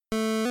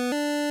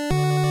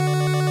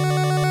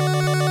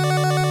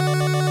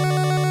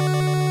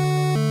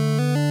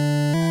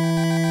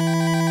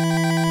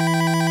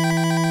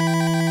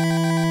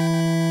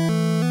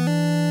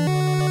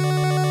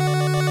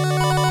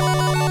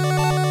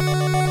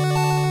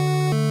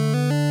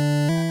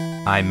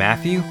I'm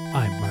Matthew.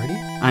 I'm Marty.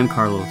 I'm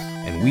Carlos.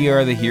 And we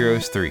are the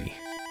Heroes 3.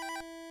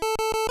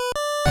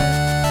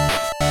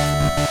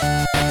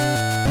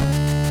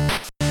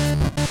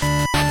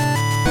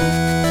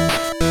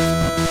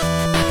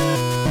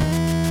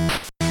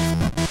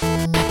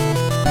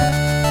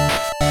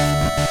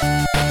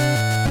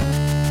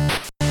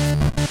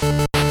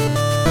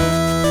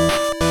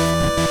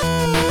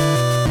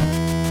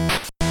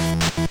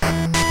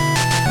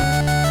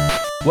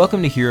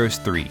 Welcome to Heroes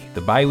 3,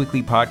 the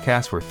bi-weekly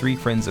podcast where three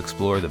friends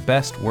explore the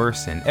best,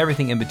 worst, and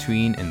everything in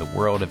between in the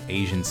world of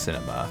Asian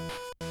cinema.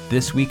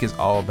 This week is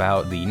all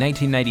about the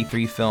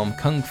 1993 film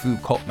Kung Fu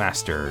Cult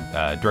Master,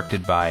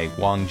 directed by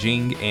Wong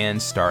Jing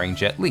and starring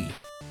Jet Li.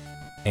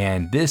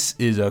 And this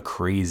is a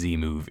crazy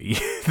movie.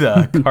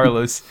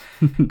 Carlos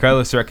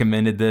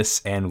recommended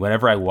this, and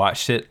whenever I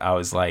watched it, I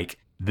was like,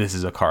 this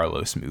is a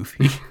Carlos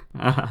movie.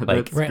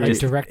 Like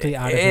directly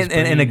out of his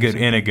brain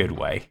in a good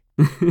way.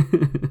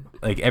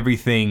 Like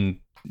everything,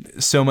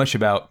 so much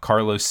about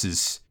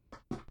Carlos's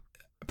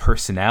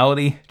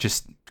personality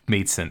just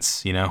made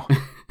sense, you know.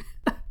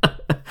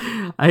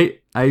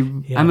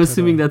 I'm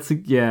assuming that's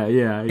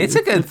it's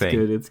a good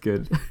thing. It's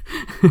good.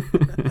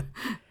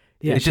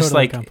 Yeah, it's just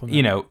like compliment.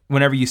 You know,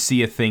 whenever you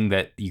see a thing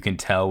that you can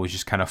tell was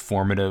just kind of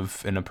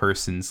formative in a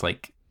person's,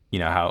 like, you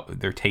know, how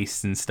their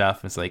tastes and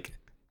stuff. It's like,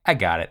 I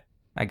got it.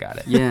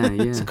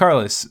 Yeah.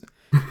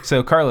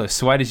 So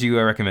Carlos, why did you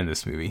recommend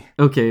this movie?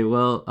 Okay,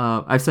 well,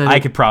 I've said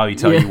I could probably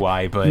tell you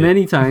why, but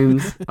many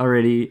times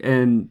already,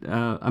 and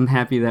I'm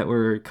happy that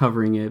we're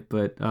covering it.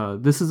 But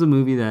this is a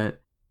movie that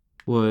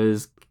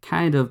was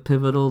kind of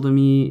pivotal to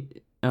me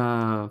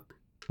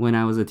when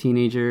I was a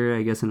teenager,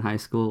 I guess in high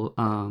school.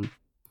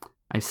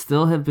 I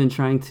still have been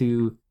trying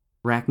to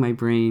rack my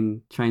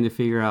brain, trying to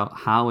figure out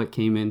how it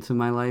came into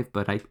my life,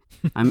 but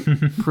I'm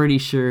pretty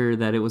sure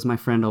that it was my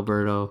friend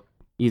Alberto.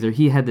 Either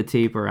he had the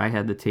tape or I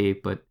had the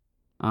tape, but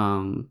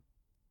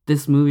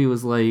this movie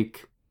was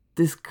like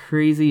this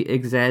crazy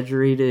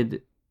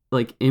exaggerated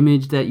like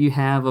image that you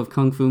have of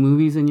kung fu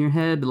movies in your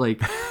head.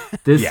 Like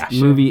this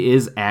movie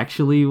is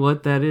actually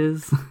what that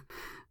is.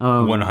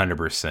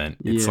 100%.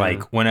 It's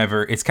like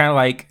whenever it's kind of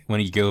like when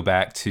you go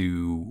back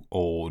to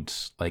old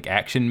like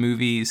action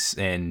movies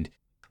and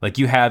like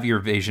you have your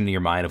vision in your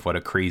mind of what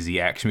a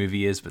crazy action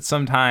movie is, but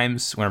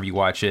sometimes whenever you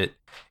watch it,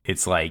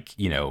 it's like,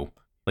 you know,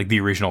 like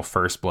the original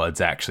First Blood's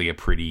actually a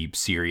pretty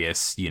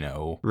serious, you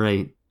know,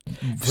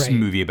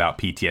 movie about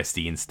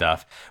PTSD and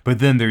stuff. But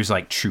then there's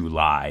like True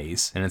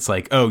Lies, and it's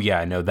like, oh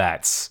yeah, no,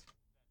 that's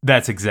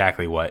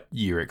exactly what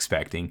you're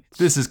expecting.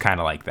 This is kind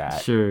of like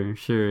that.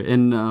 Sure.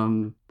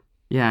 And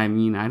yeah, I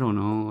mean, I don't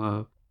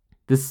know.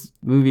 This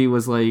movie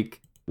was like,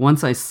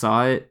 once I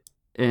saw it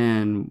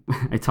and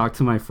I talked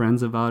to my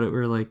friends about it, we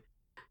were like,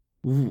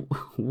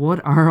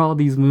 what are all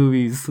these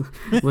movies?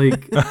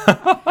 Like,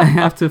 I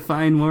have to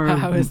find more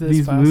of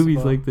these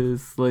movies like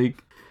this.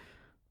 Like,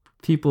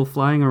 people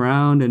flying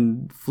around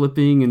and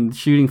flipping and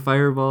shooting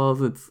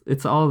fireballs.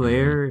 It's all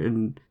there.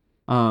 And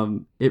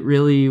it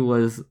really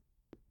was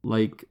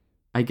like,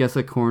 I guess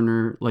a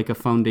corner, like a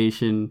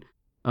foundation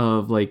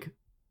of like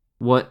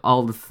what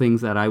all the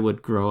things that I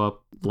would grow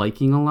up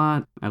liking a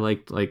lot. I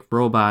liked like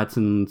robots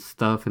and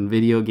stuff and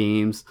video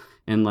games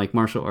and like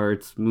martial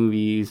arts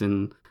movies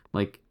and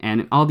like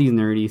and all these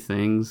nerdy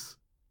things.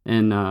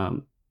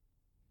 And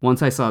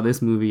once I saw this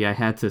movie, I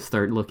had to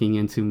start looking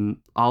into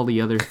all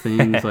the other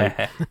things like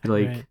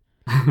Right.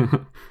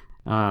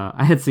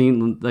 I had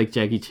seen like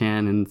Jackie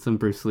Chan and some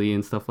Bruce Lee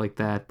and stuff like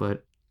that,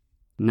 but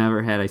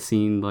never had I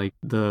seen like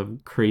the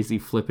crazy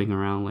flipping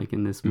around like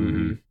in this movie.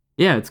 Mm-hmm.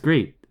 Yeah, it's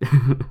great.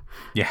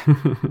 Yeah,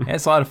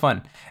 it's a lot of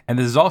fun. And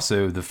this is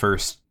also the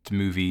first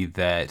movie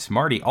that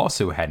Marty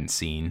also hadn't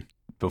seen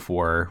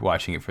before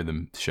watching it for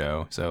the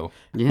show. So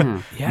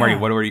yeah. Marty,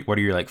 what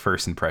are your like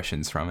first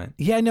impressions from it?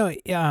 Yeah, no,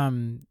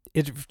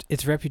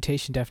 its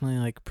reputation definitely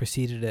like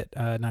preceded it,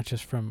 not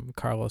just from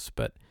Carlos,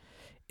 but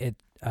it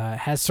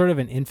has sort of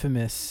an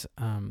infamous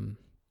kind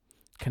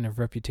of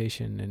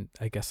reputation, and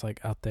I guess like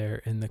out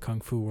there in the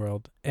kung fu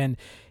world, and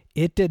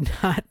it did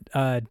not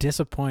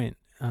disappoint.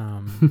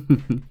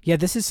 Yeah,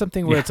 this is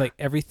something where it's like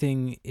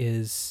everything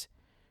is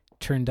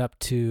turned up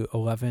to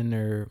 11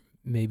 or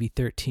maybe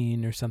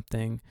 13 or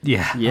something.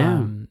 Yeah.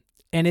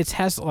 And it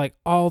has like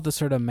all the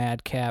sort of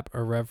madcap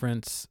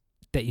irreverence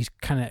that you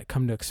kind of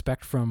come to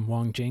expect from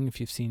Wong Jing if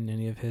you've seen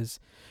any of his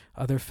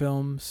other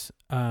films.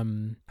 I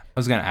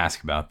was going to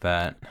ask about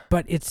that.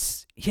 But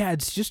it's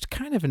just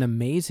kind of an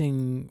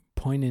amazing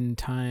point in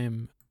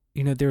time.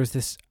 You know, there was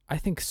this, I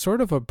think,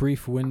 sort of a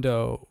brief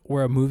window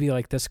where a movie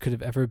like this could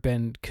have ever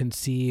been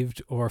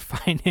conceived or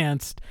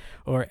financed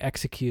or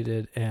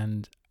executed.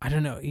 And I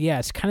don't know. Yeah,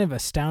 it's kind of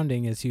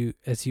astounding as you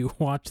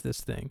watch this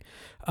thing.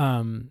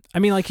 I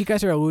mean, like you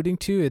guys are alluding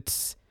to,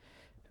 it's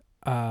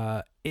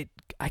I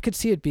could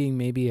see it being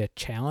maybe a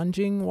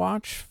challenging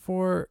watch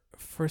for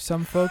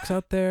some folks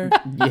out there.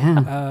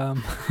 Yeah.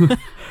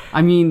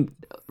 I mean,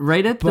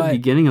 right at the But-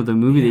 beginning of the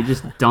movie, they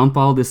just dump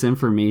all this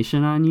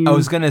information on you. I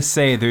was gonna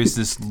say there's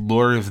this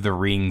Lord of the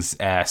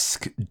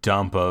Rings-esque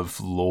dump of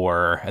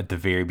lore at the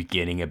very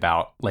beginning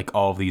about like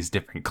all these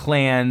different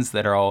clans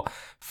that are all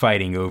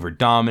fighting over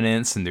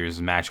dominance, and there's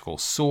magical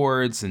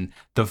swords, and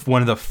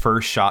one of the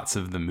first shots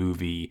of the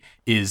movie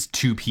is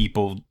two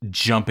people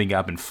jumping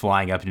up and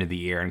flying up into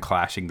the air and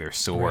clashing their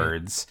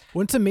swords.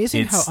 Well, it's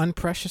amazing It's- how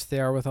unprecious they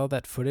are with all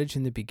that footage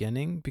in the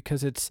beginning,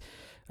 because it's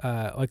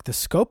like the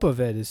scope of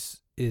it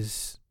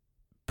is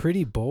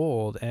pretty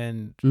bold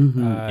and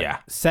Mhm.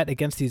 set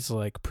against these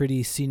like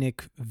pretty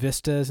scenic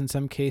vistas in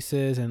some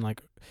cases, and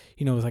like,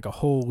 you know, with like a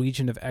whole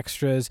legion of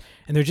extras,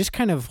 and they're just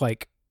kind of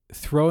like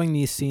throwing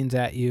these scenes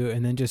at you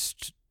and then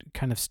just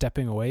kind of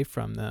stepping away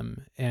from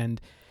them. And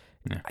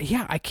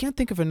yeah, I can't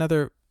think of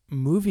another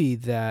movie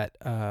that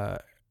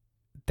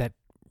that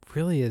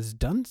really has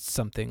done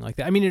something like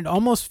that. I mean, it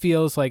almost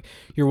feels like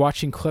you're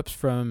watching clips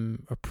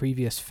from a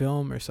previous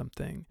film or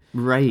something.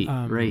 Right,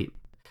 right.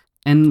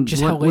 And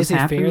Just what how was laissez-faire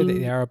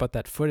happening? they are about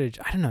that footage.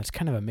 I don't know. It's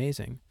kind of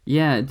amazing.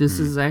 Yeah, this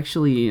is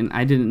actually, and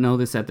I didn't know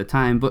this at the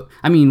time, but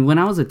I mean, when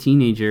I was a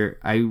teenager,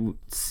 I would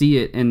see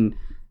it, and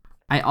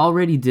I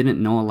already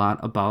didn't know a lot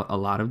about a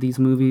lot of these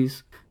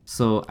movies,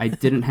 so I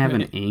didn't have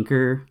an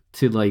anchor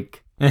to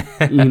like,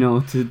 you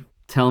know, to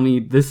tell me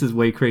this is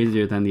way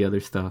crazier than the other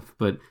stuff.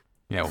 But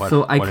Yeah,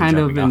 so I what a kind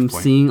of jumping off am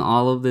point. seeing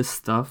all of this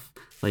stuff,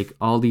 like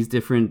all these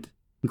different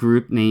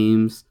group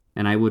names,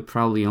 and I would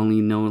probably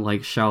only know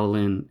like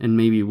Shaolin and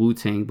maybe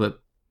Wu-Tang,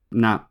 but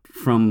not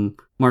from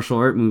martial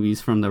art movies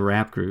from the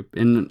rap group.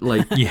 And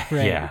like, Yeah,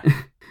 Right. yeah.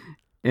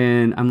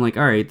 and I'm like,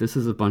 all right, this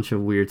is a bunch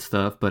of weird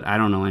stuff, but I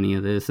don't know any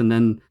of this. And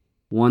then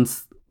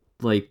once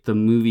like the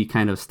movie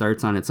kind of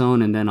starts on its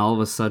own, and then all of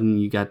a sudden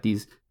you got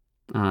these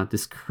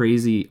this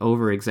crazy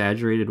over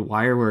exaggerated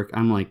wire work,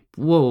 I'm like,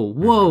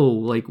 whoa,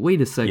 like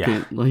wait a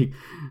second, like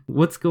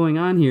what's going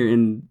on here?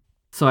 And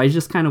so I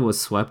just kind of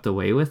was swept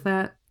away with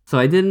that. So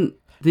I didn't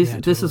this Yeah,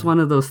 this is totally. one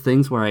of those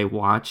things where I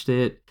watched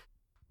it,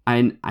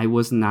 I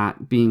was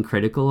not being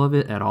critical of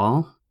it at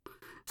all.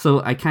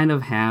 So I kind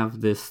of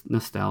have this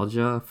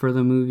nostalgia for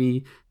the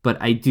movie, but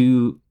I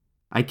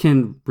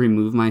can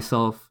remove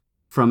myself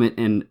from it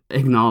and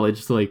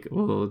acknowledge like,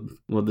 oh,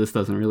 well, this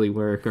doesn't really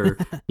work, or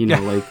you know,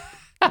 like,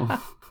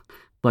 oh,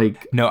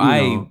 like No, you I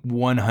know,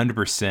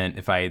 100%,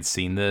 if I had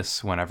seen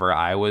this whenever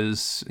I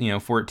was,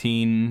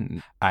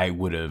 14, I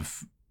would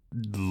have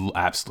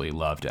absolutely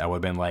loved it. I would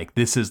have been like,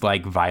 this is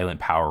like Violent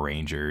Power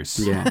Rangers.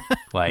 yeah,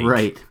 Like,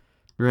 right.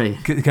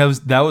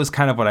 Because that was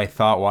kind of what I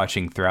thought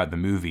watching throughout the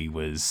movie,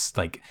 was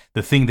like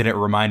the thing that it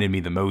reminded me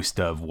the most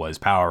of was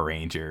Power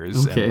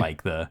Rangers. Okay. And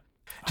like I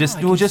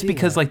can just see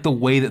because that. like the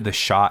way that the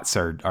shots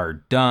are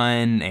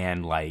done,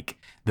 and like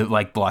the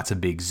like lots of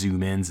big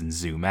zoom ins and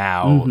zoom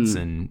outs,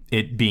 Mhm. and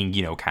it being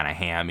kind of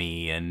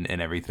hammy and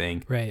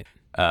everything. Right.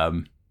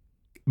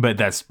 But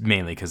that's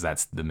mainly because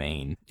that's the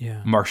main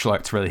Yeah. martial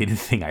arts related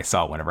thing I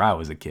saw whenever I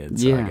was a kid.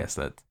 So I Yeah. guess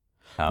that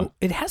Well,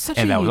 it has such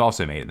and a that was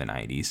also made in the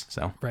 90s.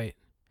 So right.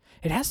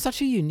 It has such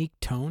a unique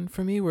tone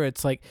for me, where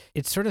it's like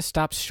it sort of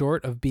stops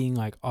short of being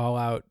like all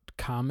out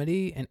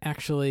comedy, and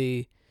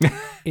actually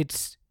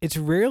it's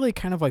rarely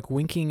kind of like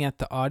winking at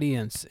the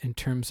audience in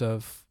terms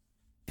of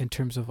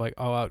like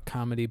all out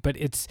comedy, but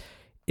it's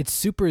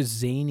super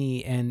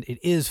zany and it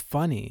is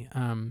funny.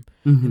 Mhm.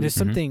 And there's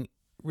something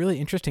really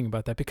interesting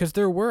about that, because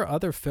there were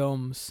other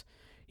films,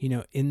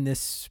 in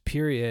this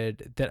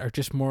period that are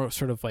just more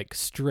sort of like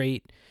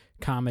straight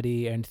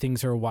comedy, and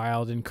things are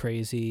wild and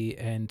crazy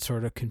and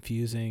sort of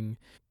confusing.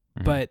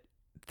 Mhm. But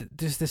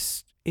there's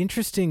this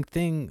interesting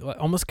thing, like,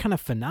 almost kind of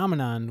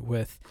phenomenon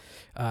with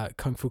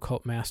Kung Fu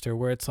Cult Master,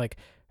 where it's like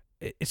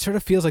it sort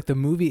of feels like the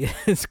movie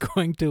is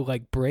going to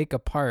like break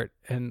apart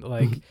and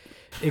like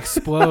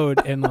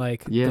explode, and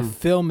like Yeah. the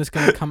film is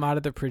going to come out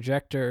of the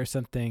projector or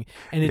something,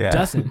 and it Yeah.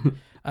 doesn't.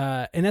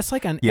 And that's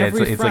like on yeah,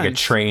 every it's like a front.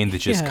 train that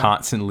just Yeah.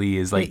 constantly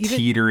is like even-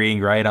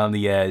 teetering right on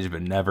the edge,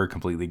 but never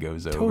completely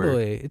goes over.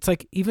 Totally. It's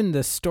like even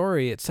the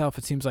story itself,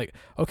 it seems like,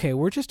 okay,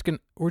 we're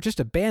just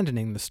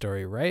abandoning the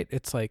story, right?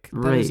 It's like that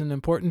Right. isn't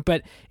important,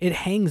 but it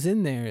hangs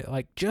in there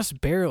like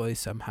just barely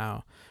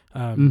somehow.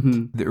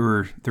 Mhm.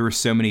 There were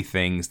so many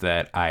things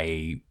that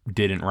I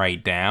didn't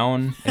write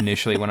down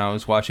initially when I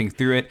was watching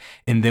through it,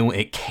 and then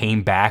it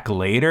came back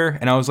later,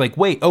 and I was like,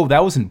 wait, oh,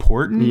 that was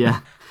important?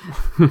 Yeah.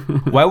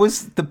 Why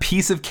was the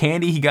piece of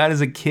candy he got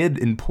as a kid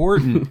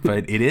important?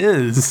 But it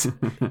is.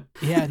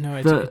 Yeah, no,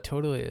 it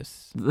totally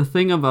is. The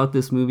thing about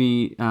this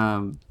movie,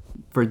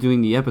 for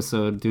doing the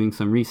episode, doing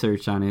some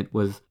research on it,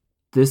 was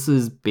this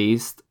is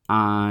based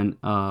on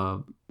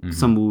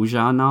some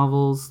wuxia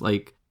novels,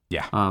 like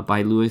Yeah.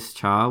 by Louis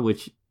Cha,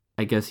 which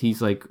I guess he's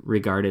like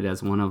regarded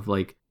as one of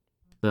like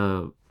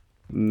the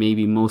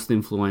maybe most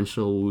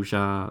influential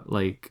wuxia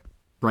like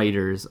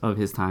writers of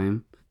his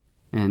time.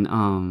 And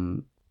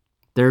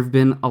there have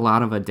been a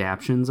lot of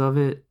adaptions of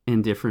it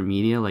in different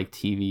media, like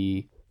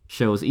TV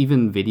shows,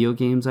 even video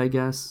games, I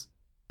guess.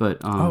 But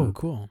Oh,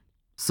 cool.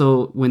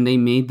 so when they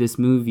made this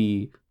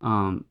movie,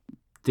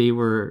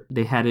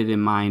 they had it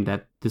in mind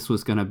that this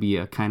was gonna be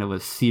a kind of a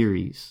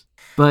series.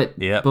 But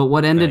Yep. but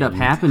what ended up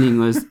And- happening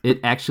was it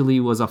actually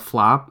was a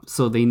flop,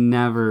 so they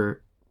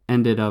never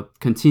ended up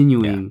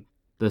continuing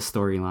the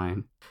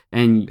storyline.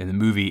 And And the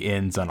movie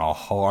ends on a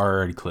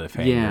hard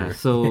cliffhanger. yeah,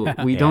 so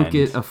Yeah. we don't And-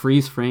 get a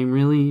freeze frame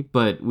really,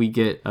 but we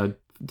get a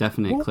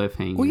definite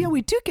cliffhanger. Well, yeah,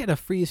 we do get a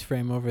freeze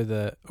frame over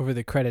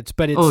the credits,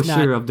 but it's oh,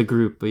 not. sure, of the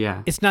group, but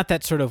yeah. It's not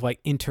that sort of like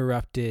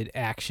interrupted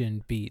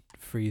action beat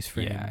freeze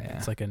frame. Yeah.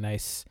 It's like a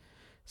nice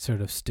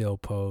sort of still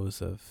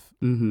pose of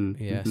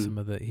Mm-hmm. some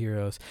of the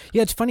heroes.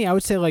 Yeah, it's funny. I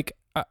would say like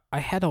I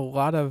had a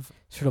lot of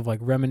sort of like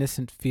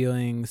reminiscent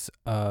feelings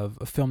of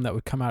a film that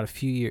would come out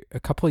a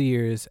couple of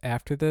years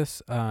after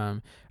this,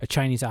 A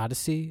Chinese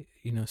Odyssey,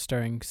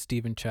 starring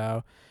Stephen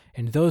Chow,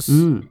 and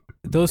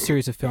those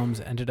series of films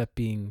ended up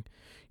being,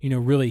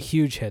 really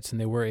huge hits, and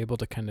they were able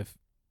to kind of,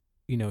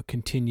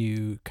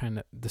 continue kind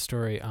of the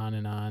story on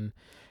and on.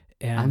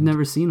 And I've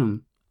never seen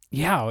them.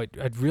 yeah,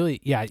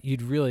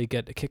 you'd really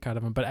get a kick out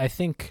of them. But I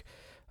think,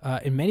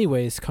 in many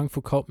ways, Kung Fu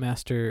Cult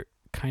Master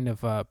kind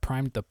of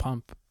primed the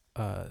pump,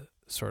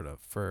 sort of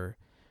for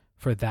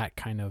that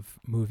kind of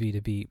movie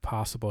to be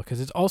possible, because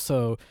it's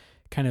also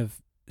kind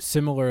of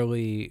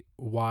similarly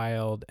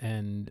wild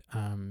and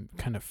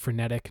kind of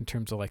frenetic in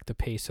terms of like the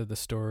pace of the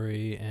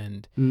story,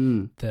 and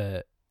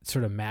the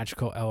sort of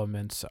magical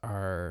elements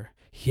are.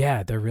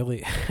 Yeah, they're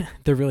really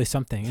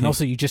something. And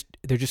also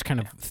they're just kind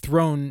of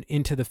thrown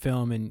into the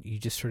film, and you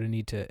just sort of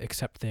need to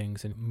accept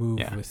things and move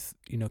with,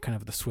 kind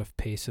of the swift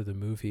pace of the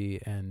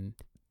movie. And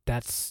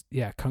that's,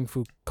 Kung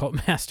Fu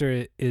Cult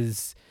Master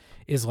is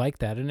like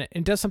that. And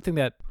it does something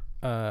that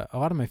a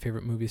lot of my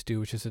favorite movies do,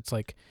 which is it's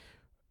like,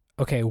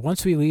 okay,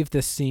 once we leave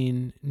this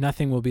scene,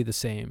 nothing will be the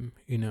same,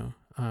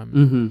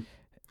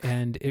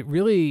 And it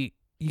really,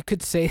 you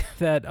could say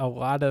that a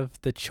lot of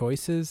the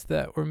choices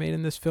that were made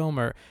in this film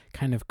are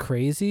kind of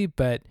crazy,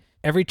 but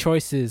every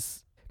choice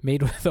is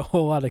made with a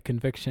whole lot of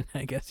conviction,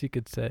 I guess you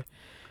could say.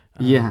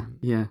 Yeah.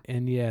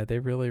 And they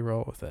really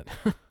roll with it.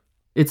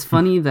 It's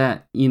funny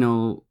that,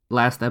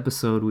 last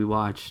episode we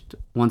watched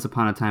Once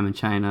Upon a Time in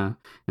China,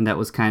 and that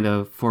was kind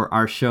of, for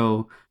our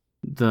show,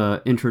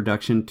 the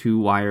introduction to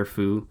Wire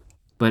Fu.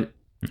 But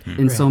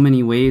in so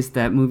many ways,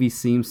 that movie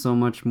seems so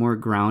much more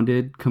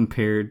grounded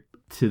compared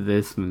to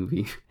this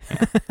movie.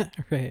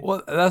 Right.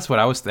 Well, that's what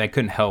I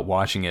couldn't help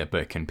watching it,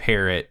 but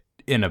compare it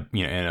in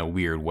a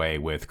weird way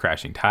with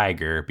Crouching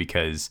Tiger,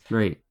 because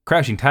Right.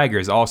 Crouching Tiger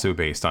is also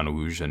based on a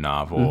wuxia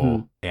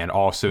novel and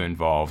also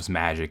involves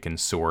magic and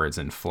swords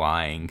and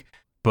flying,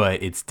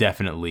 but it's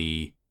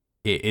definitely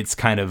it's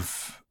kind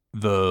of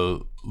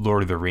the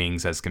Lord of the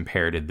Rings as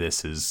compared to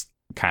this is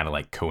kind of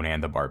like Conan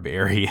the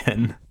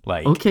Barbarian.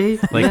 Okay.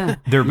 Yeah.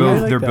 They're both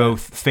I like they're that.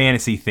 both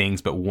fantasy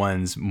things, but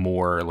one's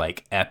more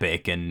like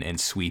epic and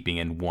sweeping,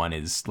 and one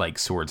is like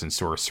swords and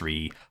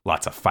sorcery,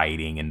 lots of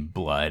fighting and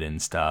blood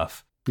and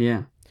stuff.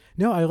 Yeah.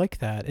 No, I like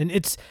that. And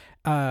it's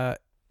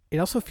it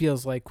also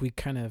feels like we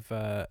kind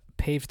of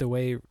paved the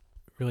way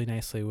really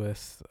nicely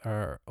with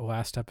our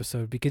last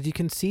episode, because you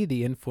can see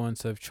the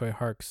influence of Choi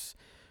Hark's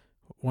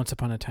Once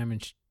Upon a Time in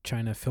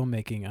China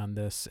filmmaking on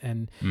this.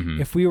 And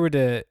if we were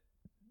to,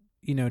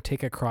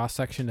 take a cross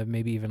section of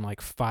maybe even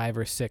like 5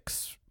 or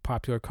 6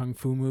 popular kung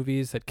fu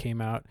movies that came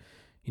out,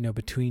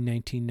 between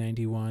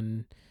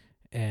 1991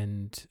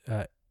 and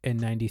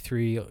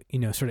 93,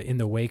 sort of in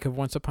the wake of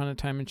Once Upon a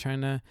Time in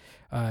China,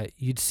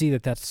 you'd see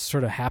that that's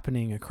sort of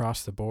happening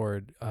across the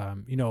board. A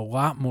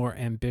lot more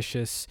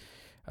ambitious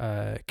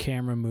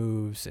camera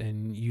moves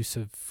and use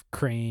of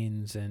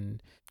cranes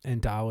and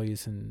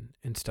dollies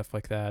and stuff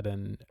like that,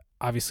 and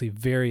obviously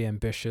very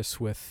ambitious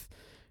with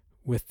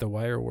the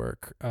wire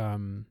work.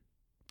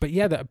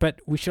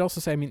 But we should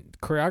also say, I mean,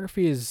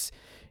 choreography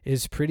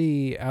is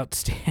pretty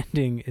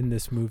outstanding in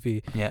this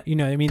movie. Yeah.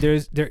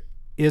 There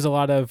is a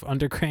lot of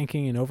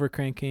undercranking and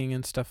overcranking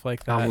and stuff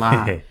like that. A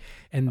lot.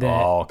 And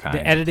All kinds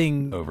the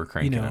editing,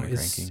 overcranking,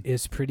 undercranking.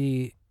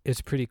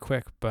 is pretty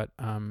quick. But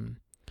Sammo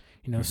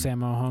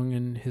Hung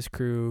and his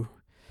crew,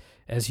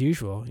 as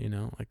usual,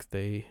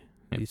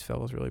 these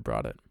fellows really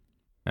brought it.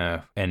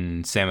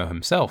 And Sammo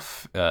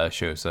himself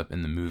shows up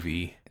in the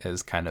movie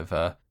as kind of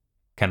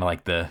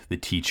like the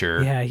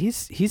teacher. Yeah,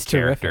 he's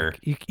character.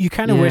 terrific. You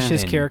kind of wish Yeah.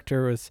 his And-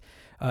 character was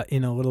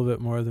in a little bit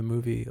more of the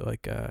movie,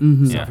 like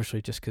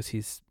selfishly, just because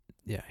he's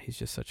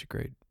just such a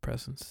great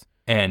presence.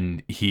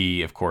 And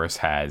he, of course,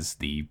 has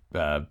the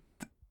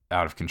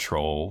out of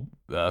control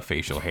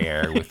facial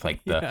hair with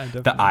like the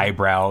definitely.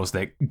 eyebrows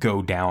that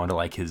go down to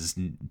like his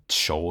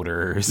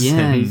shoulders.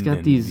 Yeah, he's and- got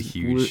and these the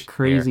huge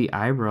crazy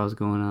hair. eyebrows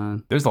going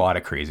on. There's a lot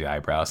of crazy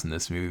eyebrows in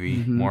this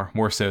movie,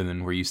 more so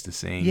than we're used to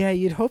seeing. Yeah,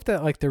 you'd hope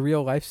that like the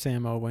real life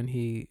Sammo, when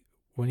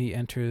he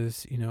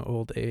enters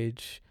old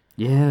age,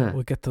 Yeah.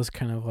 will get those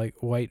kind of like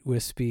white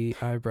wispy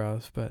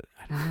eyebrows. But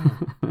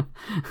I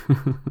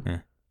don't know.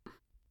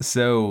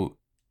 So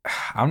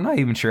I'm not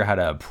even sure how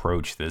to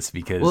approach this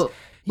because Well,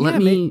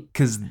 let me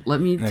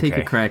take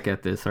Okay. a crack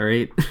at this, all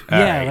right?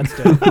 Yeah, right. let's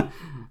do it.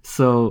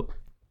 So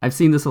I've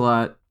seen this a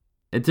lot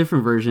at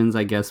different versions,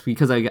 I guess,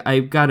 because I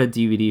got a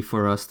DVD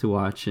for us to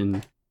watch,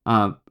 and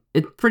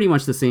it's pretty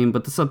much the same,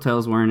 but the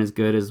subtitles weren't as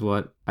good as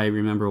what I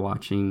remember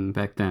watching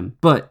back then.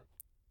 But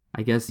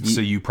I guess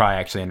so you probably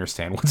actually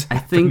understand what's I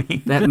happening.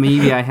 think that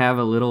maybe I have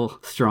a little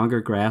stronger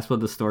grasp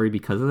of the story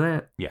because of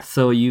that. Yeah.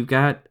 So you've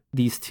got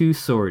these two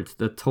swords,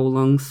 the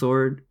Tolung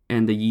sword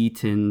and the Yi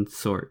Tin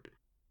sword.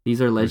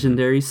 These are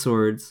legendary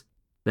swords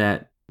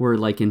that were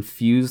like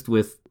infused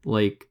with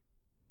like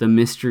the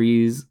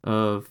mysteries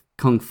of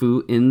kung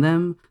fu in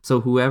them. So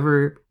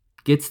whoever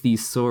gets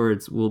these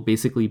swords will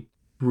basically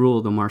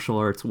rule the martial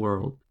arts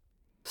world.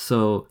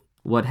 So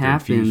what They're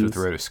infused with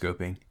happens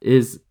rotoscoping.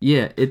 is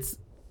it's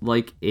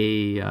like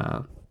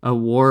a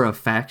war of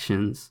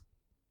factions,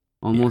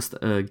 almost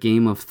a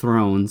Game of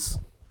Thrones.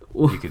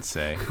 You could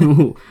say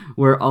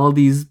Where all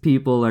these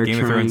people are Game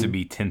trying... of Thrones would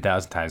be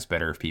 10,000 times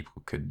better if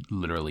people could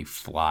literally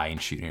fly and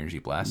shoot energy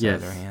blasts out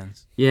of their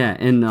hands. Yeah,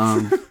 and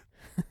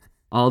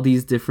all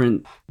these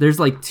different... There's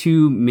like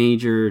two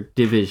major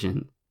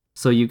divisions.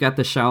 So you got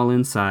the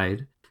Shaolin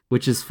side,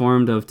 which is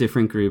formed of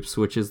different groups,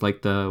 which is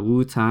like the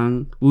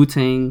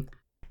Wu-Tang,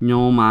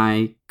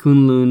 Nyomai,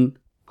 Kunlun,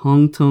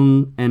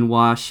 Hongtung, and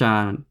Hua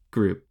Shan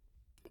group.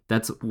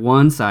 That's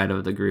one side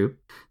of the group.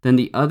 Then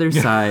the other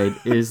side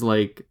is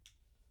like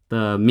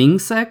the Ming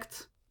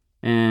sect,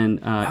 and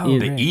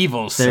the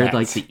evil they're sect.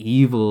 like the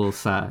evil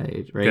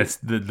side, right?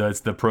 That's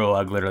the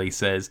prologue literally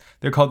says.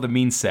 They're called the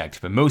mean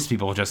sect, but most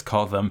people just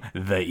call them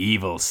the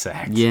evil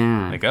sect.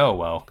 Yeah. Like, oh,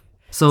 well.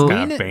 So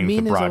kind of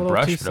painting with a is broad little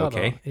brush, too but subtle.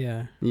 okay.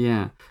 Yeah.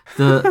 Yeah.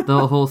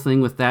 The whole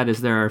thing with that is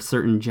there are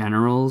certain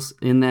generals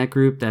in that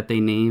group that they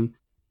name,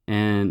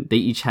 and they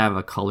each have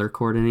a color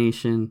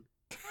coordination.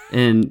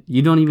 And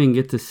you don't even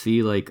get to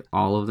see like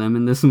all of them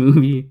in this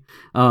movie.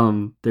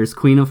 There's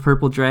Queen of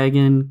Purple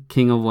Dragon,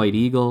 King of White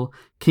Eagle,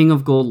 King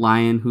of Gold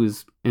Lion,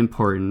 who's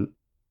important,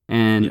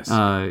 and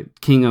Yes.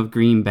 King of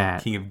Green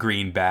Bat. King of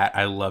Green Bat.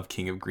 I love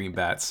King of Green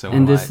Bat so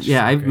And much. this,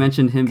 yeah, I've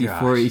mentioned him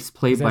before. Gosh. He's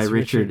played by That's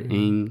Richard Richard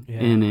Ng yeah.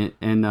 in it,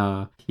 and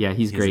yeah,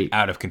 he's His great.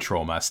 out of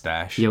control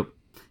mustache. Yep.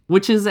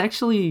 Which is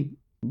actually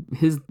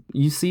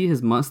you see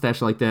his mustache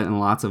like that in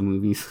lots of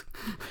movies.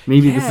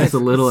 Maybe this is a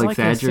little it's like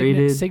a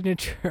exaggerated.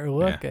 signature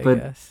look, Yeah. I But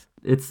guess.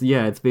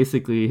 It's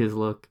basically his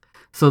look.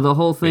 So the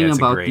whole thing It's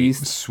a about great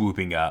these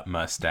swooping up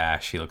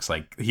mustache. He looks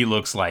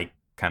like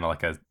kind of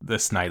like the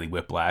Snidely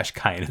Whiplash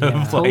kind of Yeah.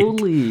 like.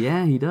 totally,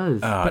 yeah, he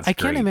does. Oh, But it's I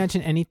can't great.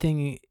 imagine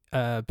anything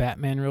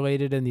Batman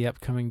related in the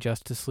upcoming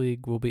Justice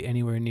League will be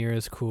anywhere near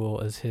as cool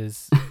as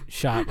his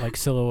shot like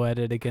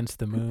silhouetted against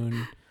the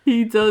moon.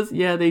 He does,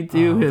 yeah, they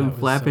do Oh, that him was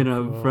flapping so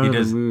up cool. in front He of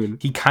does- the moon.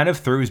 He kind of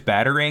throws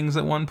batarangs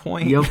at one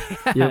point. Yep,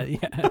 yep.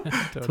 yeah,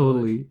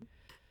 Totally.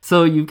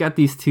 So you've got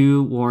these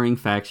two warring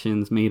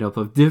factions made up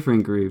of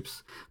different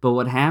groups. But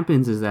what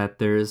happens is that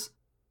there's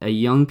a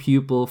young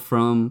pupil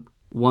from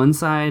one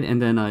side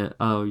and then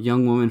a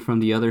young woman from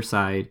the other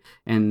side.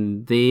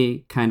 And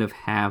they kind of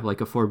have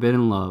like a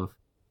forbidden love.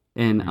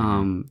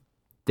 And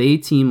they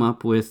team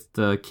up with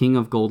the King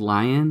of Gold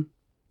Lion.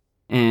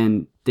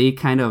 And they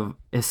kind of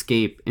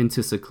escape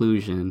into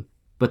seclusion.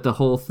 But the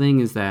whole thing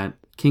is that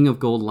King of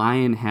Gold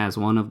Lion has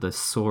one of the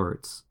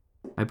swords.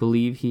 I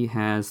believe he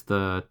has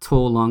the To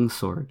Lung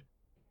sword.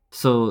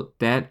 So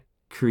that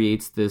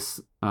creates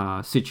this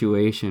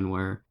situation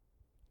where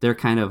they're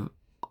kind of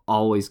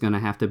always going to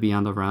have to be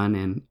on the run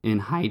and in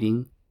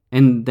hiding.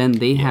 And then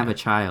they have a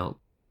child.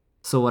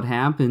 So what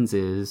happens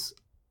is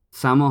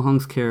Sammo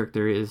Hung's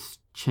character is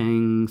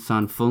Chang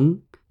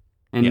San-fung.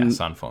 And Yeah,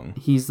 Sanfeng.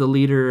 he's the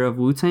leader of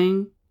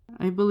Wu-Tang,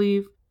 I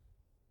believe.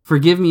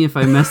 Forgive me if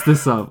I messed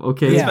this up,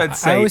 okay? Yeah, about to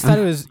say- I always thought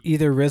it was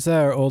either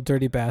RZA or Old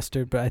Dirty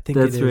Bastard, but I think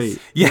That's it is.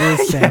 right. Yeah, It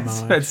is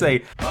yes, Sammo, I'd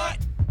say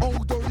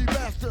Old dirty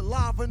bastard,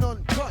 live and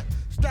uncut.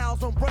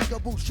 Styles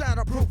unbreakable,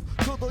 shatterproof.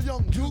 To the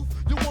young youth,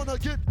 you wanna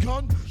get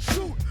gun?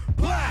 Shoot!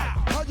 Blah!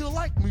 How you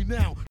like me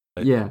now?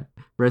 Yeah,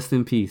 rest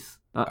in peace.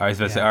 I was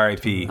about to say Yeah,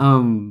 R.I.P.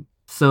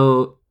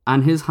 So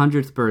on his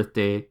 100th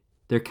birthday,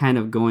 they're kind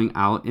of going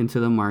out into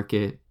the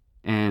market,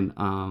 and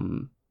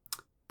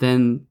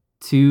then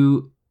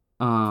two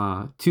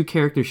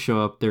characters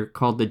show up. They're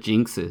called the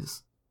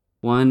Jinxes.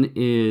 One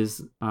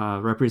is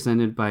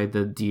represented by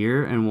the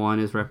deer, and one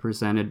is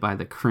represented by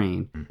the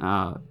crane.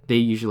 They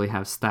usually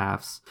have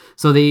staffs.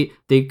 So they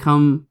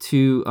come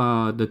to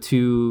the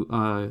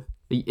two.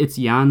 It's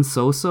Yan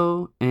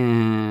Soso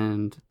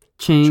and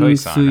Cheng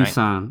Choi-san,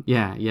 Sui-san.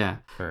 Yeah.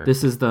 Or-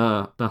 This is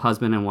the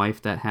husband and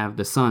wife that have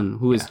the son,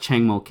 who is Yeah.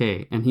 Cheng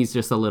Mo-kei, and he's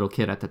just a little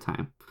kid at the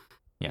time.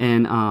 Yeah.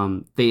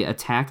 And they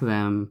attack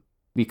them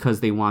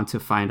because they want to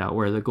find out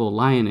where the gold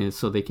lion is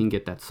so they can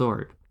get that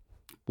sword.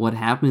 What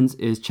happens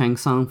is Chang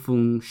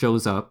Sang-fung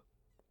shows up,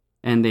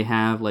 and they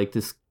have like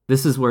this.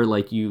 This is where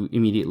like you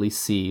immediately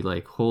see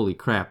like, holy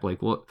crap!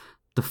 Like what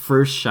the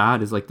first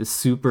shot is like the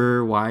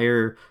super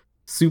wire,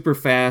 super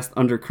fast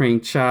under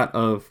crank shot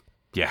of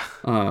yeah.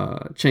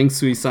 Cheng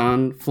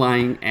Sui-san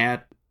flying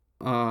at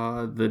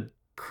the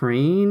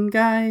crane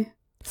guy.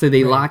 So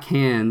they Right. lock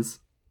hands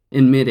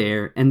in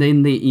midair, and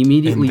then they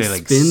immediately And they,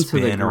 like, spin to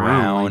the spin ground.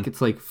 around. Like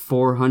it's like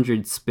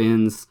 400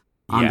 spins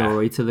on Yeah. their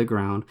way to the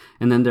ground,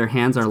 and then their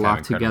hands are It's kinda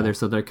locked together, incredible.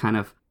 so they're kind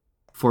of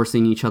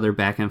forcing each other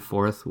back and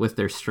forth with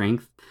their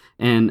strength.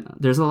 And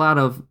there's a lot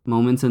of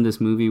moments in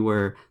this movie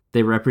where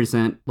they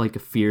represent like a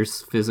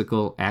fierce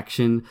physical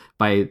action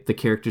by the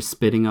characters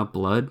spitting up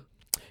blood.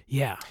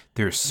 Yeah.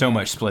 There's so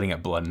much splitting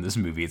up blood in this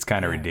movie. It's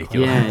kind of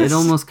ridiculous. Yeah, it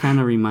almost kind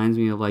of reminds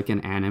me of like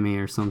an anime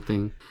or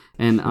something.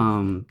 And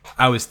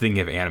I was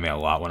thinking of anime a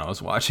lot when I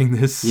was watching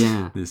this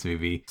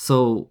movie.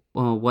 So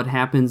what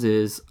happens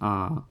is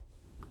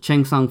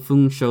Chang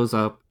Sang-fung shows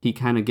up. He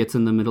kind of gets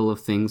in the middle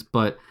of things,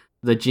 but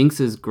the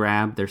Jinxes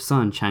grab their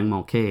son, Chang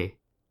Mo-kei,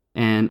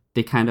 and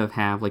they kind of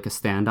have like a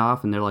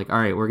standoff, and they're like, all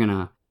right, we're going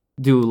to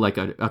do like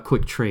a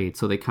quick trade.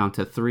 So they count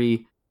to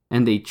 3,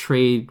 and they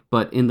trade,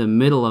 but in the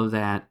middle of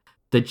that,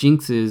 the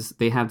Jinxes,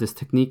 they have this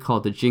technique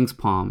called the Jinx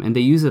Palm, and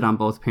they use it on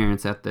both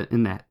parents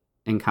in that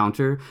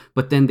encounter,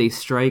 but then they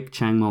strike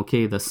Chang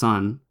Mo-kei, the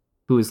son,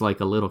 who is like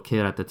a little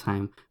kid at the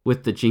time,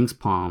 with the Jinx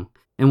Palm.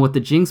 And what the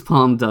Jinx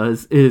Palm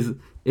does is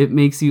it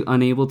makes you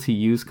unable to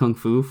use Kung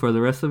Fu for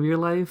the rest of your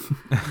life.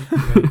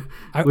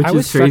 Which I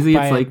was is crazy.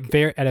 Struck by it's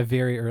like at a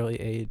very early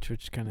age,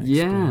 which kind of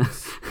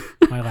explains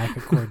my lack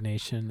of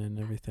coordination and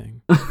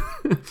everything.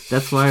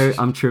 That's why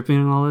I'm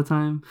tripping all the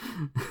time.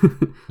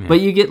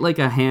 But you get like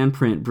a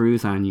handprint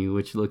bruise on you,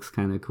 which looks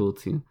kind of cool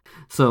too.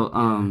 So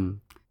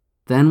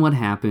then what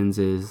happens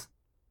is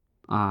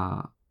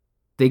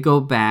they go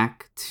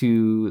back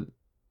to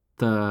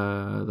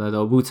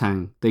the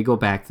Wu-Tang. They go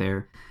back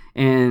there,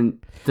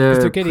 and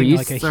the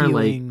priests are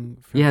like,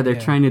 they're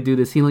trying to do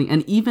this healing,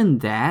 and even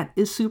that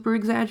is super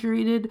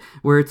exaggerated,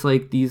 where it's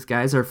like these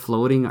guys are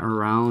floating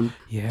around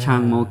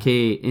Chang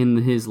Mo-kei in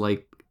his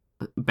like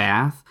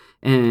bath,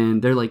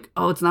 and they're like,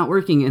 oh, it's not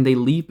working, and they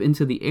leap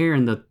into the air,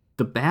 and the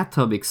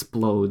bathtub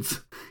explodes,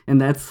 and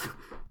that's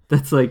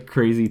like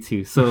crazy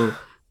too. So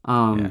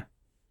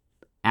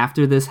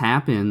after this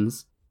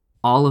happens,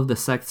 all of the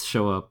sects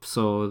show up.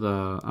 So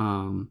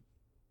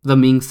the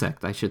Ming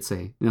sect, I should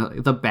say,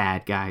 the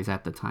bad guys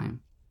at the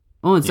time.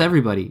 Oh, it's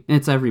everybody.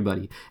 It's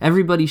everybody.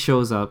 Everybody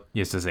shows up.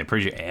 Yes, to say,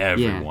 pretty much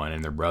everyone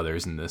and their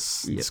brothers in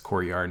this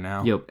courtyard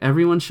now. Yep,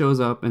 everyone shows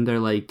up, and they're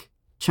like,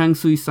 Chang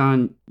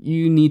Sui-san,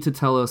 you need to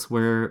tell us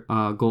where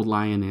Gold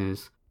Lion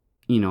is,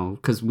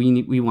 because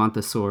we want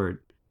the sword.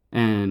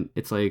 And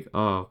it's like,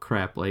 oh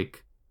crap,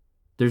 like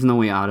there's no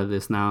way out of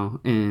this now.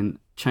 And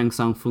Chang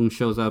Sang-fung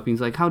shows up.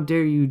 He's like, how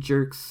dare you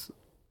jerks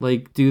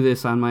like do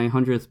this on my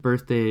 100th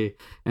birthday?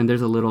 And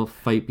there's a little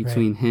fight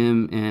between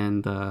him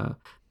and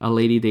a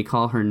lady, they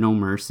call her No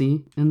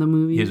Mercy in the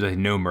movie. He's like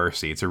No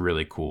Mercy. It's a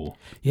really cool.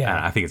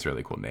 Yeah, I think it's a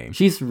really cool name.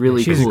 She's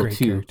really she's cool a great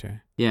too.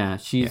 Character. Yeah,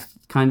 she's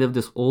kind of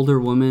this older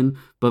woman,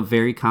 but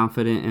very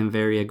confident and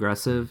very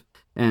aggressive.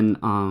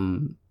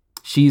 And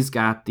she's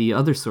got the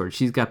other sword.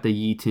 She's got the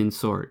Yi Tin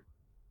sword.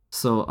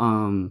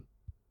 So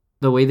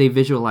the way they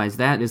visualize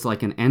that is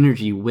like an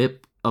energy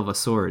whip of a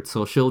sword.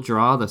 So she'll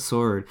draw the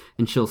sword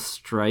and she'll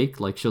strike,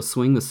 like she'll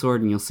swing the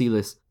sword, and you'll see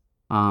this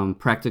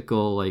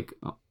practical like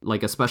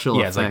a special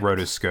effect. It's like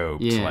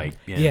rotoscoped,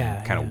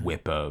 like kind of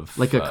whip of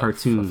like a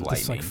cartoon,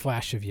 just like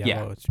flash of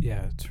yellow. It's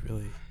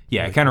really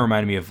it kind of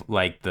reminded me of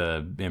like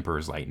the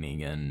Emperor's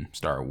Lightning in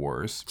Star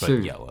Wars, but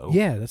yellow.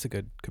 Yeah, that's a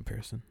good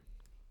comparison.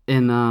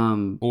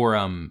 And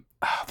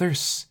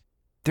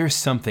there's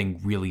something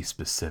really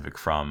specific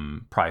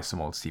from probably some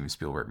old Steven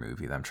Spielberg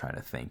movie that I'm trying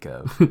to think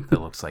of that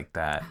looks like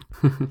that.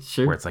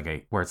 Sure. Where it's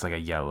like a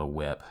yellow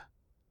whip.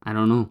 I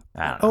don't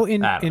know.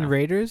 In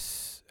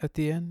Raiders at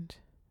the end,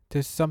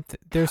 there's some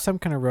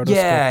kind of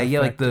rotoscope. Yeah,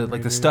 like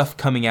the stuff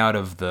coming out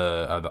of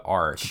the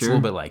arc. Sure. It's a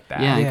little bit like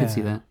that. Yeah, I could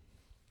see that.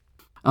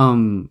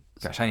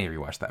 Gosh, I need to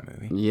rewatch that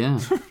movie. Yeah,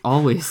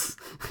 always.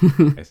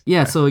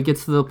 Yeah, so it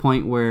gets to the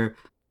point where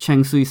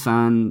Chang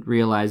Sui-san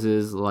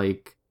realizes,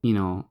 like,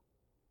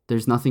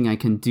 there's nothing I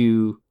can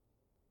do.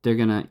 They're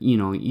gonna,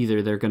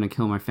 either they're gonna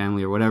kill my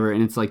family or whatever,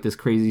 and it's like this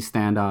crazy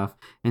standoff.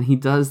 And he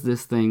does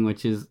this thing,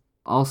 which is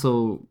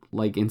also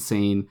like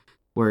insane,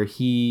 where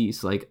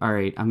he's like, all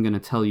right, I'm gonna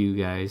tell you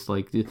guys,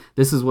 like,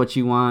 this is what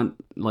you want,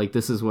 like,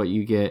 this is what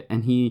you get.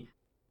 And he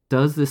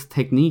does this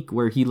technique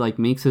where he like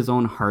makes his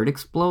own heart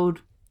explode.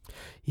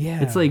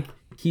 Yeah, it's like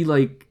he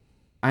like,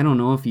 I don't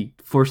know if he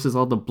forces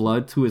all the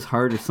blood to his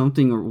heart or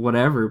something or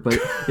whatever, but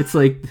it's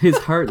like his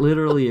heart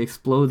literally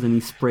explodes and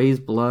he sprays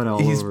blood all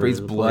over. He sprays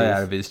blood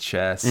out of his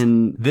chest.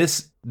 And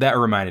that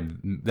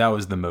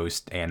was the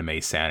most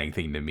anime sounding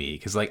thing to me,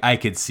 because like I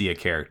could see a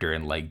character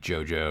in like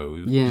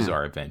JoJo's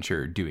Bizarre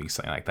Adventure doing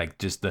something like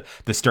just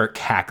the start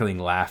cackling,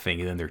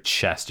 laughing, and then their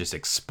chest just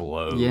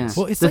explodes. Yeah.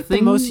 Well, it's like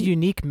the most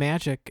unique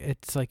magic.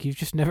 It's like you've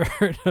just never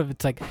heard of.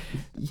 It's like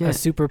a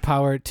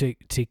superpower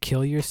to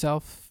kill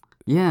yourself.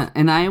 Yeah,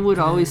 and I would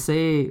always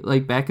say,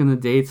 like, back in the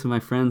day to my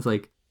friends,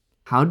 like,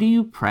 how do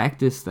you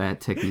practice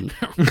that technique?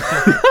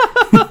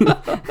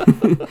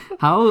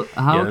 how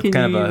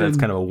can you that's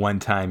kind of a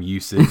one-time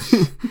usage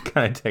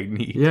kind of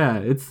technique. Yeah,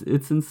 it's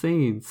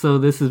insane. So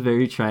this is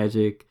very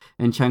tragic,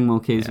 and Chang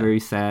Mo-kei is very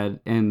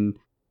sad, and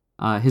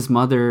his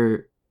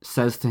mother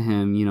says to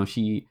him,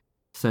 she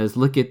says,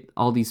 look at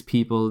all these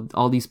people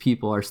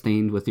are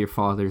stained with your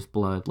father's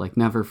blood, like,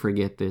 never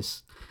forget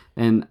this.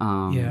 And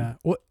yeah.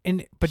 Well,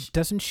 but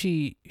doesn't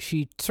she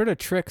sort of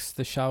tricks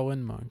the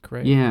Shaolin monk,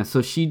 right? Yeah,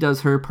 so she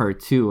does her part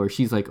too, where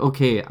she's like,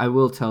 okay, I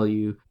will tell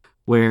you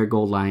where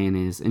Gold Lion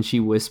is. And she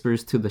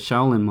whispers to the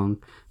Shaolin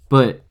monk,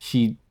 but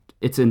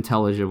it's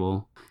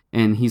intelligible.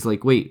 And he's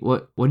like, wait,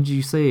 what did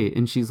you say?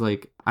 And she's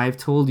like, I've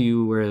told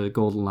you where the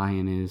Gold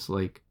Lion is,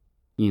 like,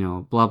 you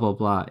know, blah, blah,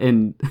 blah.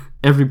 And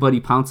everybody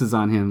pounces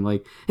on him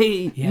like,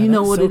 hey, you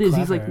know what it is?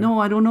 He's like, no,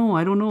 I don't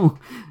know.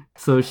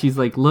 So she's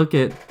like, look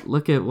at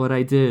what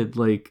I did.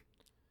 Like,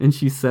 and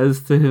she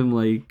says to him,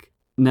 like,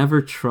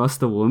 never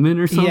trust a woman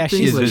or something. Yeah,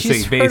 she's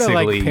basically, sort of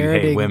like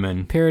hey,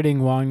 women.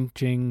 Parroting Wang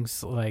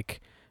Jing's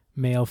like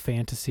male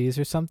fantasies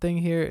or something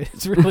here.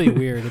 It's really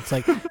weird. It's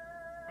like, don't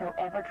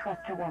ever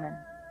trust a woman.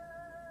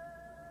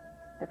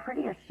 The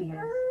prettier she is,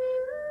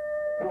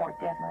 the more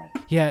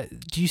deadly. Yeah,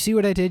 do you see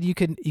what I did? You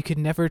could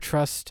never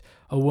trust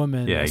a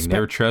woman. Yeah, you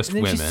never trust and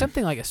then women. She's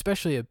something like,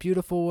 especially a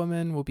beautiful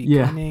woman will be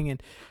Yeah. cunning,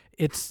 and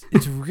it's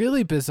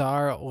really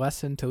bizarre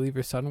lesson to leave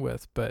her son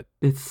with, but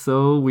it's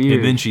so weird.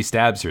 And then she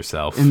stabs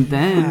herself. And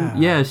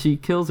then, she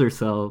kills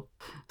herself.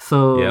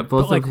 So Yep.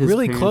 both but like of his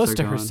really parents close are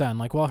to her gone. son,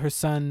 like while her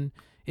son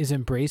is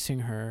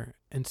embracing her,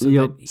 and so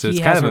Yep. that So it's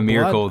he kind has of a her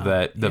miracle blood.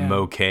 that the Yeah.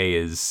 Moke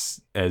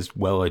is as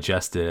well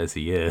adjusted as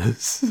he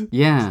is.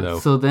 Yeah.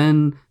 So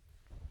then,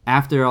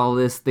 after all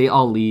this, they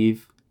all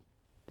leave,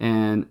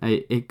 and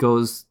it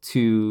goes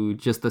to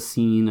just a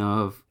scene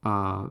of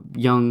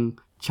young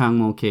Chang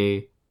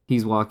Moke.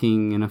 He's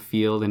walking in a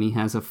field, and he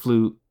has a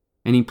flute,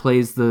 and he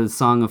plays the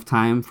Song of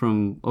Time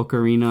from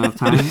Ocarina of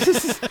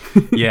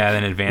Time. Yeah,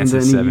 then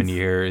advances And then 7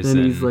 years. Then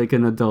and, he's like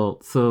an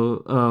adult.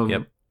 So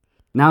Yep.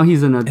 now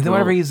he's an adult. And then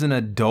whenever he's an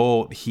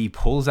adult, he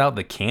pulls out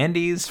the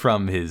candies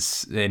from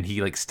and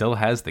he like still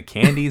has the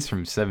candies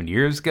from 7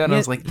 years ago. And I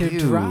was like, they're dude,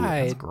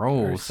 dried that's or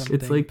gross. something.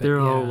 It's like but they're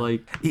all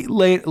yeah.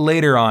 like,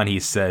 Later on, he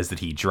says that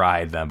he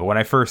dried them. But when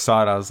I first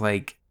saw it, I was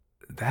like,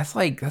 that's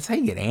how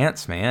you get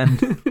ants, man.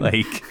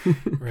 Like,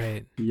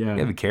 Right. you yeah.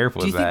 gotta be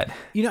careful Do with you think- that.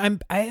 You know,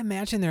 I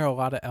imagine there are a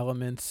lot of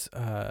elements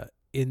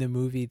in the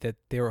movie that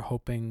they were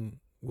hoping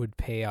would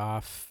pay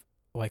off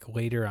like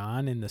later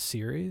on in the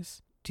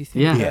series. Do you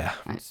think? Yeah. Yeah.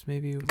 That's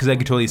maybe Because I one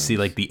could of totally see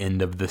those? like the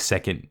end of the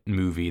second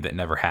movie that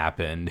never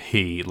happened.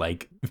 He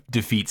like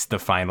defeats the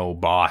final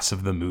boss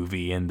of the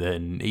movie and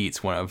then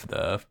eats one of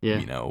the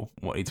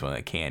eats one of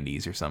the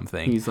candies or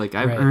something. He's like,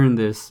 I've Right. earned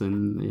this,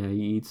 and yeah,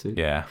 he eats it.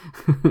 Yeah.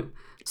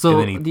 So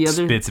and then he the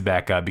other, spits it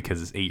back up because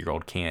it's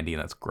 8-year-old candy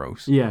and that's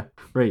gross. yeah,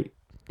 right.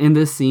 In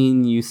this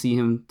scene, you see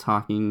him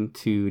talking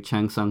to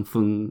Chang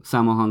Sang-fung,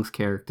 Sammo Hung's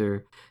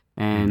character,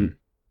 and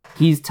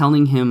he's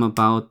telling him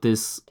about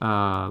this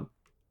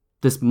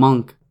this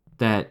monk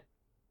that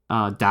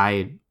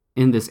died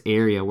in this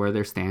area where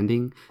they're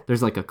standing.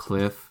 There's like a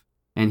cliff,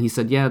 and he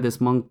said, yeah, this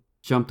monk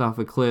jumped off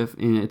a cliff,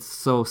 and it's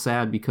so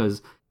sad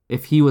because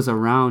if he was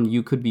around,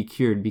 you could be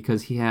cured,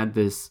 because he had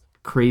this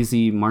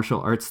crazy martial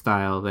arts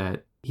style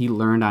that he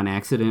learned on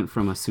accident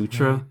from a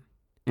sutra. Right.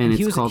 And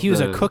he it's was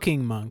a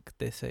cooking monk,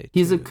 they say.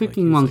 He's too. a Like,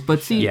 cooking he was monk, like a but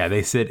chef. see- Yeah,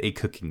 they said a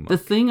cooking The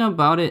monk. thing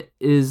about it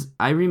is,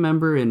 I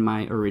remember in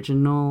my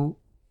original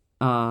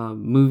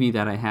movie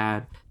that I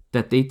had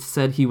that they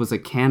said he was a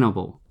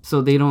cannibal.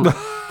 So they don't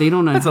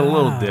That's a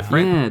little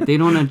different. Yeah, they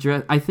don't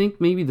address. I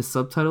think maybe the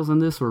subtitles on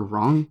this were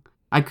wrong.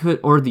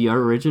 Or the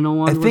original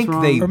one I was think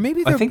wrong. they- Or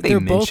maybe I think they they're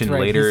both mentioned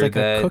right. later He's like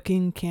that- a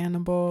cooking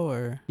cannibal,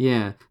 or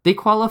Yeah, they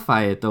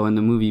qualify it though in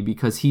the movie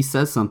because he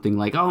says something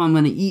like, "Oh, I'm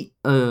gonna eat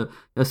a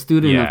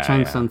student Yeah, of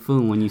Chang yeah.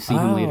 Sang-fung" when you see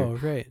him later.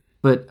 right.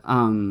 But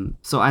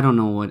so I don't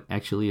know what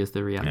actually is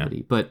the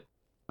reality. But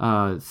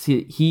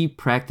see, he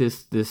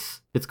practiced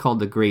this. It's called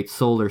the Great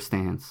Solar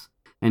Stance,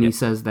 and he Yep.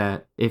 says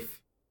that if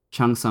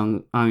Chang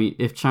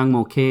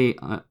Moke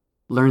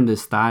learned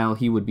this style,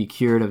 he would be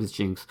cured of his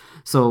jinx.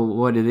 So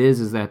what it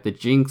is that the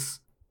jinx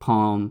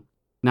palm,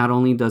 not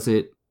only does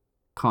it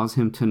cause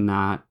him to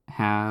not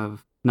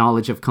have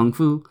knowledge of kung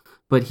fu,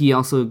 but he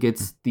also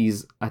gets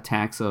these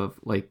attacks of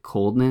like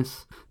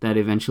coldness that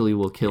eventually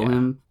will kill Yeah.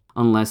 him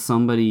unless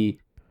somebody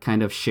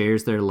kind of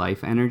shares their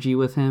life energy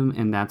with him,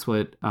 and that's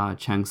what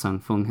Chang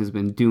Sang-fung has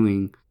been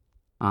doing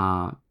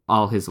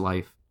all his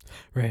life.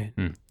 Right.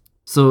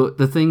 So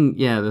the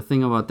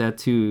thing about that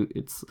too,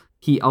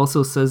 he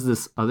also says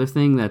this other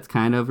thing that's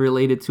kind of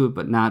related to it,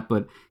 but not.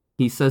 But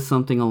he says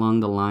something along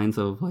the lines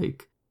of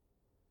like,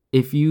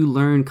 if you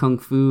learn kung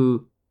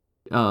fu,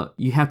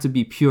 you have to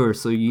be pure,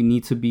 so you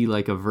need to be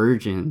like a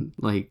virgin,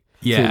 like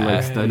Yeah, to like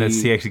Right. study. and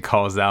that's, he actually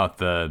calls out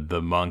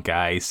the monk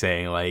guy,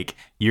 saying like,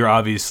 "You're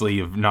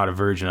obviously not a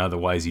virgin,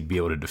 otherwise you'd be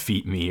able to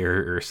defeat me,"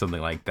 or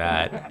something like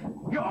that.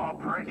 You're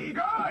pretty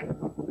good.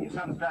 Your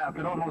son's style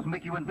could almost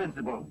make you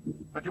invincible.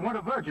 But you weren't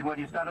a virgin when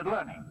you started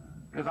learning.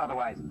 Because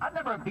otherwise, I'd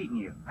never have beaten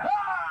you.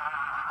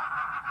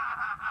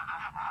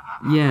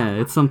 Yeah,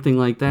 it's something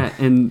like that,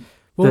 and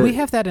Well, the- we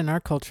have that in our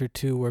culture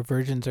too, where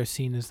virgins are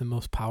seen as the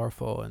most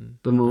powerful and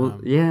the most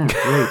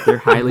right. They're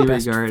highly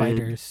best regarded.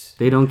 fighters.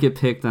 They don't get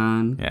picked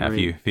on. Yeah, right?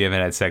 if you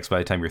haven't had sex by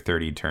the time you're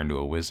 30, you turn to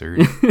a wizard.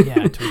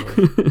 Yeah,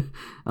 totally.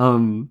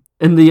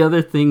 And the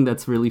other thing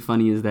that's really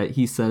funny is that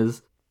he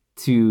says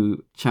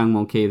to Chang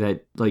Mo-kei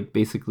that like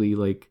basically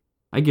like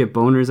I get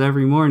boners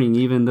every morning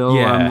even though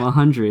I'm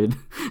 100.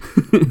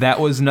 That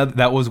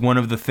was one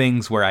of the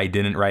things where I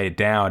didn't write it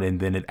down, and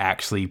then it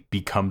actually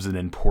becomes an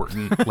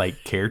important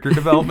like character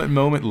development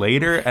moment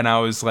later, and I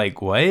was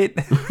like, what?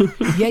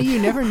 Yeah, you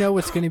never know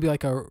what's going to be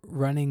like a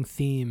running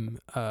theme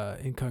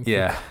in Kung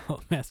Fu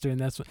Master, and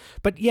that's what.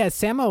 But yeah,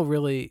 Sammo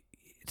really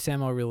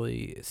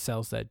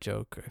sells that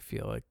joke. I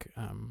feel like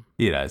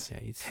he does.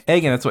 Yeah,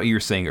 again, that's what you were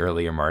saying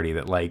earlier, Marty.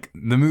 That like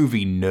the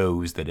movie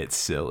knows that it's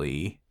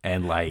silly,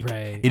 and like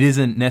it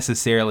isn't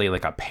necessarily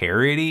like a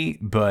parody,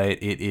 but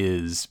it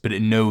is. But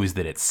it knows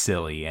that it's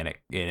silly, and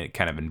it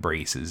kind of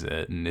embraces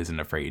it and isn't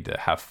afraid to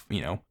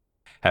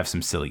have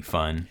some silly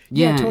fun.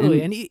 Yeah,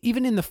 totally. And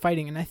even in the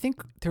fighting, and I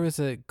think there was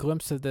a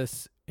glimpse of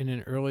this in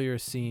an earlier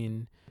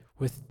scene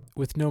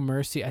with No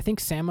Mercy. I think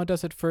Sammo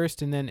does it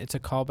first, and then it's a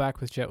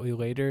callback with Jet Li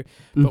later,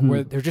 but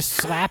where they're just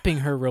slapping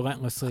her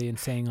relentlessly and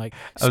saying like,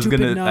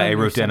 I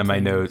wrote down in my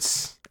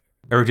notes,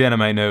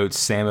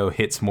 Sammo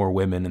hits more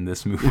women in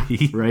this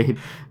movie. Right.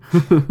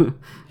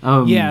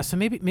 Yeah, so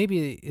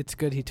maybe it's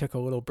good he took a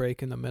little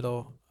break in the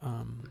middle.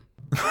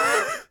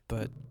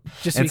 But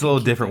just so it's a little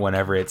different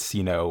whenever it's,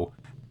 the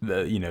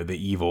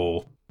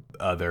evil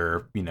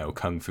other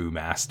kung fu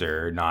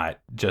master, not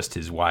just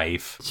his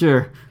wife.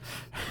 Sure.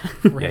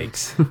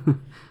 Yikes.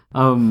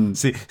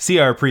 See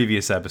our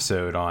previous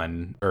episode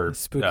on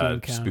Spooky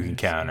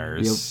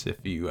Encounters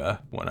if you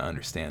want to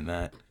understand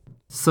that.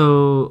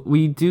 So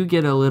we do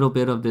get a little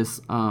bit of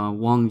this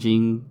Wong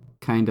Jing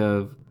kind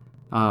of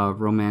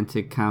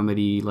romantic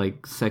comedy,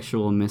 like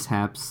sexual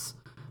mishaps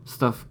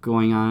stuff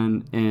going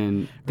on,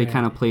 and they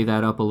kind of play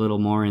that up a little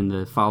more in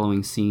the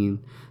following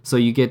scene. So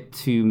you get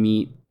to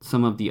meet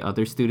some of the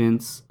other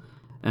students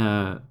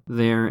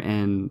there,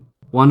 and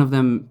one of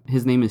them,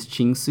 his name is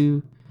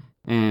Ching-Su,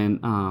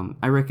 and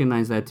I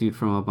recognize that dude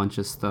from a bunch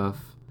of stuff.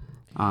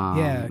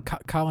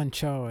 Colin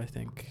Cho, I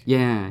think.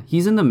 Yeah,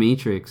 he's in The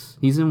Matrix.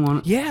 He's in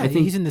one. Yeah, I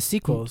think he's in the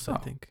sequels, I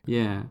think.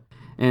 Yeah,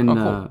 and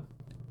cool.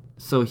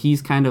 So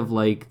he's kind of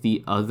like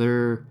the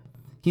other.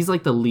 He's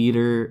like the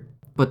leader,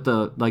 but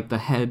the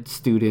head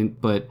student,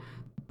 but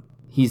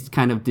he's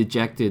kind of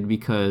dejected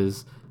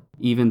because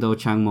even though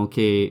Chang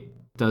Mo-kei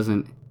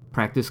doesn't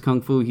practice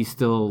kung fu, he's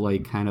still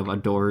like kind of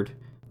adored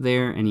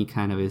there, and he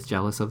kind of is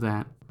jealous of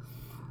that.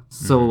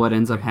 So what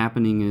ends up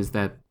happening is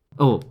that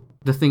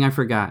the thing I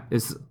forgot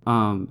is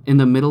in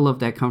the middle of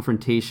that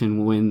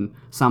confrontation when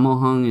Sammo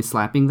Hung is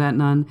slapping that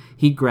nun,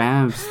 he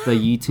grabs the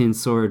Yi-Tin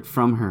sword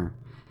from her,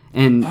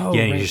 and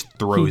he just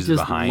throws it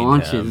behind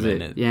launches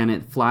him, and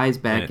it flies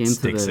back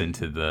into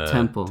the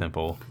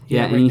temple.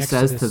 Yeah, and he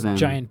says to them,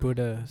 giant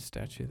Buddha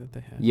statue that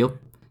they have. Yep.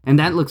 And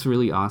that looks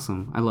really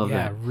awesome. I love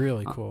that. Yeah,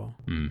 really cool.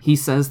 He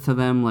says to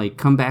them, like,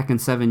 come back in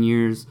 7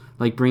 years,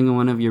 like, bring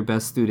one of your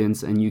best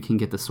students and you can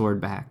get the sword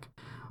back.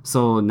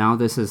 So now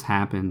this has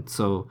happened.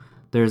 So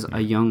there's a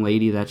young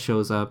lady that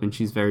shows up, and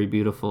she's very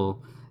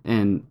beautiful.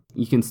 And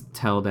you can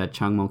tell that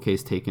Chang Mo-kei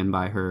is taken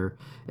by her.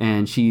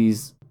 And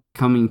she's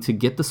coming to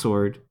get the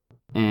sword.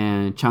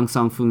 And Chang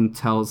Sang-foon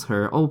tells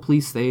her,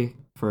 please stay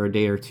for a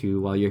day or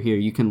two while you're here.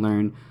 You can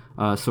learn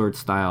sword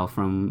style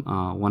from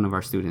one of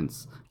our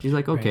students. She's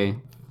like, okay.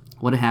 Right.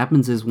 What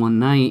happens is one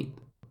night,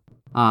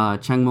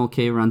 Chang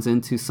Mo-kei runs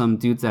into some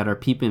dudes that are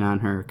peeping on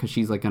her because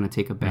she's like going to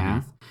take a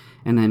bath.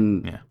 And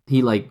then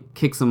he like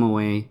kicks them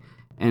away,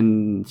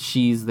 and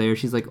she's there.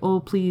 She's like,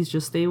 please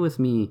just stay with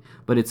me.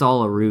 But it's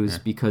all a ruse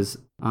because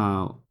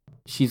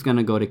she's going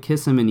to go to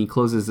kiss him, and he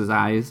closes his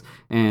eyes,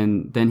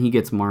 and then he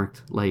gets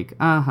marked like,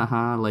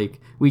 like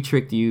we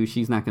tricked you.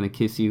 She's not going to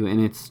kiss you. And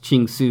it's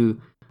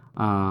Ching-Su,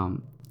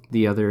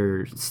 the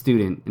other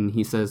student. And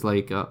he says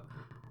like,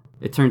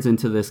 it turns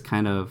into this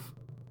kind of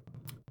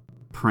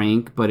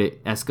prank, but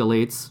it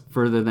escalates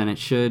further than it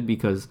should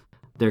because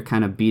they're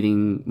kind of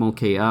beating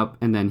Mo-kei up,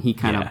 and then he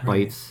kind of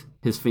bites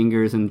his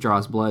fingers and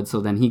draws blood.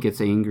 So then he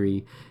gets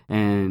angry,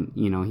 and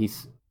he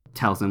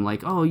tells him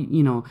like,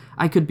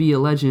 I could be a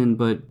legend,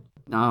 but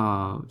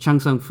Chang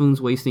Sang-foon's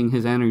wasting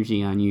his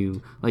energy on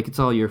you. Like, it's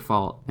all your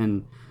fault.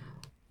 And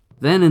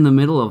then in the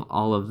middle of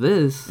all of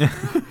this,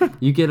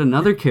 you get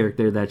another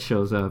character that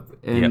shows up,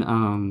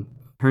 and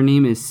her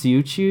name is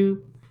Siu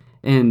Chu.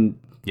 And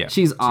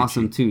she's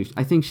awesome too.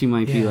 I think she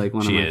might be like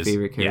one of my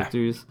favorite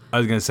characters. Yeah. I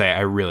was gonna say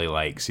I really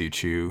like Siu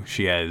Chu.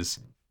 She has,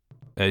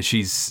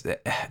 she's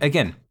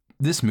again,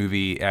 this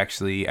movie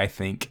actually, I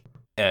think,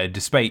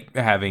 despite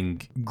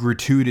having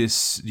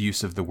gratuitous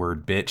use of the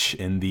word bitch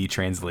in the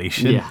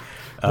translation,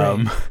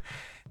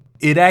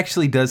 it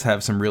actually does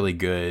have some really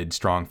good,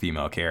 strong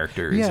female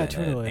characters in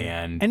it,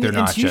 and they're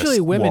not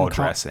just wall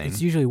dressing.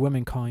 It's usually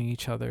women calling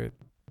each other.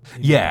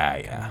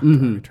 Right,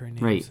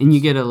 and you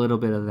get a little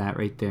bit of that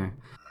right there.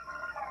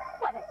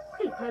 What a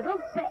sweet little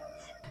bitch.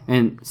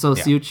 And so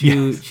Yeah. Xiu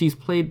Chu, she's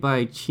played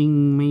by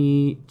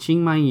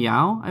Qingmei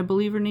Yao, I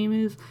believe her name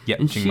is. Yeah,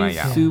 and Qingmei she's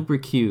Yao. super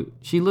cute.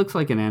 She looks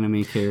like an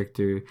anime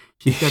character.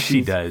 She's got She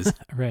these does.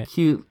 Right.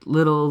 cute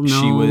little nose.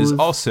 She was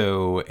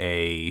also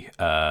a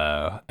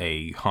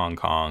Hong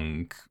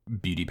Kong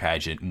beauty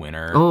pageant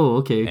winner. Oh,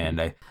 okay. And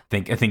I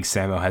think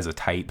Samo has a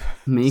type.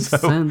 Makes so-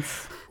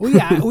 sense. Well,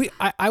 yeah,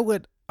 I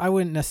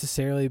wouldn't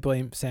necessarily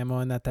blame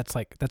Samo in that. That's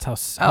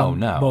how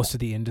no. most of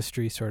the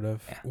industry sort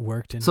of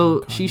worked. In Hong So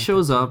Kong she at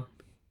shows the time. up,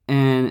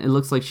 and it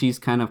looks like she's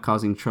kind of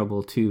causing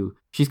trouble too.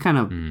 She's kind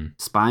of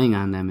spying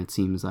on them, it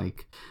seems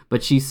like.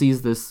 But she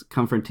sees this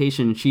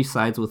confrontation, and she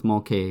sides with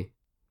Mulcahy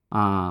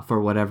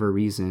for whatever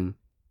reason.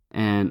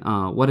 And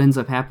what ends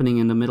up happening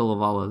in the middle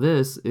of all of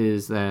this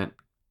is that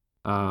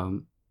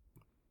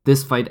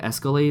this fight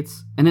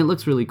escalates, and it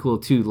looks really cool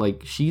too.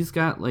 Like, she's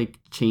got like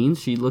chains.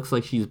 She looks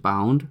like she's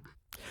bound,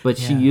 but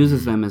she Yeah.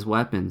 uses them as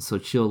weapons. So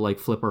she'll like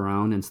flip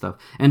around and stuff.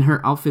 And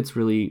her outfit's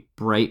really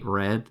bright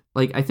red.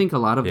 Like, I think a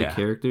lot of the Yeah.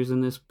 characters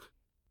in this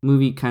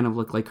movie kind of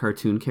look like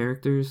cartoon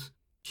characters.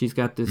 She's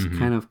got this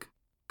kind of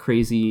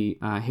crazy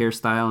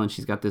hairstyle, and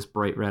she's got this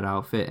bright red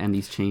outfit and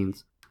these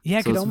chains. Yeah,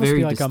 it So could it's almost very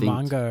be like distinct. a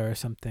manga or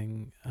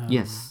something.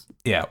 Yes.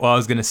 Yeah, well, I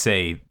was gonna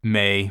say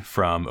Mei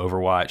from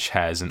Overwatch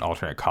has an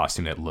alternate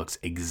costume that looks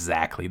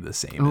exactly the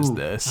same as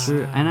this,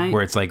 sure. And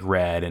where it's like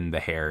red and the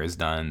hair is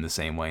done the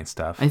same way and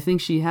stuff. I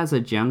think she has a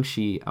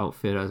Jiangxi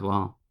outfit as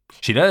well.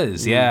 She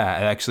does, yeah.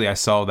 Actually, I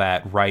saw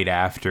that right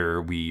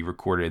after we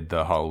recorded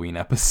the Halloween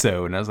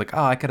episode, and I was like,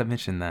 oh, I could have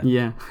mentioned that.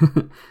 Yeah.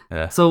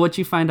 Yeah. So what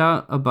you find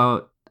out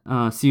about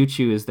Xiu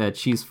Chu is that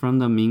she's from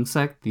the Ming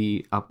sect,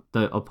 the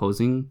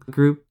opposing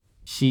group.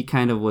 She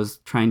kind of was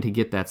trying to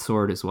get that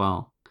sword as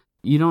well.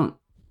 You don't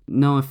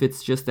know if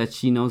it's just that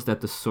she knows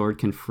that the sword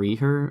can free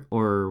her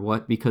or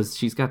what, because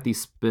she's got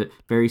these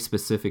very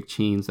specific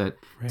chains that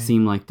Right.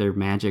 seem like they're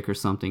magic or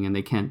something, and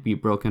they can't be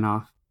broken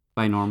off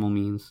by normal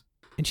means.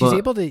 And she's But-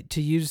 able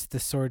to use the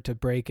sword to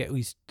break at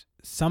least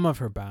some of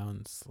her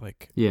bounds,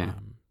 like Yeah.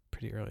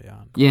 pretty early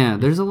on. Yeah,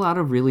 there's a lot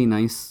of really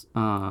nice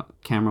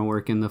camera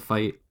work in the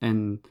fight,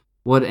 and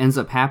what ends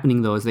up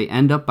happening though is they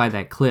end up by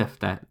that cliff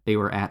that they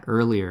were at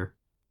earlier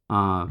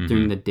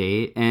during the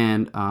day,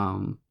 and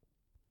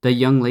the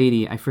young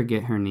lady, I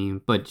forget her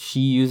name, but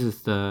she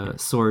uses the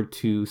sword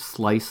to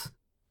slice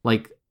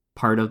like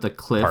part of the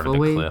cliff Part of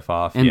away, the cliff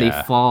off, and yeah.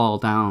 they fall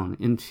down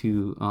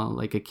into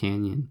like a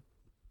canyon.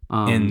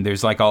 And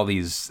there's like all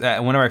these,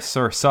 whenever I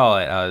first saw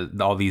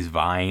it, all these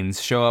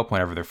vines show up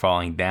whenever they're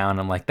falling down.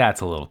 I'm like, that's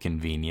a little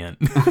convenient.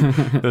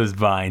 Those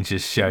vines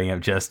just showing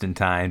up just in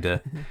time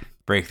to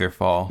break their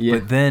fall. Yeah.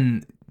 But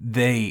then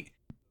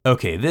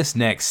this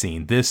next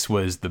scene, this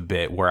was the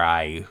bit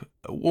where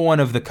one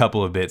of the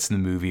couple of bits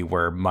in the movie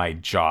where my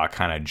jaw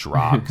kind of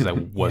dropped because I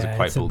wasn't Yeah,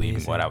 quite it's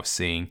believing what amazing. I was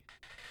seeing.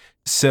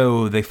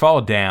 So they fall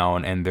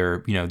down and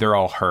they're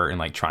all hurt and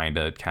like trying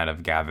to kind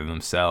of gather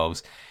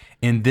themselves.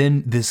 And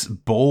then this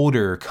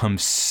boulder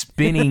comes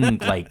spinning and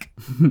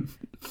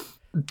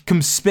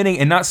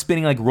not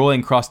spinning like rolling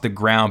across the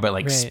ground, but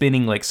like Right.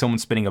 spinning like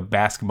someone's spinning a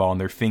basketball on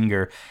their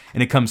finger,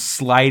 and it comes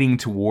sliding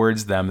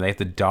towards them. They have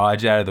to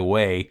dodge out of the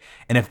way.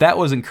 And if that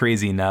wasn't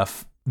crazy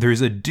enough,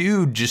 there's a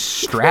dude just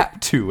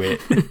strapped to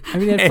it. I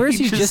mean, at And first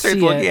he you just just starts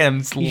see looking at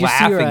him,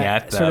 laughing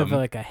at them. sort of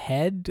like a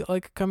head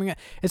like coming out.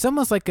 It's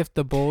almost like if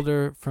the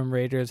boulder from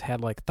Raiders had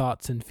like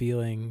thoughts and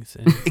feelings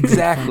and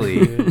Exactly.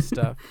 and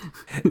stuff.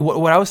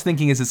 What I was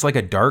thinking is it's like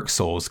a Dark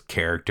Souls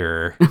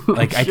character.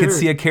 Like I could Sure.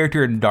 see a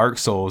character in Dark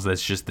Souls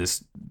that's just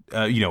this,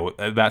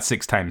 about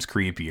 6 times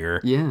creepier.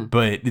 Yeah.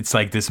 But it's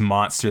like this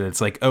monster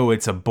that's like, oh,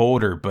 it's a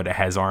boulder, but it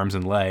has arms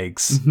and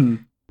legs,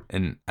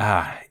 and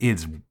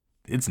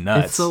it's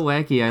nuts. It's so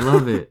wacky. I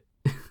love it.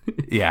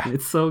 Yeah.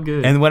 It's so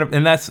good. And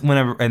that's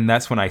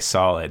when I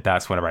saw it.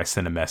 That's whenever I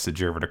sent a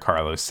message over to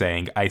Carlos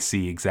saying, I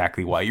see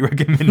exactly why you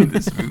recommended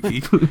this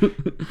movie.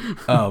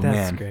 Oh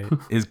That's man, great.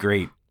 it's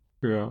great.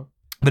 Yeah.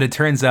 But it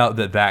turns out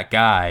that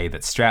guy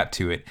that's strapped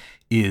to it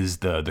is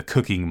the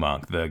cooking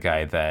monk, the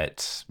guy that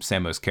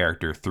Samo's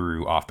character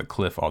threw off the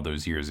cliff all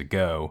those years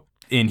ago.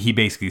 And he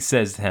basically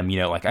says to him,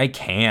 like, I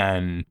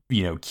can,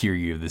 cure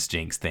you of this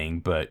jinx thing,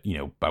 but,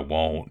 I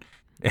won't.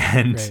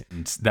 And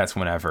Right. that's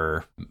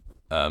whenever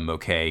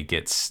Mulcahy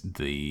gets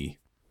the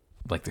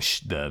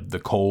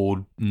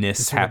coldness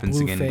The sort of happens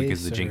blue again because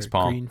of the face jinx or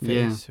palm. green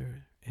Yeah. face or-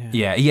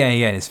 Yeah.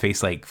 And his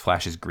face like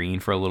flashes green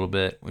for a little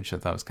bit, which I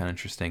thought was kind of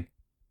interesting.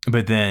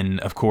 But then,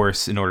 of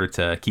course, in order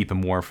to keep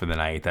him warm for the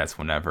night, that's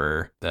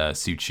whenever the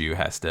Xiu Chu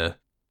has to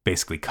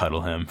basically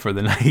cuddle him for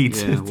the night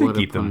Yeah, to what a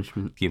keep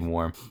punishment. him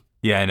warm.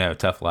 Yeah, I know,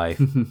 tough life.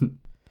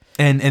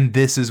 And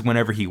this is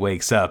whenever he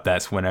wakes up.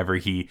 That's whenever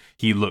he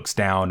looks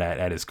down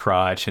at his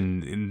crotch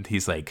and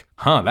he's like,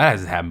 "Huh, that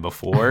hasn't happened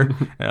before."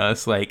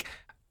 It's like,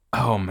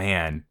 oh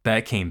man,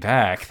 that came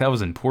back. That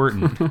was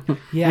important.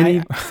 Yeah, And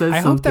he I says hope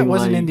that something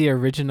wasn't in like- the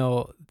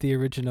original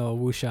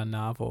Wuxia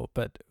novel,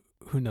 but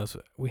who knows?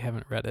 We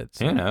haven't read it.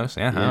 So. Who knows?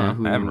 Yeah, Yeah,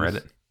 who I haven't knows?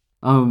 read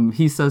it.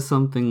 He says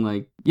something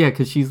like, yeah,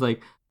 because she's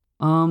like,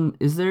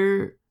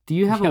 do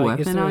you have Yeah, a like,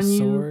 is weapon there on a you?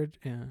 sword?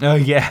 Yeah. Oh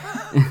yeah.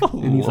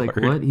 And he's like,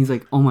 Lord. what? He's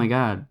like, oh my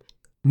god,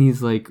 And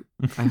he's like,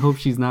 I hope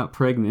she's not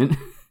pregnant.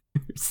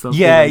 Or something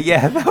Yeah, like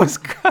yeah, that was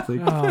like,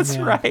 that's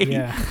man, right.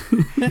 Yeah.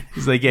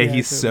 He's like, yeah, Yeah,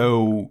 he's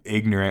totally. so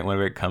ignorant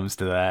whenever it comes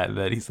to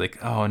that he's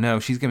like, oh no,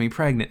 she's gonna be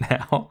pregnant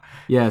now.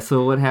 Yeah,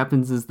 so what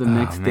happens is the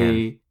next man.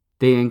 day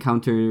they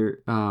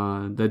encounter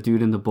the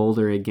dude in the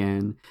boulder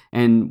again,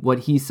 and what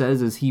he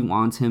says is he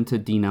wants him to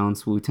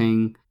denounce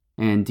Wu-Tang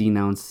and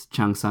denounce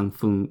Chang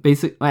Sang-Foon.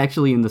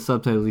 Actually, in the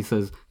subtitles he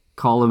says,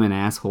 call him an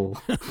asshole.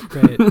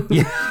 Right.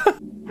 Yeah.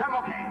 I'm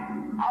okay.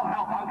 I'll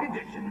help on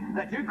condition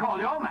that you call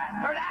your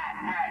master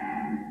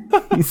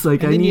He's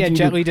like, And I then need yeah, you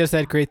Jet to... Li does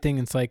that great thing.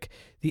 It's like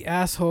the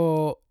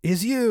asshole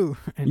is you.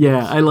 And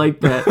Yeah, I like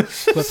that.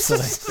 flips the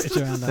switch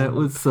around. That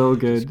was so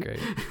It's good.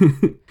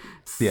 great.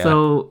 Yeah.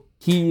 So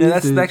he Yeah,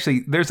 that's uses-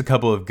 actually, there's a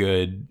couple of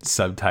good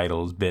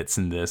subtitles bits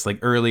in this. Like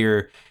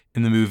earlier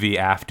in the movie,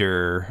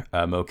 after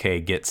Moke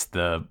gets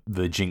the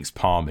Jinx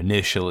palm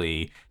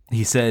initially,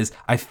 he says,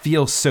 I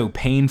feel so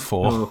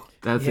painful. Oh,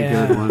 that's a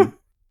Yeah. good one.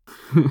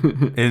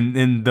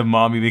 And the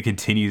mom even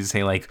continues to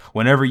say, like,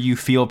 whenever you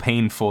feel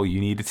painful, you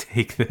need to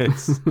take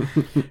this.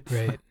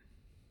 Right.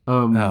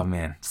 Oh,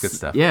 man. It's good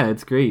stuff. Yeah,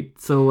 it's great.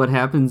 So what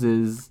happens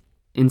is,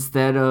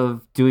 instead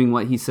of doing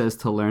what he says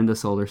to learn the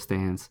solar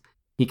stance,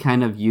 he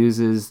kind of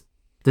uses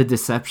the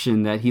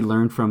deception that he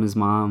learned from his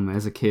mom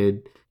as a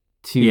kid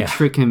to Yeah.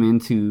 trick him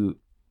into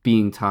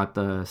being taught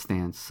the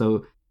stance.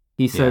 So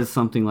he says Yeah.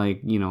 something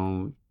like,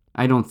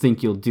 I don't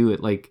think you'll do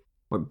it. Like,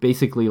 or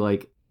basically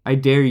like, I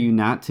dare you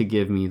not to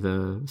give me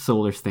the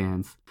solar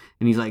stance.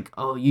 And he's like,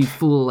 oh, you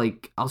fool,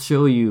 like, I'll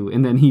show you.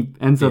 And then he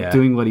ends up Yeah.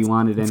 doing what he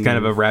wanted It's kind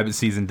of a anyways. rabbit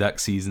season, duck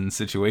season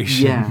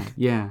situation. Yeah,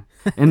 yeah.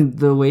 And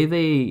the way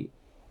they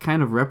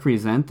kind of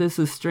represent this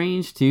is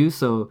strange too.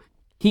 So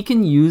he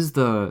can use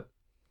the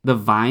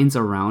vines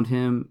around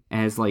him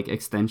as like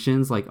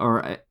extensions, like,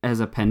 or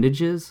as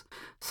appendages.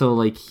 So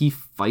like he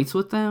fights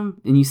with them,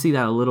 and you see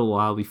that a little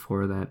while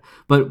before that.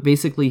 But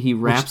basically he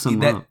wraps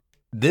them up.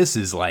 This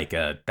is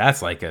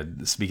that's like a,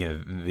 speaking of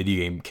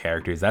video game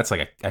characters, that's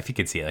like a, if you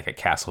could see like a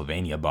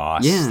Castlevania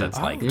boss Yeah. that's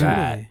Oh, like totally.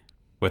 that.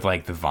 With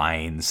like the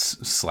vines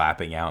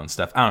slapping out and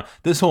stuff. I don't know.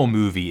 This whole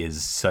movie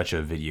is such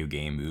a video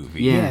game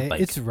movie. Yeah. Yeah,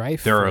 Like, it's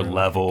rife. there for, are like, a game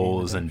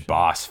levels and adaptation.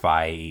 boss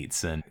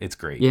fights, and it's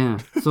great. Yeah.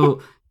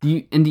 So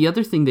and the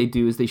other thing they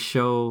do is they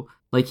show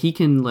like he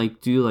can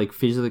like do like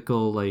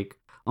physical, like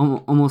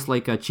almost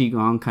like a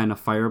qigong kind of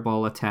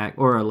fireball attack,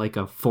 or like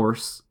a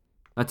force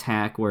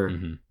attack where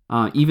Mhm.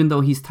 even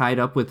though he's tied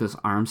up with his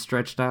arms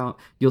stretched out,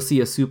 you'll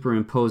see a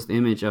superimposed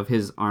image of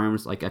his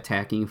arms like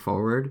attacking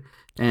forward,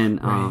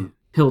 and Right.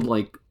 he'll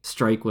like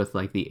strike with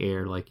like the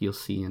air, like you'll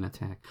see an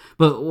attack.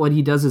 But what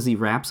he does is he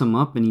wraps him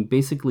up and he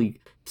basically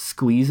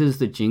squeezes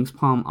the Jinx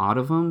palm out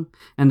of him,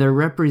 and they're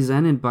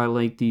represented by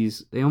like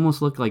these, they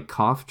almost look like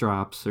cough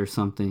drops or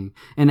something.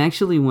 And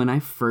actually when I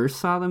first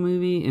saw the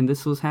movie and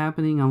this was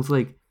happening, I was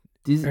like,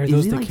 Are is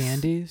those he the like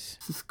candies?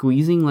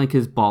 squeezing like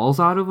his balls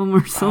out of him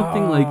or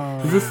something?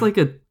 Like, is this like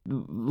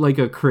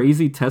a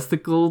crazy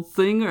testicle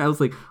thing? Or I was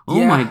like, oh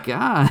Yeah. my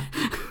god.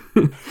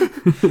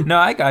 No,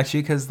 I got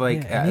you, because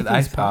like Yeah, anything's I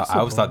always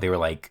possible. thought they were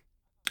like,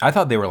 I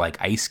thought they were like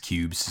ice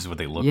cubes is what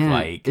they look Yeah,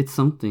 like. it's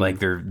something. Like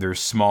they're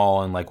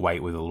small and like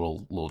white with a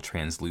little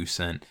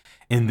translucent.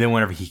 And then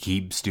whenever he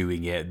keeps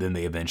doing it, then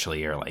they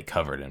eventually are like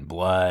covered in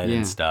blood Yeah.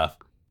 and stuff.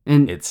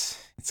 And It's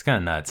kind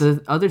of nuts.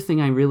 the other thing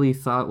I really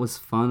thought was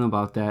fun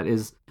about that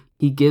is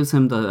he gives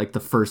him the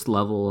first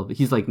level of,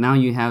 he's like, now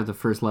you have the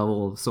first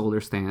level of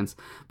solar stance,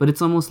 but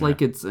it's almost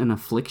like it's an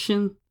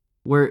affliction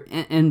where,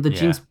 and the Yeah.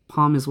 Jinx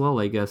palm as well,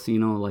 I guess,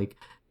 like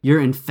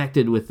you're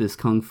infected with this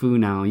kung fu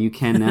now, you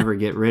can never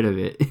get rid of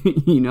it.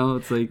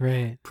 It's like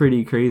Right.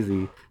 pretty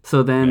crazy.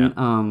 So then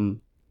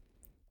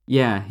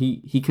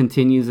he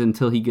continues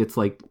until he gets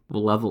like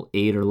level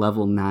 8 or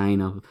level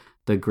 9 of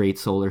the Great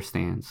Solar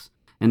Stance.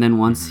 And then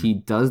once he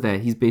does that,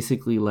 he's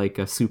basically like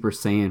a Super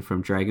Saiyan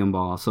from Dragon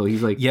Ball. So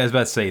he's like Yeah, I was about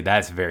to say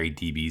that's very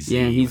DBZ.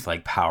 Yeah, he's with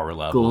like power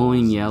levels,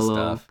 glowing and yellow,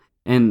 stuff.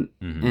 and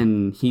Mhm.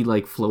 and he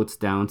like floats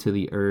down to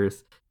the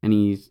earth, and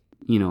he's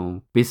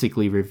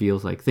basically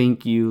reveals like,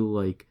 thank you,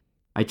 like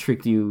I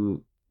tricked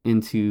you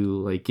into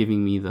like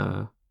giving me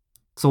the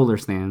solar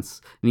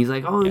stance. And he's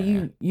like, oh,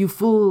 Yeah. you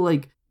fool,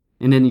 like.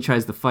 And then he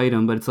tries to fight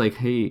him, but it's like,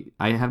 hey,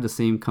 I have the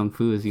same kung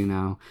fu as you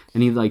now.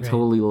 And he like Right.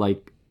 totally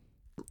like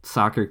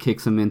soccer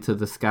kicks him into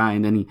the sky,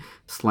 and then he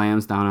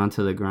slams down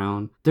onto the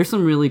ground. There's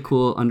some really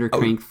cool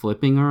undercrank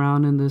flipping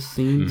around in this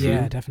scene too.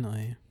 Yeah,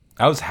 definitely.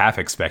 I was half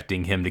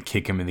expecting him to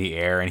kick him in the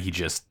air, and he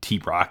just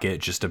T-Rocket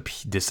just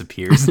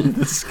disappears into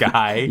the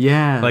sky.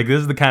 Yeah. Like this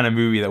is the kind of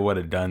movie that would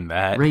have done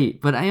that. Right,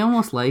 but I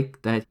almost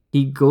like that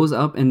he goes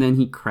up and then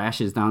he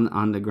crashes down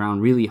on the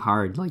ground really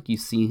hard. Like you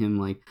see him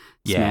like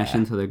smash Yeah.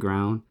 into the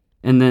ground.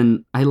 And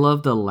then I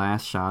love the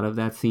last shot of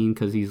that scene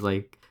because he's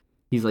like,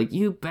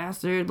 you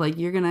bastard, like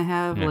you're gonna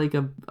have Yeah. like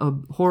a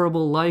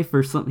horrible life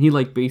or something. He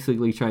like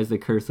basically tries to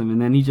curse him,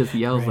 and then he just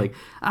yells Right. like,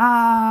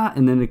 ah,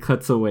 and then it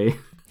cuts away.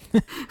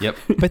 Yep.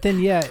 But then,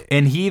 yeah,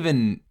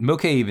 And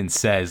Moke even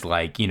says,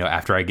 like, you know,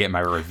 after I get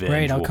my revenge,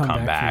 Right, I'll we'll come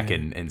come back back for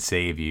you. and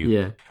save you.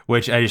 Yeah.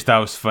 Which I just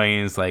thought was funny.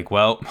 It's like,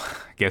 well,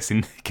 guess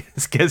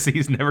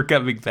he's never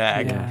coming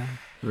back. yeah.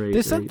 Right.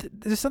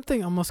 There's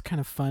something almost kind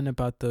of fun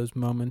about those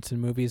moments in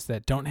movies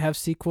that don't have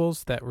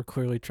sequels that were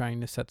clearly trying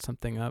to set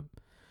something up.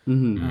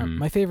 Mm-hmm.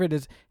 My favorite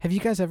is, have you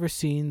guys ever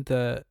seen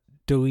the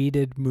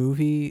deleted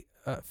movie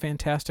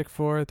Fantastic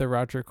Four, the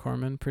Roger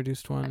Corman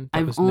produced one? that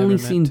I've was never only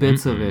meant seen to-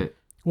 bits of it.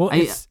 Well,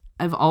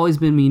 I've always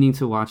been meaning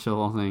to watch the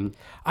whole thing.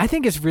 I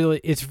think it's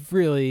really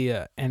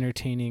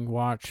entertaining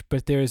watch,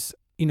 but there's,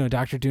 you know,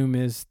 Doctor Doom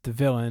is the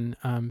villain.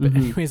 But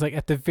anyways, like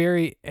at the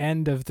very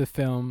end of the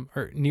film,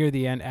 or near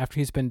the end, after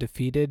he's been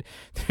defeated,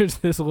 there's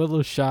this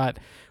little shot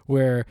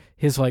where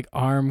his like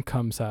arm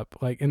comes up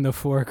like in the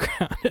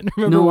foreground. And I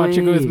remember No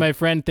watching it with way. my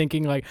friend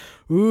thinking like,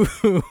 ooh,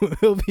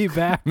 he'll be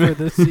back for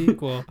the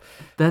sequel.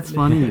 That's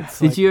funny. It's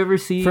Did like- you ever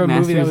see for a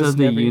movie that Masters was of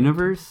the never even-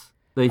 Universe?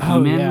 The Oh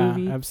He-Man yeah,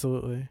 movie?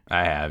 absolutely.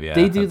 I have, yeah.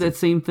 They do That's that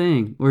same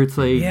thing where it's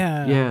like,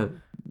 Yeah.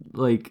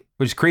 like,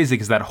 which is crazy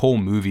because that whole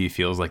movie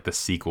feels like the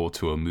sequel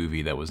to a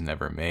movie that was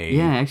never made.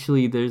 yeah,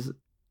 actually,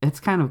 it's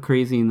kind of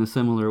crazy in a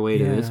similar way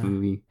to this Yeah.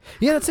 movie.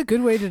 Yeah, that's a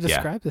good way to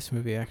describe this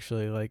movie,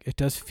 actually. Like, it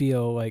does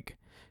feel like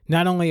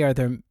not only are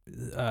there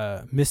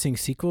missing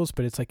sequels,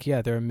 but it's like,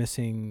 yeah, there are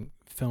missing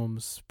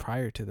films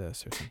prior to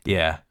this or something.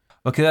 Yeah.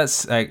 Okay,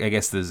 I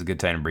guess this is a good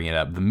time to bring it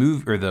up. The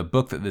movie or the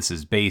book that this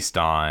is based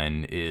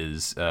on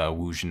is a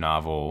Wuxia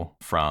novel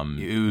from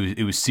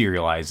it was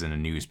serialized in a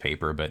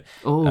newspaper, but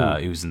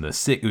it was in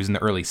the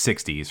early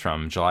 60s,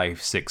 from July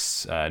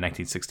 6,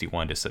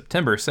 1961 to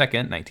September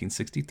 2nd,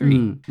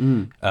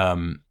 1963.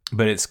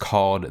 But it's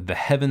called The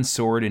Heaven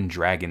Sword and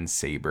Dragon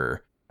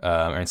Saber,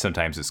 and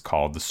sometimes it's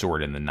called The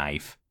Sword and the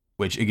Knife,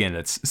 which again,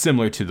 it's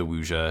similar to the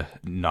Wuxia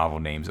novel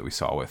names that we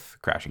saw with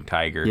Crouching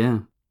Tiger. Yeah.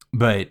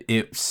 But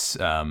it's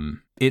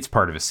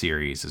part of a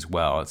series as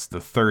well. It's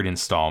the third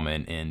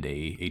installment in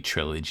a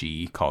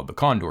trilogy called the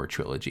Condor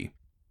Trilogy.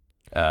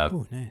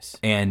 Oh, nice.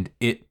 And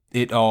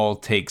it all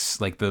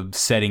takes, like, the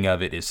setting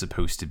of it is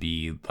supposed to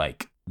be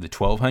like the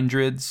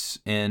 1200s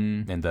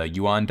in the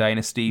Yuan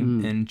dynasty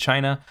in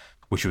China,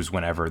 which was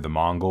whenever the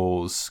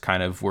Mongols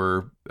kind of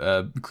were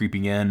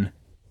creeping in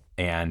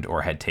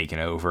or had taken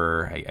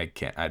over.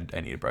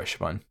 I need to brush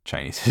up on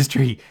Chinese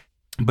history.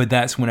 But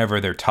that's whenever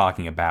they're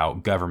talking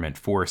about government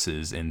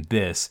forces in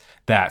this,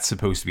 that's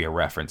supposed to be a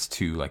reference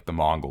to like the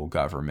Mongol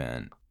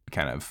government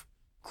kind of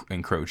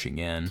encroaching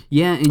in.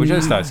 Yeah. And Which I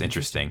just thought was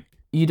interesting.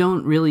 You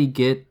don't really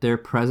get their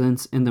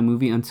presence in the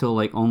movie until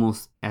like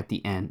almost at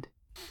the end.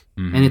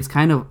 Mhm. And it's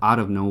kind of out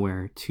of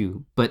nowhere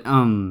too. But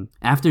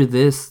after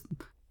this,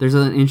 there's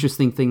an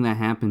interesting thing that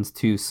happens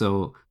too.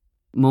 So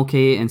Moke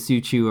and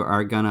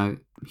Suchu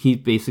he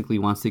basically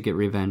wants to get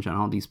revenge on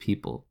all these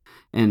people.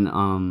 And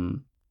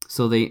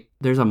so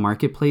there's a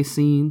marketplace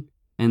scene,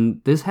 and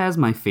this has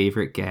my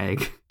favorite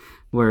gag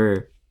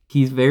where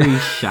he's very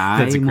shy,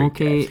 That's a great Moke,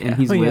 gag, yeah. and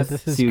he's Oh, yeah, with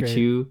this is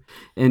Suchu,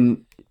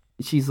 and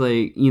she's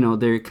like, you know,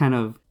 they're kind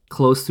of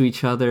close to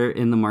each other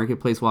in the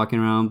marketplace walking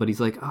around, but he's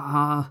like,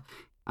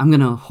 I'm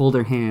gonna hold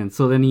her hand.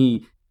 So then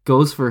he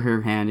goes for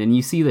her hand, and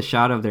you see the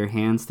shot of their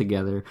hands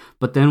together,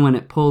 but then when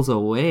it pulls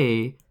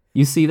away,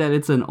 you see that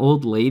it's an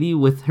old lady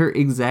with her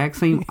exact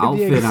same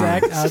outfit The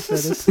exact on. outfit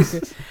is so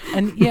good.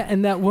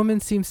 And that woman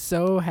seems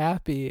so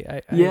happy.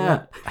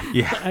 Yeah.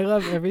 I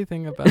love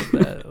everything about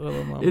that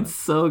little moment. It's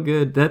so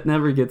good. That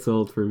never gets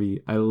old for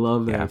me. I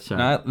love that Yeah,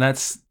 shot.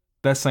 that's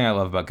something I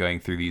love about going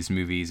through these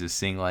movies is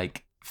seeing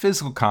like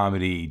physical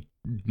comedy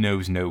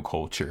knows no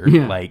culture.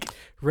 Yeah. Like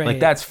right.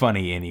 that's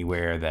funny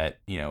anywhere that,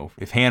 you know,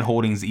 if hand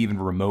holding's even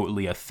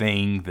remotely a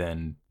thing,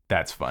 then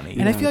that's funny.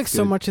 And I Yeah, feel like it's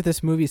so good. much of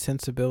this movie's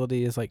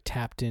sensibility is like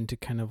tapped into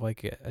kind of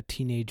like a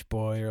teenage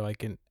boy or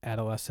like an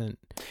adolescent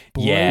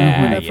boy or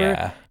yeah, whatever.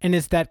 yeah. And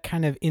it's that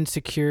kind of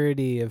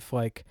insecurity of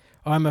like,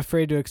 oh, I'm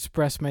afraid to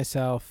express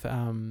myself.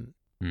 Mhm.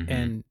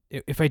 And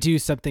if I do,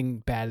 something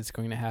bad is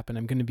going to happen.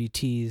 I'm going to be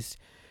teased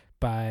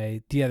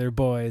by the other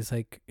boys,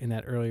 like in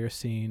that earlier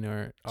scene,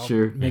 or I'll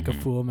Sure. make a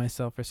Mhm. fool of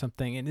myself or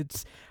something. And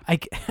it's, I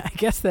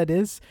guess that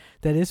is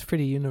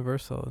pretty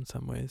universal in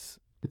some ways.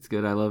 It's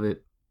good. I love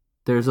it.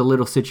 There's a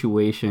little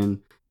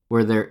situation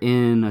where they're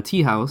in a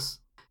tea house,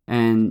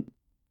 and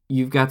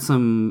you've got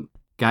some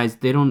guys.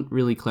 They don't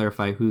really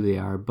clarify who they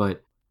are,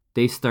 but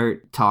they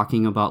start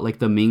talking about like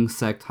the Ming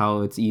sect,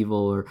 how it's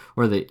evil,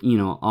 or the, you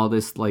know, all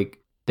this, like,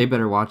 they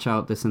better watch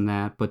out, this and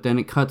that. But then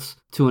it cuts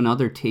to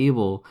another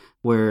table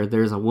where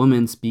there's a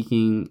woman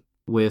speaking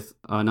with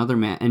another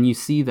man, and you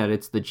see that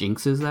it's the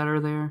Jinxes that are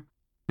there,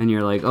 and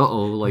you're like,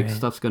 like Right.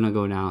 stuff's gonna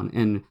go down.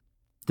 And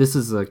this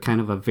is a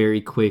kind of a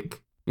very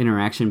quick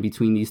interaction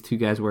between these two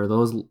guys where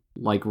those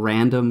like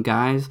random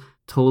guys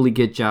totally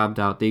get jobbed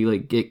out. They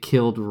like get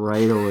killed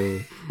right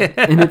away.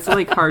 And it's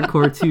like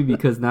hardcore too,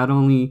 because not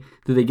only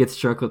do they get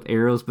struck with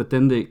arrows, but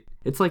then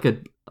it's like a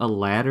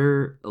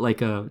ladder,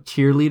 like a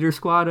cheerleader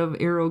squad of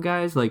arrow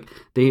guys. Like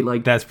they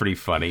like That's pretty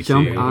funny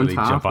Jump too. on where they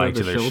top jump on of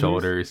each the other's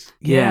shoulders.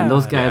 yeah, and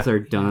those guys Yeah. are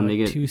done. like They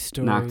get 2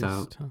 stories. knocked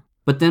out.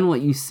 But then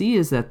what you see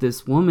is that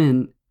this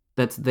woman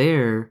that's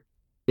there,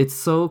 it's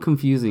so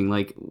confusing.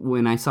 Like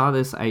when I saw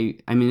this, I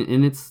mean,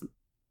 and it's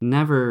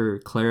never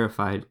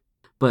clarified,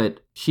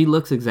 but she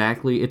looks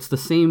exactly, it's the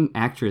same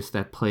actress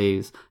that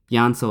plays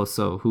Yan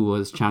So-so, who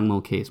was Chang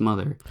Mo-kei's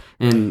mother.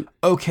 And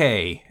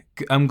Okay.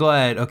 I'm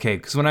glad. Okay,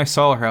 because when I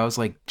saw her, I was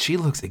like, she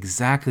looks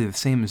exactly the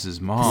same as his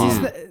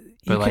mom.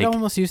 You could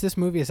almost use this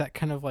movie as that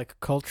kind of like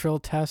cultural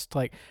test,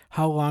 like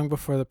how long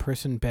before the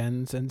person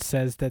bends and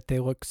says that they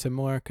look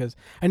similar. Because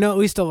I know at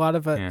least a lot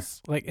of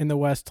us, like in the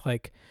West,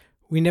 like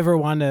we never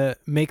want to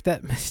make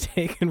that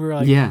mistake, and we're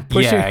like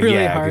pushing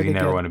really hard. You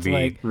never want to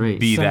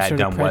be that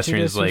dumb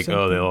Western. It's like,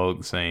 oh, they all look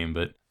the same,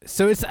 but.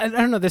 So it's, I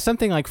don't know, there's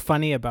something like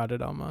funny about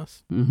it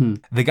almost. Mm-hmm.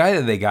 The guy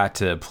that they got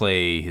to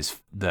play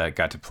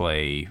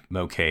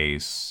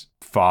Mo-kei's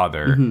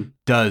father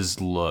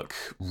does look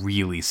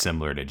really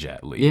similar to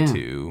Jet Li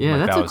too. Yeah,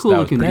 like, that's a cool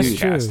looking dude.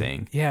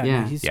 casting.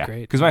 Yeah, he's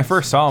great. Because when I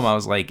first saw him, I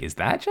was like, is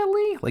that Jet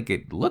Li? Like,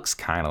 it looks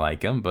kind of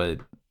like him, but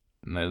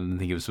I didn't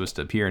think he was supposed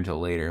to appear until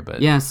later.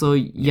 But yeah, so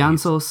Yan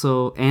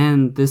So-so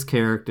and this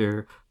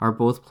character are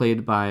both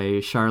played by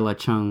Charlotte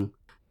Chung,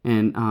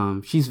 and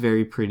she's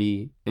very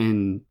pretty,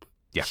 and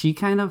she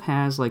kind of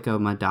has like a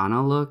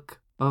Madonna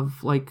look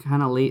of like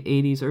kind of late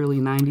 80s, early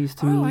 90s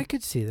to me. Oh, I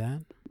could see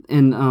that.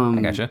 And I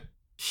gotcha.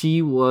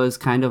 She was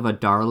kind of a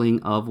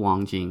darling of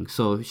Wong Jing,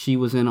 so she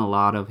was in a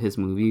lot of his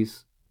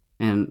movies,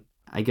 and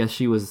I guess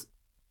she was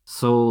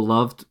so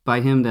loved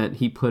by him that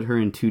he put her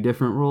in 2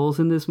 different roles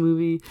in this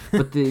movie,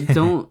 but they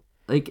don't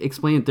like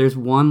explain it. There's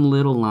one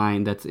little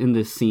line that's in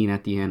this scene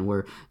at the end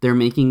where they're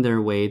making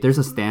their way. There's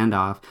a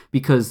standoff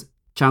because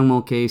Chang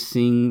Mo-kei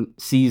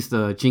sees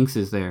the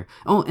Jinxes there.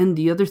 Oh, and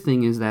the other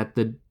thing is that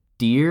the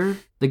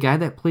guy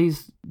that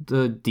plays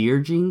the deer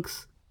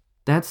Jinx,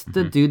 that's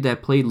the dude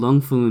that played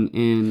Lung Foon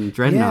in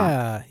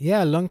Dreadnought.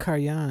 Yeah, Lung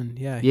Kar-yan.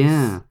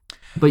 Yeah.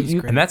 But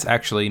and that's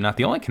actually not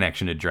the only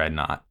connection to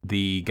Dreadnought.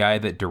 The guy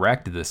that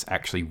directed this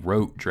actually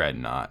wrote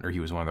Dreadnought, or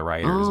he was one of the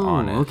writers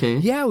on it. Okay.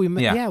 Yeah, we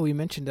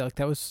mentioned that, like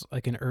that was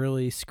like an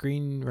early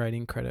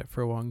screenwriting credit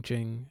for Wong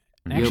Jing.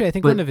 And actually, I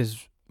think one of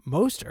his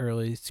most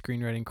early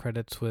screenwriting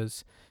credits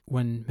was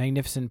when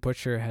Magnificent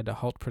Butcher had to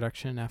halt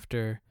production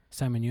after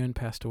Simon Yuen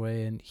passed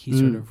away, and he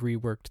sort of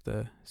reworked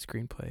the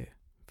screenplay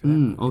for that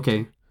movie.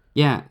 Okay.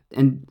 Yeah,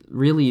 and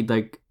really,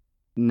 like,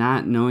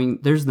 not knowing,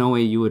 there's no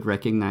way you would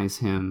recognize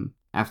him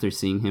after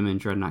seeing him in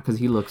Dreadnought, because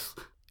he looks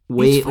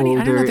way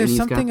older. I don't know, there's and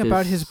something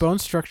about his bone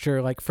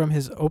structure, like from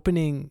his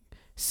opening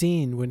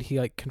scene when he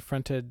like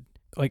confronted,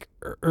 like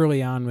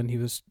early on when he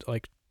was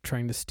like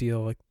trying to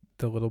steal like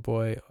the little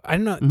boy. I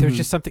don't know. There's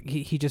just something,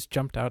 he just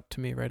jumped out to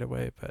me right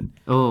away. But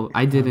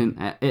I didn't.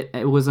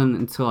 It wasn't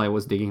until I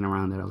was digging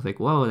around that I was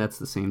like, whoa, that's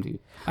the same dude.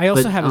 I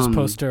also have his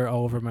poster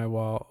all over my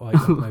wall, like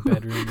in my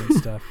bedroom and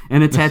stuff.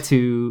 And a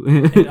tattoo.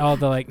 And all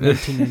the like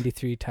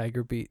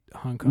 1993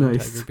 Hong Kong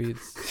Tiger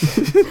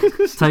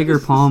beats. Tiger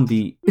Palm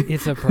beat.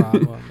 It's a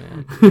problem,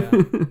 man.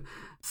 Yeah.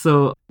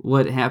 So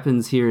what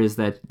happens here is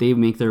that they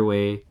make their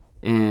way,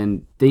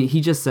 and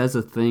he just says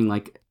a thing,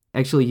 like,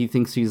 actually he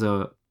thinks she's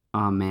a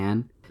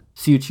man.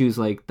 Siu Chu's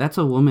like, that's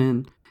a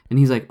woman, and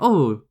he's like,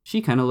 oh,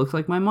 she kind of looks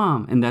like my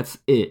mom, and that's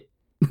it.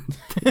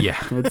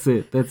 Yeah, that's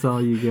it. That's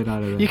all you get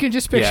out of that. You can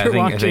just picture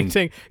Wong Jing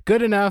saying,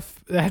 "Good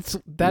enough. That's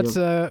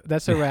a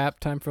wrap.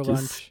 Time for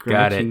lunch."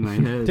 Got it. My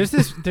head. There's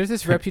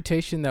this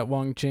reputation that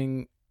Wong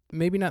Jing,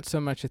 maybe not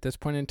so much at this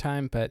point in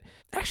time, but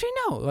actually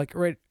no, like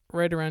right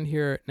around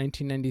here,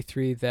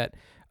 1993, that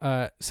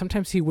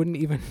sometimes he would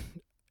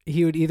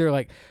either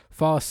like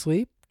fall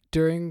asleep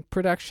during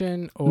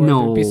production, or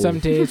there'd be some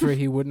days where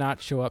he would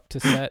not show up to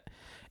set.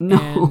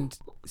 And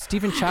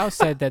Stephen Chow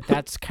said that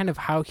that's kind of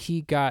how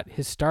he got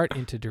his start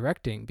into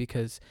directing,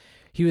 because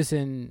he was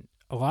in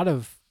a lot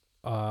of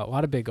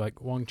big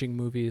like Wong Jing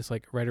movies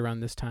like right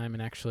around this time,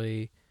 and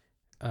actually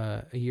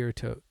a year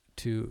or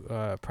two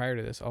prior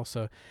to this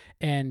also.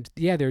 And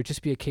yeah, there would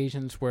just be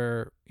occasions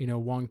where, you know,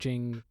 Wong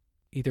Jing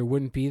either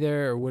wouldn't be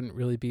there or wouldn't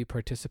really be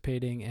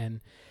participating, and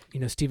you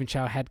know, Stephen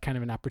Chow had kind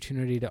of an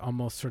opportunity to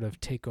almost sort of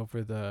take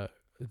over the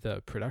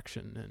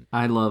production. And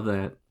I love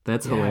that.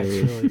 That's hilarious.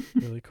 It's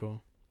really, really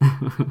cool.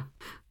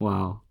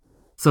 Wow.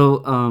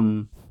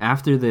 So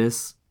after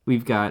this,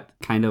 we've got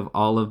kind of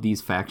all of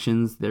these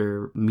factions.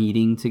 They're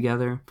meeting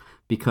together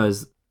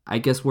because I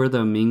guess where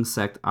the Ming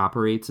sect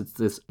operates, it's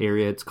this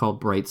area, it's called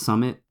Bright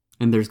Summit,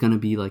 and there's going to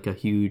be like a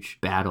huge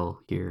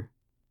battle here.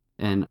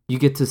 And you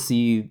get to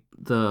see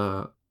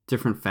the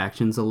different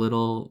factions a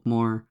little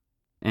more,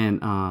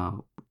 and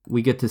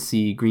we get to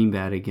see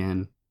Greenbat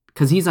again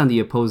because he's on the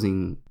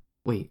opposing.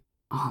 Wait,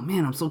 oh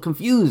man, I'm so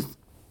confused.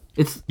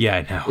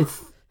 I know.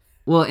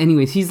 Well,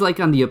 anyways, he's like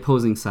on the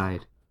opposing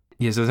side.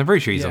 Yes, I'm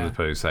pretty sure he's on the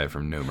opposing side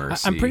from No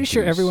Mercy. I'm pretty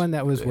sure everyone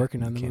that was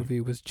working on the movie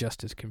was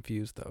just as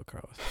confused, though,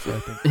 Carlos. So I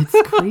think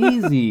it's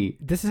crazy.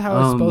 This is how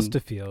it's supposed to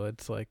feel.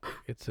 It's like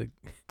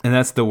and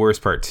that's the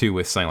worst part too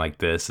with something like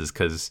this, is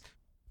because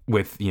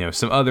with, you know,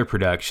 some other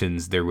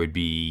productions, there would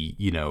be,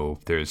 you know,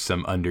 there's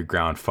some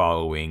underground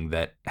following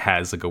that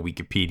has like a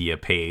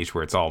Wikipedia page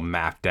where it's all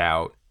mapped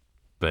out,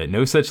 but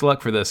no such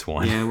luck for this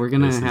one. Yeah, we're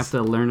gonna have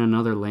to learn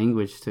another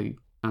language to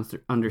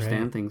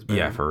understand Right. things better.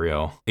 Yeah, for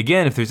real.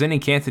 Again, if there's any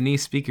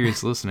Cantonese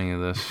speakers listening to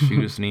this,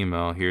 shoot us an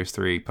email. Here's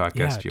 3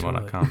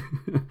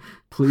 podcast@gmail.com.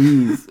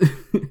 Please.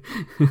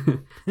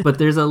 But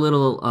there's a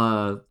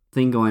little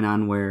thing going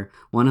on where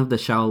one of the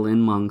Shaolin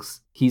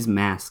monks, he's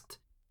masked,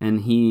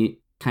 and he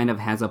kind of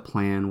has a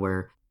plan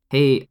where,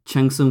 hey,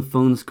 Cheng Sung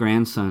Feng's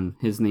grandson,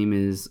 his name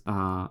is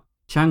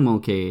Chang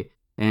Mo-ke,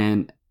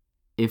 and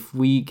if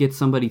we get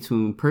somebody to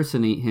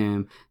impersonate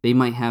him, they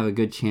might have a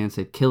good chance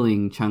at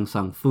killing Chang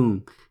Sung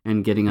Feng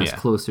and getting us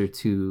closer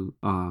to,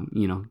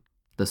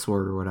 the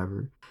sword or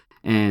whatever.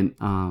 And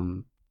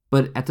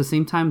but at the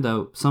same time,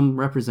 though, some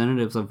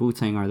representatives of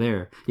Wu-Tang are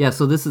there. Yeah,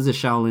 so this is a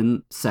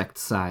Shaolin sect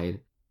side,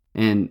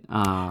 and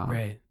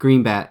Right.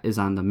 Green Bat is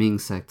on the Ming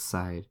sect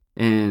side.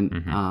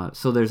 And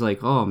so there's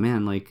like, oh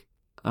man, like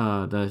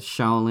the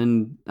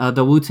Shaolin,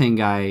 the Wu-Tang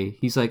guy,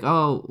 he's like,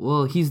 oh,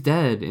 well, he's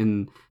dead.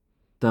 And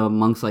the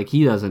monk's like,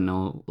 he doesn't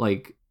know.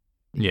 Like,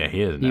 Yeah,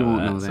 he doesn't know he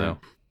won't that. know that. So.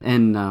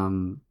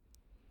 And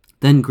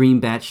then Green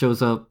Bat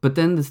shows up. But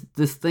then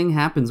this thing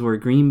happens where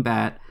Green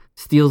Bat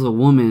steals a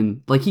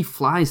woman. Like, he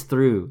flies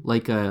through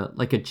like a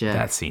jet.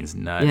 That scene's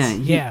nuts. Yeah,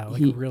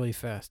 Yeah, really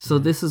fast. So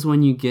yeah. this is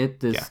when you get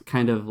this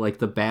kind of like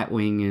the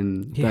Batwing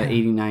in Yeah. the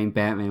 89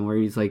 Batman, where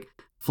he's like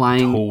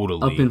flying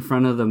Totally. up in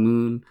front of the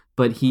moon,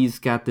 but he's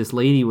got this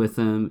lady with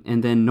him,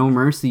 and then No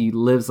Mercy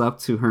lives up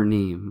to her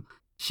name.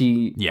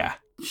 She Yeah.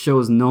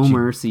 shows no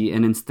mercy,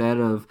 and instead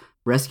of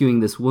rescuing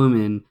this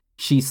woman,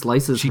 she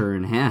slices her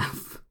in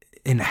half.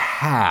 In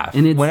half.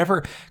 And it's-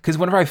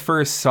 whenever I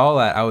first saw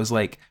that, I was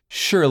like,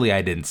 surely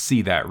I didn't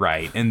see that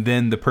right. And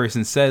then the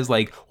person says,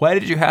 like, why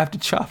did you have to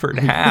chop her in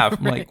half?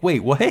 I'm like,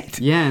 wait, what?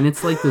 Yeah, and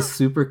it's like this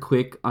super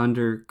quick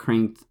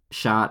under-cranked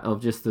shot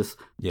of just this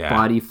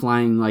body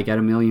flying like at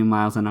 1,000,000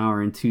 miles an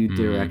hour in two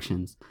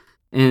directions.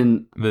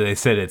 And But they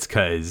said it's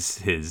because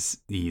he's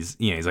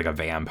like a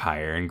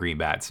vampire, and Green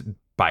Bat's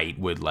bite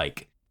would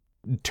like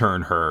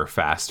turn her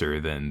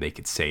faster than they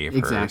could save her.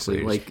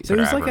 Exactly, So, like- So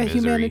he's put her like out a of her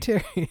misery.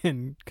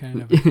 humanitarian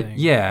kind of a thing.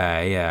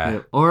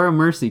 Yeah. or a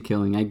mercy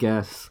killing, I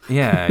guess.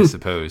 Yeah, I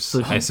suppose.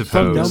 So I she-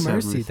 From No suppose. Have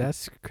Mercy, mercy.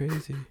 that's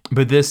crazy.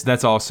 But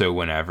that's also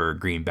whenever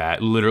Green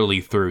Bat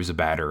literally throws a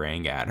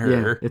batarang at her,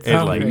 Yeah, it's and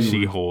not like very-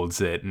 she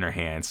holds it in her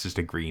hands, just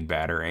a green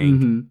batarang.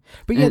 Mhm.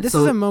 But yeah, And this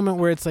so- is a moment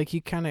where it's like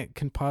you kind of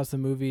can pause the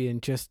movie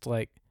and just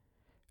like,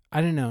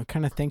 I don't know,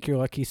 kind of thank your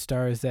lucky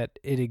stars that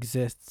it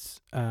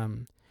exists.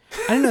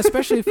 I don't know,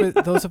 especially for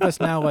those of us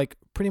now, like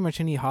pretty much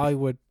any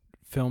Hollywood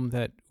film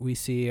that we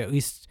see, at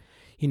least,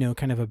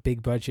 kind of a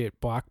big budget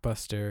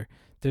blockbuster,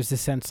 there's a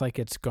sense like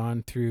it's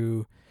gone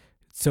through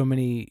so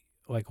many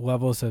like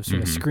levels of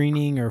sort of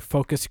screening or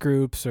focus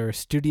groups or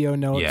studio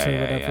notes or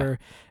whatever.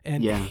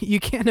 And Yeah.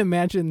 you can't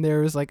imagine there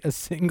was like a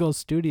single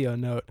studio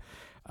note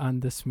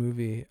on this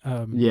movie.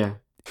 Yeah.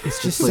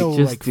 It's just like, so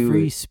just like do it.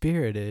 free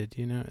spirited,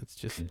 It's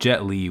just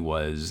Jet Li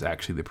was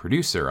actually the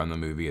producer on the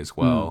movie as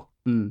well.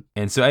 Mm.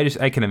 And so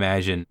I can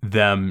imagine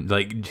them,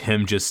 like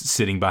him just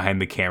sitting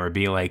behind the camera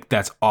being like,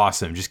 that's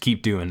awesome. Just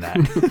keep doing that.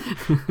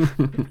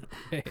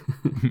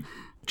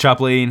 Chop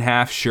lady in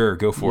half. Sure.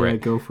 Go for Yeah,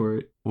 it. go for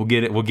it. We'll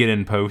get it. We'll get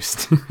in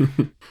post.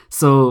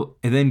 So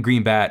And then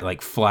Green Bat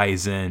like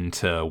flies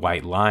into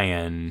White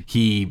Lion.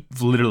 He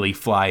literally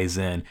flies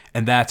in,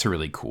 and that's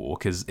really cool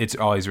because it's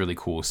always really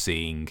cool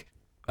seeing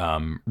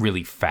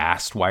really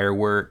fast wire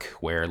work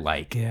where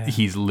like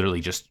he's literally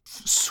just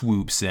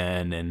swoops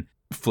in and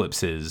flips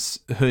his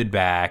hood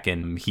back,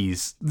 and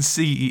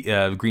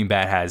Green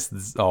Bat has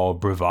this all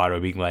bravado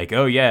being like,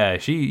 oh yeah,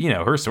 she,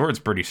 her sword's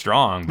pretty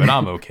strong, but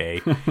I'm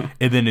okay.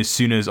 And then as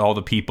soon as all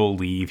the people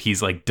leave,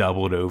 he's like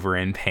doubled over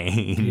in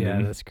pain.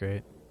 yeah, that's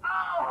great.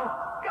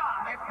 Oh,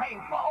 God, it's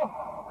painful.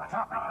 What's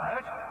up? Are you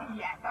hurt?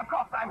 Yes, of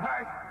course I'm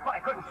hurt. But I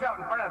couldn't shout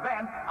in front of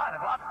them. I'd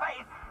have lost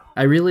face.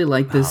 I really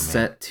like this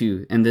set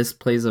too, and this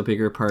plays a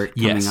bigger part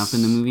coming up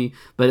in the movie.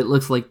 But it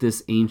looks like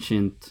this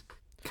ancient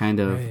kind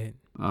of, Right.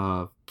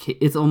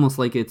 it's almost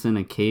like it's in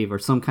a cave or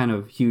some kind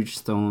of huge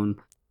stone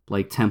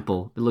like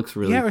temple. It looks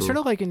really Yeah, cool. we're sort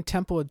of like in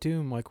Temple of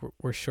Doom, like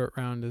where Short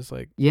Round is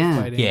like Yeah.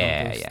 fighting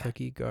Yeah, all those yeah.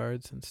 sticky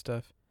guards and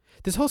stuff.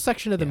 This whole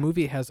section of the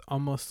movie has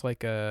almost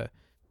like kind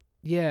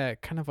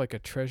of like a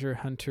treasure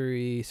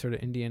hunter-y sort of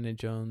Indiana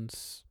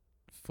Jones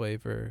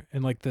flavor,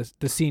 and like the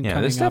scene Yeah,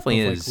 coming this up of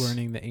definitely like is-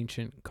 learning the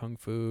ancient kung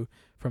fu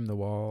from the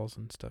walls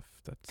and stuff.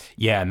 That's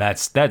Yeah, and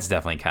that's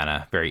definitely kind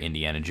of very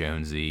Indiana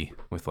Jonesy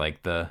with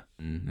like the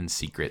and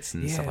secrets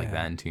and stuff like Yeah.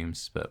 that in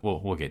tombs. But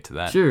we'll get to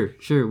that.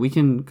 Sure. We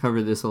can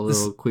cover this a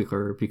little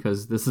quicker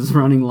because this is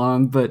running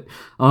long. But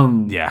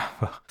Yeah.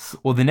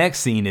 Well, the next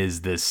scene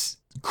is this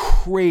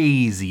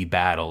crazy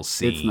battle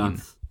scene. it's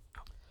nuts.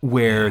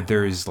 Where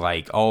there's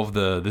like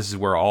this is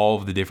where all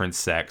of the different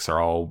sects are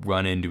all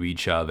run into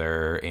each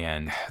other,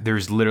 and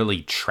there's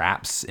literally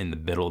traps in the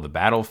middle of the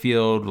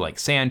battlefield, like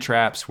sand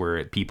traps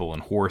where people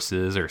and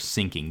horses are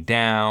sinking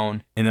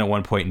down. And then at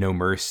one point, No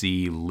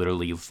Mercy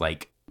literally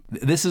like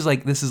This is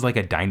like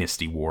a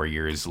Dynasty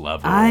Warriors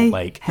level. I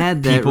like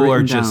had that people written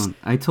are just down.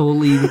 I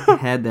totally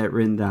had that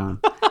written down.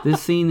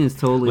 This scene is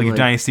totally like like if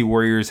Dynasty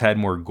Warriors had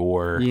more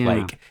gore. Yeah.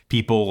 Like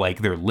people,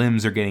 like their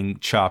limbs are getting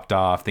chopped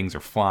off, things are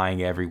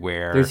flying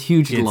everywhere. there's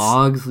huge It's-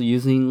 logs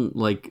using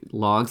like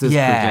logs as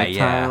Yeah,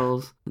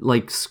 projectiles,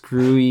 like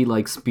screwy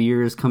like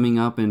spears coming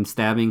up and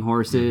stabbing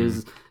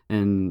horses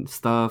and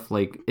stuff.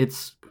 Like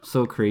it's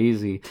so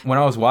crazy. When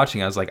I was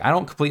watching, I was like, I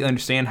don't completely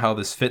understand how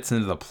this fits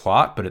into the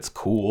plot, but it's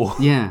cool.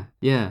 Yeah.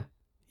 Yeah,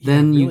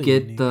 Then you really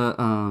get unique.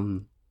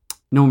 the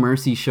No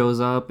Mercy shows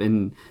up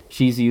and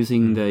she's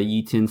using the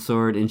Yi-Tin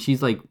sword and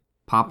she's like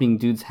popping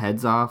dudes'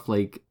 heads off.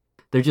 Like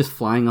they're just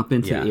flying up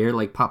into Yeah. the air,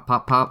 like pop,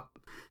 pop, pop.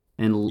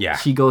 And Yeah.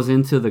 she goes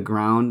into the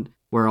ground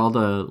where all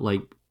the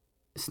like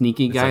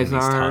sneaky It's like guys in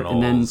these are,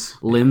 and then tunnels.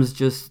 limbs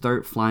just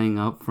start flying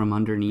up from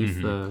underneath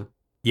Mhm. the.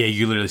 Yeah,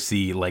 you literally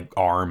see like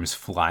arms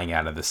flying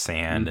out of the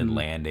sand and Mhm.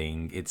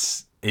 landing.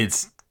 It's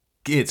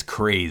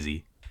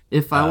crazy.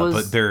 If I was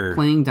but they're-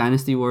 playing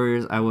Dynasty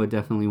Warriors, I would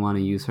definitely want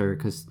to use her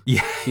because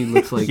Yeah, she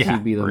looks like Yeah,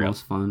 she'd be the for real.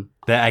 most fun.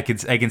 That I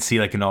can see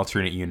like an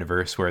alternate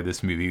universe where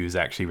this movie was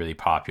actually really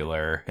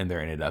popular, and there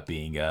ended up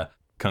being a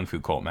Kung Fu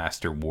Cult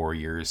Master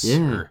Warriors Yeah.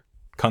 or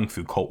Kung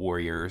Fu Cult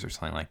Warriors or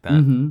something like that.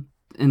 hmm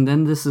And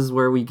then this is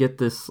where we get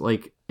this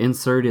like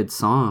inserted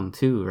song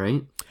too,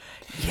 right?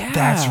 Yeah,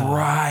 That's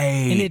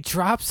right. And it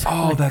drops.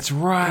 Oh, like, that's in,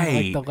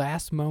 right. Like the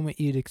last moment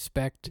you'd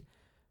expect,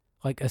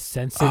 like a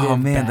sensitive. Oh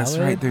man, that's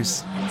ballad. right.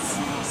 There's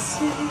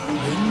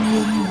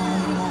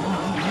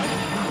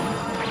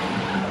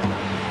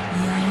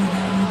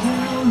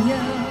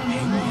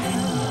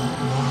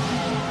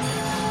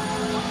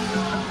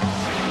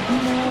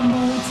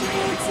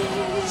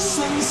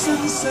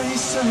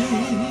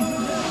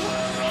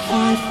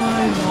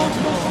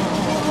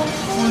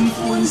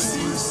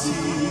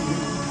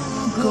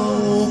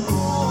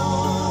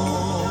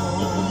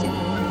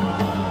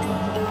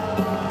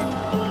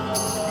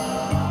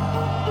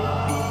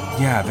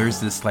yeah, there's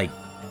this like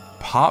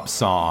pop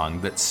song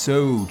that's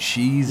so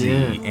cheesy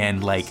Yeah.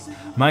 and like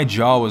my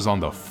jaw was on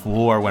the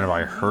floor whenever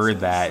I heard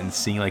that and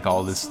seeing like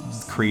all this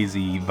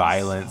crazy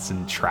violence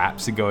and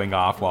traps going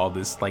off while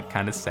this like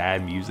kind of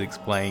sad music's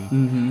playing.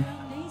 Mm-hmm.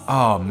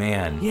 Oh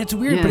man. Yeah, it's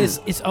weird, but Yeah.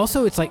 it's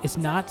also like it's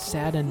not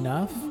sad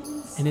enough,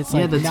 and it's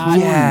Yeah, like the not tone-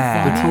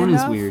 Yeah. funny the tone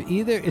is enough weird.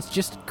 either. It's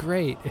just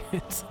great.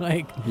 It's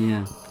like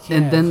Yeah. Yeah,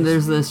 And then just-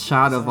 there's this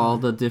shot of all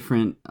the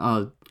different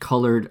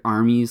colored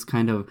armies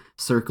kind of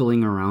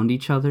circling around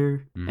each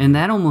other. Mhm. And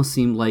that almost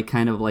seemed like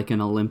kind of like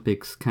an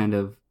Olympics kind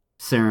of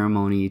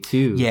ceremony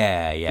too.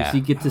 Yeah, 'Cause yeah.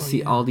 you get to Oh, see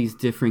yeah. all these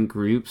different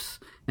groups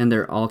and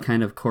they're all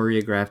kind of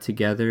choreographed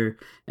together.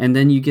 And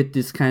then you get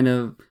this kind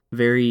of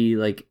very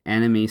like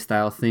anime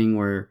style thing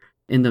where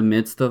in the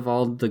midst of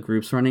all the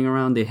groups running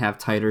around, they have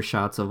tighter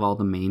shots of all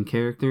the main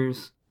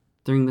characters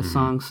during the Mhm.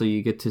 song. So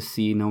you get to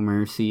see No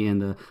Mercy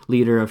and the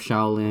leader of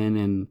Shaolin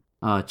and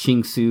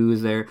Ching Su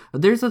is there.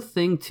 There's a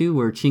thing too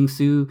where Ching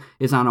Su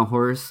is on a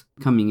horse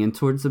coming in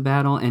towards the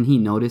battle and he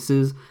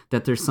notices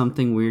that there's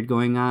something weird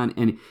going on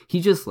and he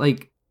just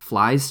like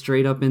flies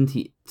straight up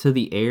into to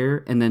the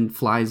air and then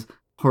flies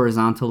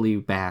horizontally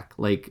back.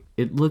 Like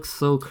it looks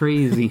so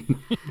crazy.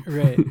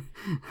 right.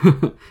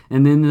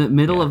 And in the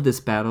middle Yeah. of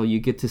this battle you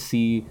get to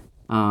see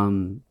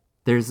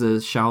there's a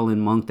Shaolin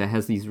monk that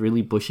has these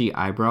really bushy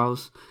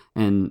eyebrows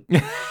and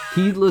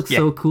he looks Yeah.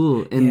 so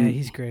cool and Yeah,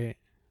 he's great.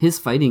 his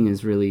fighting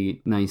is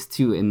really nice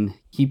too, and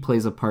he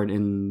plays a part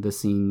in the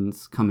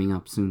scenes coming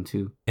up soon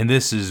too. And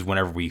this is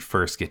whenever we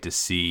first get to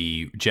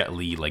see Jet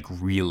Li like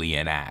really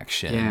in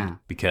action. Yeah.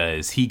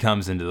 Because he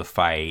comes into the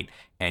fight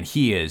and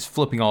he is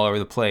flipping all over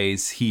the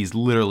place. He's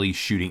literally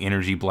shooting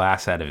energy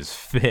blasts out of his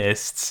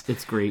fists.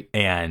 It's great.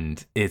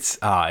 And it's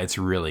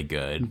really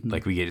good. Mhm.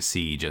 Like we get to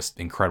see just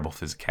incredible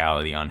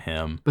physicality on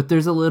him. But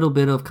there's a little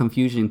bit of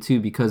confusion too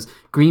because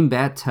Green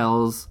Bat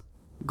tells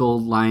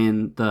Gold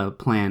Lion the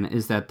plan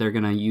is that they're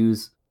gonna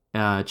use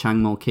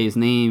Chang Mo Kei's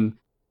name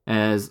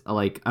as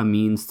like a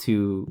means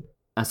to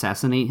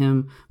assassinate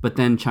him. But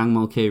then Chang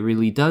Mo Kei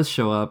really does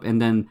show up, and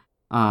then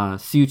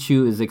Siu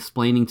Chu is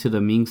explaining to the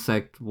Ming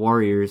sect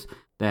warriors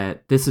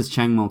that this is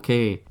Chang Mo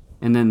Kei.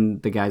 And then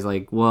the guy's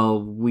like,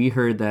 well, we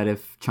heard that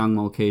if Chang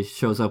Mo Kei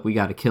shows up, we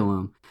gotta kill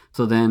him.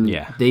 So then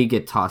Yeah. they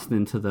get tossed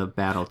into the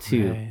battle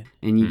too. Right.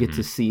 And you get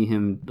to see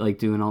him like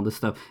doing all this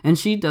stuff. And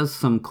she does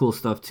some cool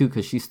stuff too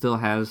because she still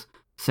has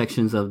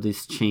sections of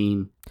this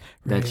chain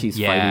that Right. she's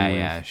Yeah, fighting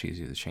yeah. with. She's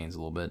using the chains a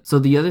little bit. So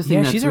the other thing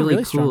Yeah, that's she's a really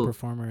really strong cool.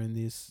 performer in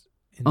these.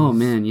 in Oh these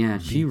man, yeah,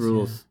 she beats,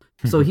 rules.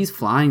 So he's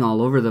flying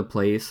all over the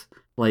place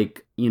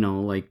like, you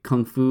know, like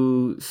Kung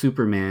Fu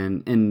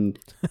Superman, and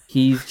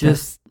he's That's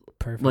just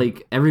perfect.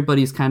 like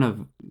everybody's kind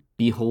of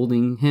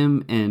beholding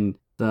him, and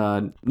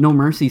the No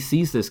Mercy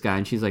sees this guy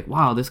and she's like,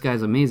 wow, this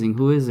guy's amazing,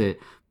 who is it?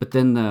 But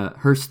then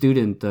her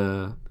student,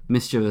 the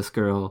mischievous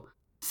girl,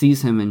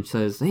 sees him and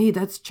says, hey,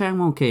 that's Chang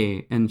Mo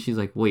Kei. And she's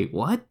like, wait,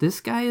 what? This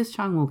guy is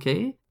Chang Mo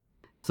Kei?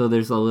 So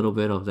there's a little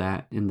bit of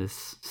that in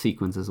this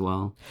sequence as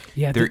well.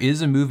 Yeah, There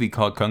is a movie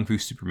called Kung Fu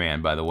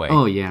Superman, by the way.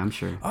 Oh yeah, I'm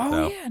sure. Oh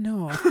So. yeah,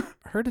 no, I've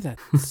heard of that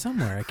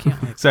somewhere. I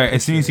can't like. Sorry,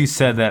 as soon as you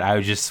said that,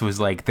 I just was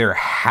like, there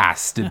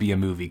has to be a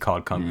movie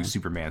called Kung Fu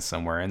Superman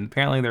somewhere, and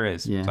apparently there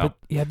is. Yeah. So, But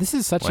yeah, this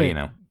is such well, a you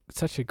know.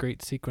 such a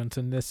great sequence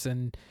in this,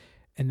 and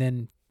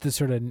then the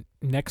sort of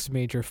next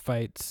major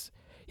fights.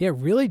 Yeah,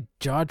 really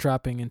jaw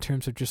dropping in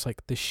terms of just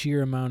like the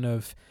sheer amount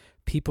of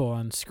people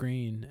on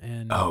screen.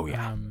 And Oh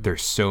yeah,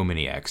 there's so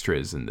many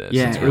extras in this.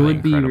 Yeah, It's it really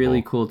would be incredible.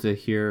 really cool to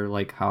hear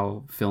like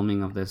how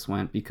filming of this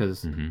went,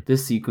 because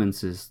this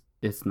sequence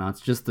it's nuts.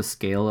 Just the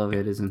scale of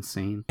it is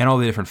insane. And all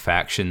the different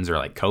factions are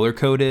like color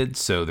coded,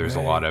 so there's a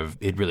Right. lot of,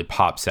 it really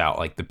pops out,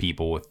 like the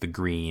people with the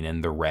green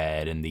and the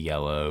red and the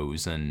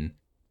yellows and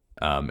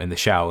the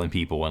Shaolin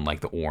people and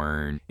like the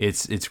orange.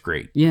 It's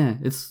great. Yeah,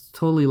 it's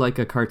totally like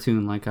a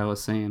cartoon, like I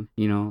was saying.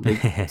 You know,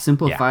 they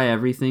simplify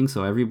everything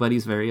so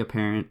everybody's very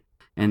apparent,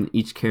 and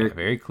each character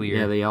Very clear.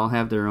 Yeah, they all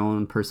have their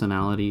own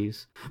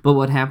personalities. But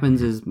what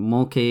happens is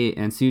Moke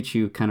and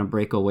Suchu kind of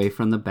break away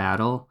from the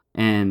battle,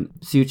 and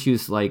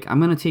Suchu's like, I'm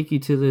gonna take you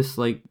to this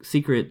like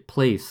secret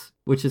place,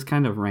 which is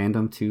kind of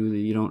random too.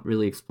 You don't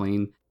really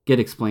get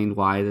explained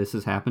why this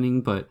is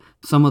happening, but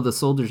some of the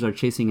soldiers are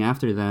chasing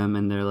after them,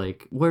 and they're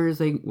like, where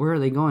are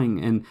they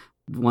going? And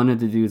one of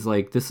the dudes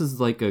like, this is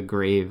like a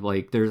grave,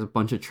 like there's a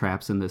bunch of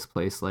traps in this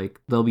place,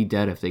 like they'll be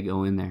dead if they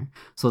go in there.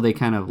 So they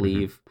kind of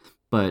leave.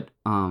 But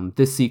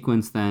this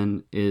sequence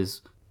then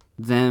is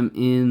them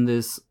in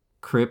this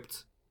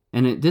crypt,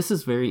 and this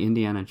is very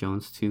Indiana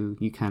Jones too.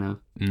 You kind of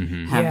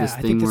have Yeah, this I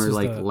thing think this where is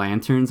like the-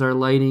 lanterns are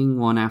lighting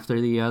one after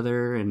the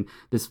other, and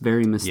this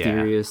very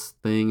mysterious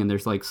thing, and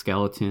there's like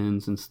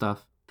skeletons and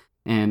stuff,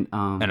 and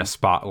And a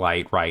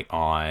spotlight right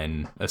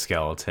on a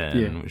skeleton,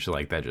 Yeah. which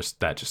like that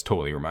just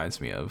totally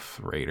reminds me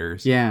of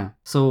Raiders. yeah.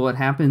 So what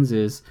happens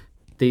is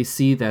they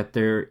see that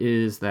there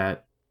is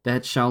that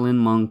Shaolin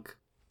monk.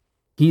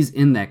 He's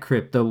in that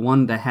crypt, the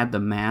one that had the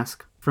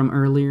mask from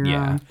earlier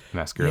Yeah, on.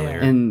 mask Yeah. earlier.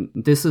 And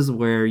this is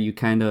where you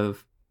kind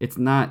of, it's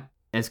not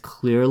as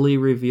clearly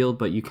revealed,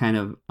 but you kind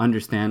of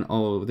understand,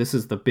 oh, this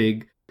is the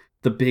big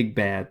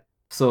bad.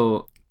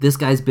 So this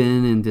guy's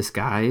been in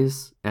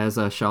disguise as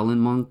a Shaolin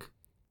monk,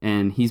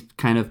 and he's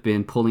kind of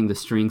been pulling the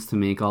strings to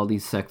make all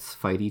these sects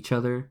fight each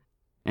other.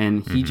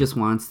 And he just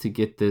wants to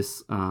get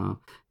this,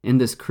 in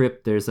this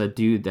crypt, there's a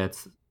dude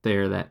that's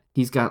there that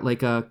he's got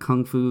like a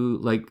kung fu,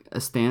 like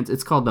a stance.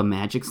 It's called the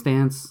magic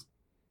stance.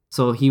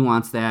 So he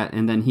wants that,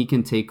 and then he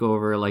can take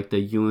over like the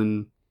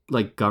Yuan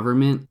like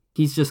government.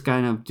 He's just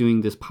kind of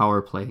doing this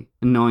power play,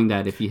 and knowing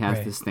that if he has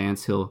Right. this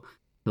stance, he'll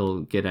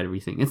get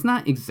everything. It's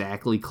not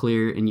exactly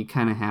clear, and you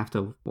kind of have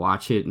to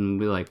watch it and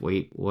be like,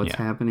 wait, what's Yeah.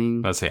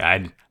 happening? I'd say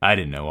I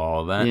didn't know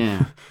all of that.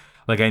 Yeah.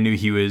 Like I knew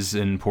he was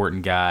an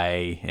important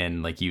guy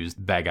and like he was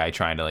the bad guy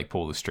trying to like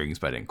pull the strings,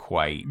 but I didn't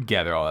quite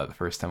gather all that the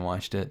first time I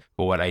watched it.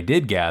 But what I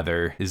did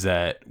gather is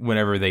that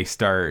whenever they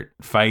start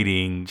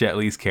fighting, Jet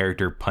Li's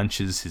character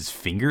punches his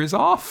fingers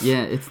off.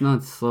 Yeah, it's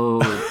not so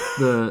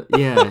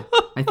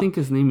I think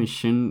his name is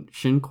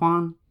Shin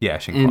Quan. Yeah,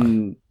 Shin Quan.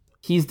 And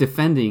he's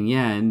defending,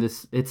 and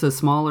it's a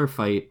smaller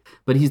fight,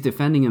 but he's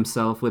defending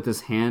himself with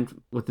his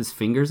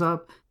fingers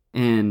up,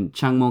 and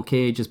Chang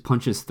Mo-Kei just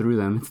punches through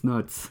them. It's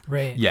nuts.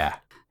 Right. Yeah.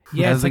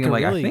 Yeah, I it's was like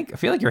thinking, a really I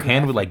feel like your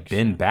hand would like graphic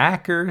bend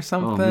back or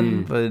something,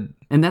 man. but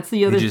And that's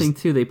the other just- thing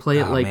too. They play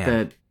it Oh, like man.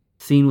 that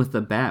scene with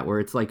the bat where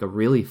it's like a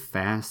really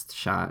fast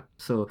shot.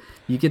 So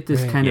you get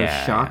this Right. kind of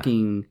Yeah.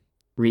 shocking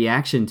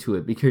reaction to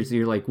it, because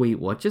you're like, wait,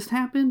 what just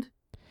happened?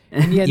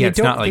 And yeah, yeah, they it's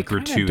don't- not like they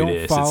kinda don't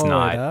gratuitous. It's follow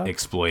not it up.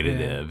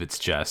 exploitative.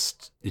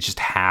 It just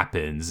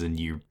happens, and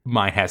your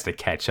mind has to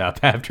catch up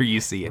after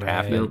you see it Right.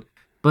 happen. Yep.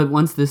 But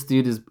once this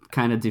dude is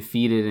kind of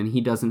defeated and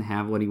he doesn't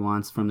have what he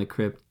wants from the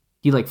crypt,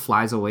 he like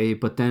flies away,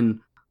 but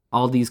then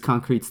all these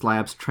concrete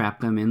slabs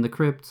trap them in the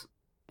crypt.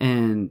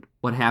 And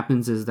what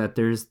happens is that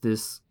there's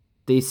this,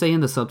 they say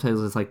in the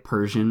subtitles it's like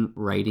Persian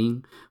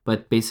writing,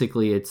 but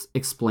basically it's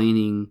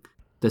explaining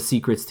the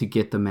secrets to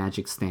get the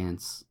magic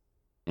stance.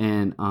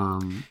 And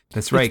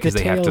That's right, because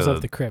It's they the have Tales to.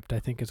 of the Crypt, I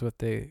think, is what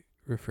they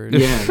refer to.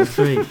 yeah, that's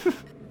right.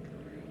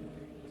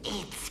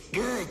 It's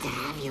good to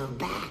have you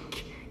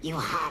back, you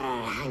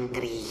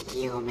horror-hungry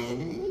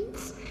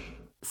humans.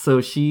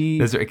 So she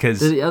That's right,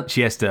 because Yep.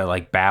 she has to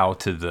like bow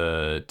to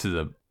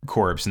the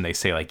corpse, and they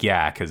say like,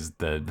 yeah, because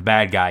the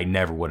bad guy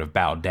never would have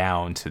bowed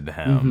down to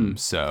him,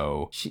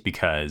 so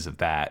because of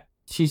that,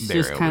 she's they're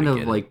just able kind to of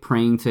get it. like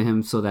praying to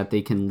him so that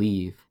they can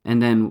leave.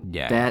 And then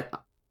Yeah. that,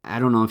 I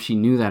don't know if she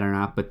knew that or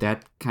not, but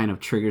that kind of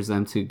triggers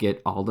them to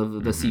get all of the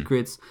Mm-hmm.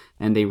 secrets.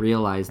 And they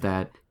realize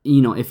that,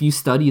 you know, if you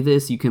study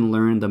this, you can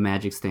learn the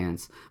magic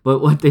stance. But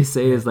what they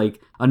say is like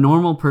a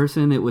normal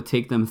person, it would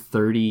take them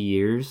 30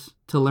 years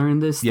to learn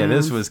this stance. yeah,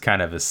 this was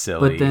kind of a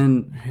silly. But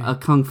then a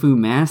kung fu Plot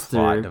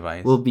master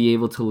device. will be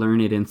able to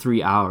learn it in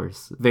 3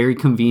 hours, very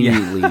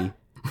conveniently.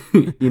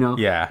 You know?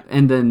 Yeah.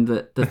 And then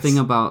the thing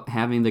about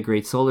having the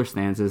great solar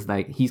stance is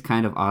like he's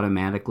kind of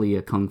automatically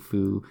a kung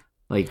fu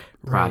like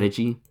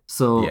prodigy.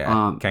 So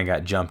kind of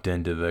got jumped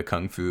into the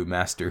Kung Fu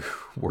master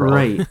world.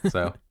 Right.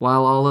 So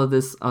while all of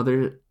this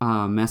other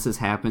mess is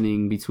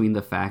happening between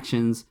the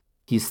factions,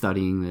 he's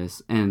studying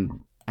this. And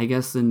I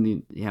guess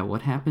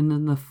what happened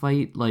in the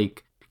fight?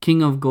 Like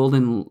King of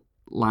Golden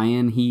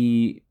Lion,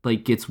 he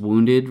like gets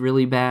wounded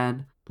really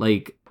bad.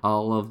 Like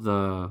all of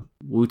the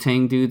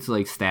Wu-Tang dudes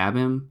like stab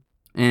him.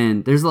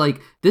 And there's like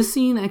this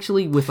scene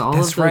actually with all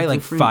that's of the right, like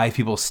different... 5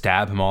 people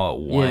stab him all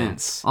at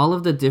once. All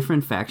of the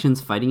different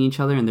factions fighting each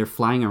other and they're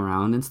flying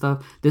around and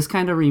stuff. This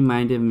kind of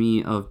reminded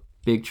me of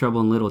Big Trouble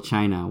in Little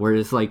China, where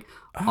it's like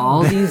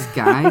all these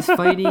guys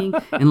fighting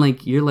and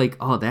like you're like,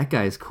 oh, that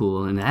guy's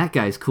cool and that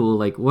guy's cool.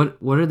 Like what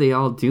are they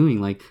all doing?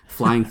 Like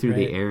flying through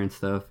the air and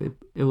stuff.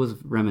 It was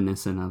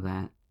reminiscent of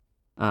that.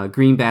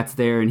 Greenbat's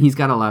there and he's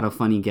got a lot of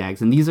funny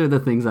gags, and these are the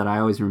things that I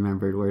always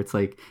remembered, where it's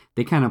like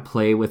they kind of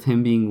play with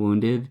him being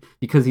wounded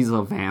because he's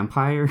a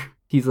vampire.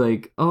 He's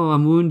like, oh,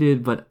 I'm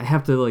wounded, but I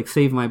have to like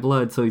save my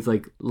blood, so he's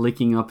like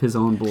licking up his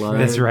own blood.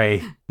 That's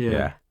right.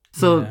 Yeah.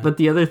 So, but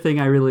the other thing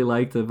I really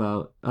liked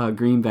about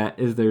Greenbat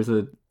is there's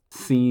a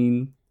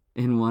scene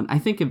in one, I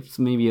think it's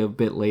maybe a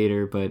bit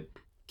later, but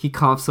he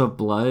coughs up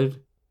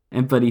blood,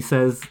 but he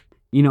says,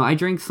 you know, I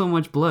drank so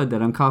much blood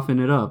that I'm coughing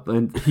it up,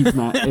 and he's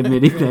not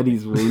admitting that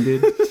he's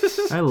wounded.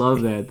 I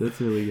love that.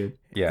 That's really good.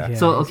 Yeah.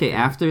 So, okay,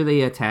 after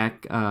they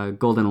attack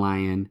Golden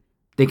Lion,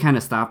 they kind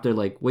of stop. They're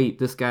like, wait,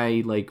 this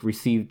guy, like,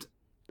 received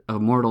a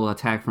mortal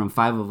attack from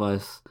 5 of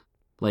us.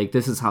 Like,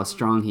 this is how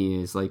strong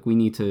he is. Like, we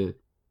need to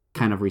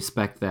kind of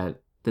respect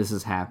that this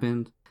has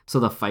happened. So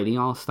the fighting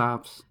all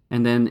stops.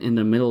 And then in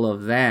the middle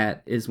of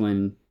that is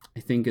when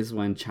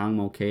Chang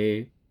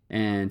Mo-Kei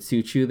and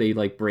Su Chu, they,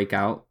 like, break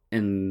out.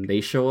 And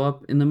they show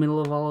up in the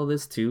middle of all of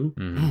this too.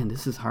 Man,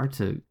 this is hard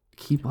to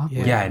keep up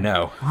with. Yeah, I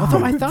know.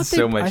 Although I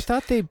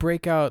thought they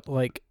break out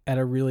like at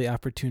a really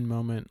opportune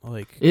moment.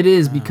 Like it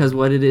is because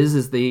what it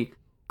is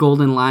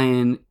Golden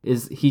Lion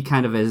he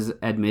kind of is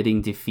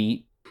admitting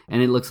defeat,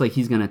 and it looks like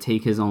he's gonna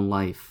take his own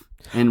life.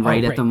 And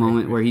at the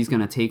moment where he's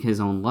gonna take his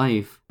own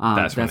life,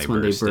 that's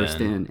when they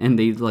burst in, and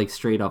they like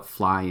straight up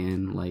fly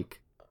in like.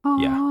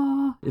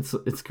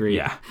 It's great.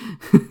 Yeah,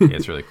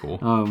 it's really cool.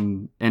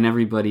 And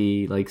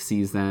everybody like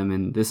sees them,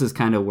 and this is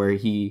kind of where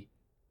he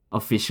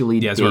officially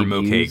that's where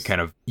Mo-Kei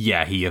kind of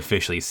he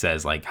officially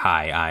says like,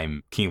 "Hi,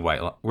 I'm King White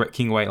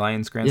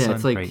Lion's grandson." Yeah,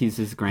 it's like right? he's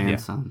his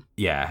grandson.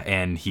 Yeah,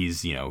 and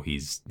he's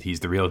he's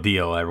the real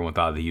deal. Everyone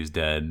thought that he was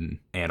dead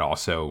and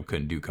also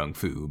couldn't do kung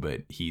fu,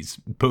 but he's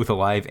both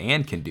alive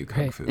and can do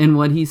kung fu. And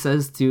what he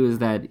says too is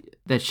that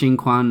Shin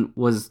Quan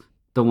was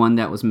the one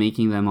that was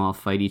making them all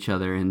fight each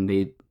other, and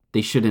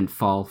they shouldn't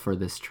fall for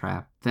this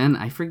trap. Then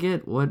I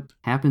forget what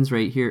happens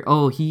right here.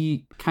 Oh,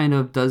 he kind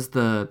of does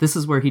this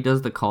is where he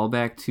does the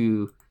callback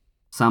to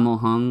Sammo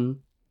Hung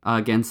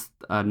against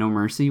No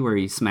Mercy, where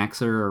he smacks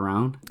her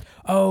around.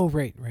 Oh,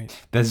 right.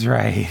 That's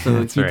right. So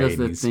That's he right. does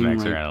the he thing smacks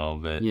like, her around a little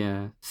bit.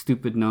 Yeah,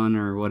 stupid nun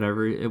or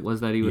whatever it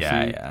was that he was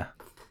saying. Yeah.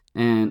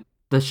 And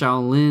the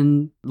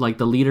Shaolin, like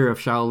the leader of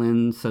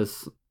Shaolin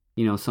says,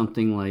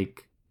 something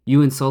like,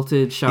 you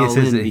insulted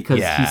Shaolin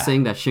because he's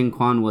saying that Shin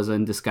Quan was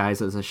in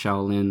disguise as a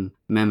Shaolin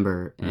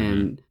member. Mm-hmm.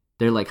 And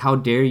they're like, how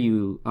dare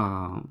you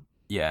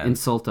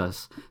insult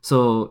us?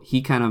 So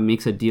he kind of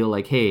makes a deal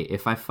like, hey,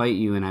 if I fight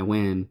you and I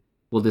win,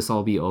 will this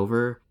all be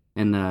over?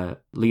 And the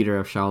leader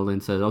of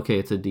Shaolin says, okay,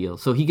 it's a deal.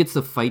 So he gets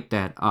to fight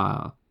that,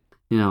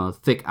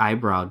 thick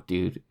eyebrow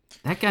dude.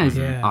 That guy's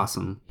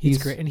awesome.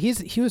 He's great. And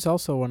he was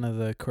also one of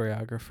the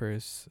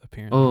choreographers,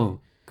 apparently.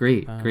 Oh,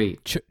 great.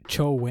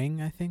 Cho Wing,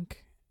 I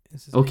think.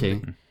 Is his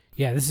name.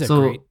 Yeah, this is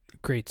a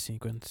great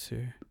sequence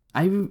here.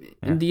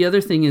 The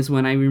other thing is,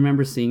 when I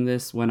remember seeing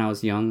this when I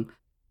was young,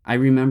 I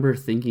remember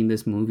thinking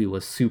this movie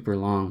was super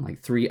long,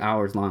 like 3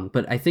 hours long.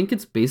 But I think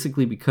it's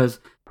basically because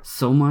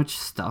so much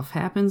stuff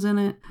happens in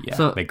it. Yeah,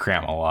 so they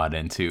cram a lot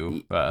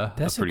into a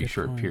pretty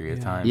short period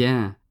of time.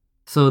 Yeah.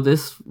 So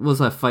this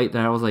was a fight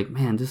that I was like,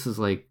 man, this is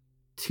like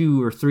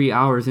 2 or 3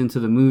 hours into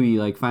the movie.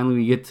 Like, finally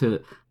we get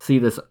to see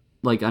this,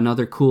 like,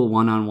 another cool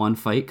one-on-one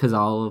fight, because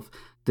all of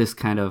this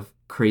kind of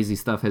crazy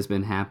stuff has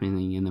been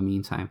happening in the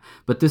meantime.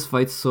 But this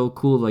fight's so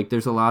cool. Like,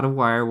 there's a lot of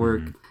wire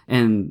work,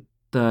 and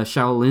the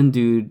Shaolin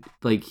dude,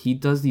 like, he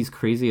does these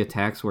crazy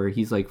attacks where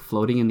he's like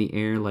floating in the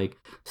air, like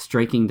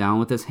striking down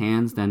with his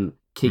hands, then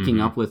kicking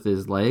up with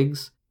his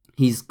legs.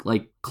 He's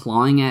like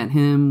clawing at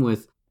him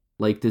with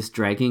like this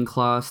dragon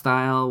claw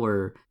style,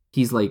 where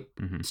he's like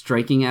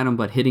striking at him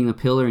but hitting the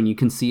pillar, and you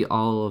can see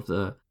all of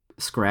the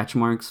scratch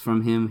marks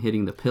from him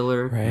hitting the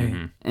pillar.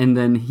 Right. And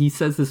then he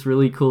says this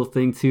really cool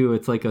thing too.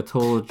 It's like a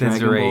total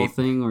Dragon Ball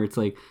thing, where it's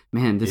like,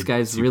 man, this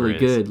guy's really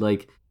good.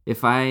 Like,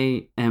 if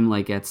I am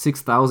like at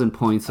 6,000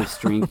 points of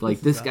strength, like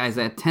this guy's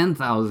at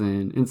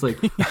 10,000. It's like,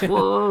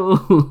 whoa.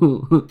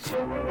 This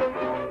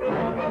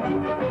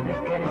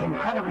kid is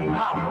incredibly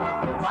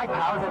powerful. My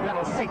power's at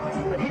level 6,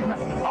 but his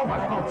must be over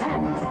level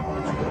 10.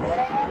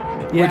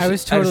 Yeah, I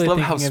was totally I just love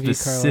thinking how of you,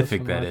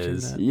 specific Carlos, that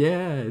is.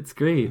 Yeah, it's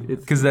great.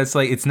 Because that's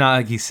like, it's not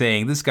like he's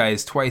saying this guy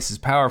is twice as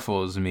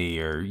powerful as me,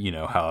 or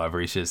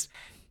however. It's just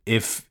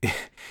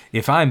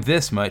if I'm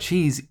this much,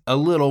 he's a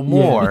little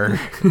more.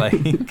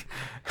 Like,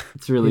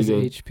 it's really His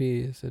good.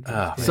 HP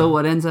is So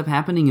what ends up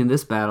happening in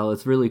this battle,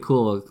 it's really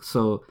cool.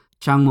 So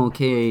Chang Mo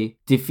Kei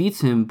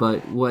defeats him,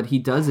 but what he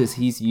does is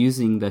he's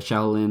using the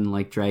Shaolin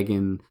like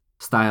dragon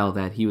style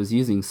that he was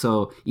using.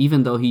 So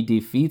even though he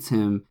defeats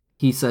him,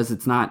 he says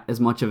it's not as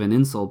much of an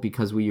insult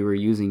because we were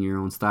using your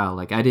own style.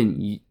 Like, I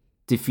didn't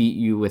defeat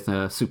you with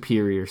a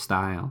superior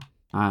style.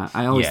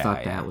 I always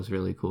thought that was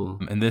really cool.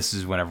 And this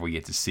is whenever we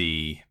get to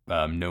see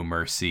No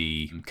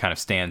Mercy kind of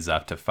stands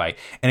up to fight.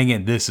 And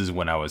again, this is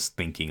when I was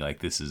thinking, like,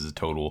 this is a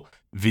total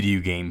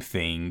video game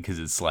thing, because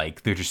it's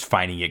like they're just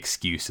finding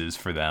excuses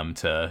for them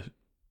to,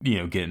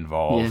 get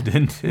involved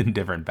in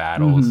different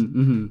battles.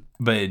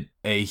 But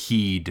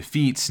he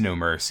defeats No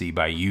Mercy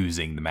by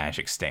using the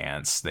magic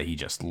stance that he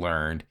just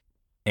learned.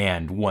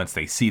 And once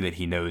they see that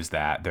he knows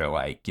that, they're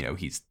like,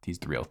 he's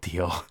the real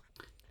deal.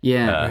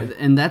 Yeah,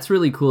 and that's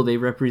really cool. They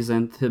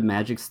represent the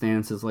magic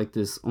stance as like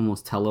this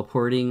almost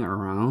teleporting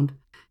around,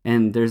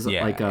 and there's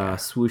like a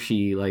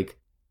swooshy like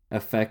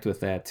effect with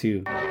that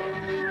too.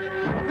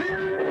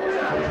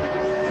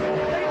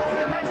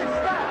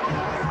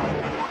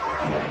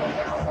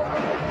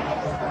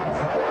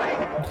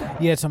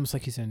 Yeah, it's almost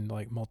like he's in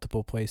like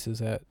multiple places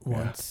at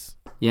once.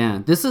 Yeah,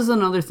 this is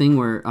another thing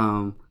where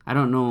I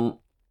don't know.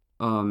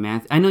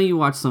 Matthew, I know you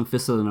watched some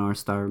Fist of the North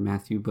Star,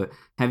 Matthew, but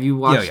have you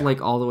watched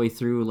like all the way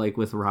through, like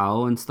with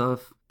Rao and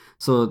stuff?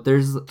 So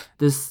there's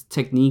this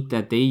technique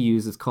that they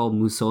use. It's called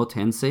Musou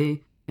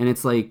Tensei, and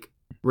it's like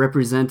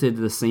represented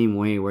the same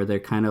way, where they're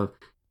kind of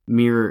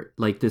mirror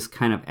like this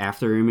kind of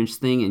after image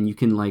thing, and you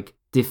can like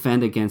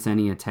defend against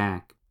any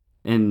attack.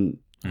 And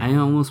I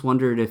almost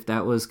wondered if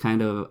that was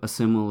kind of a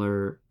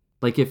similar.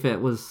 Like if it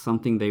was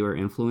something they were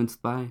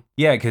influenced by.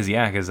 Yeah, because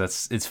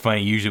it's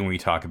funny. Usually when we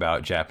talk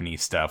about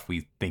Japanese stuff,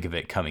 we think of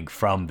it coming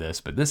from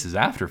this, but this is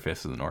after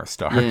Fist of the North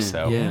Star.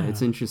 Yeah,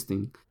 it's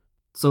interesting.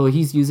 So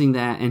he's using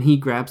that, and he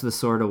grabs the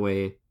sword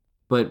away.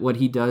 But what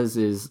he does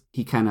is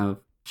he kind of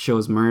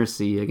shows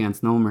mercy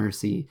against No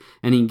Mercy,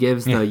 and he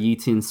gives the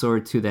Yitin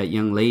sword to that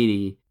young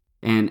lady.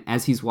 And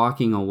as he's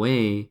walking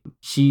away,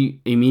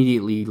 she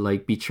immediately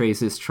like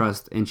betrays his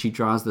trust, and she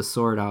draws the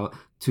sword out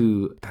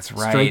to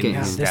strike at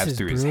him. Stabs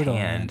through his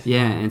hand.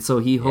 Yeah, and so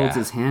he holds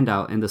his hand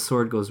out, and the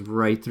sword goes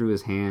right through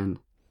his hand.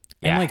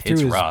 And like through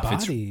it's his rough.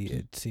 body,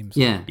 it seems.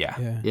 Yeah,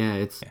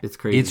 like. It's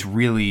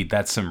crazy.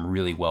 That's some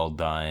really well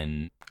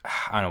done.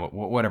 I don't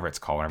know whatever it's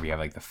called. Whenever you have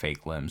like the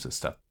fake limbs and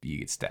stuff, you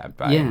get stabbed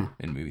by in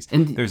movies.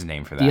 And there's a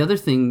name for that. The other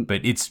thing,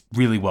 but it's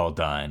really well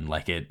done.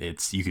 Like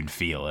it's you can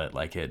feel it.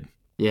 Like it.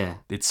 Yeah,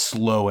 it's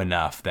slow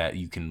enough that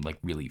you can like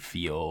really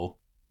feel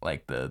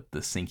like the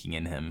sinking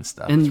in him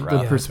stuff. And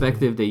the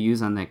perspective they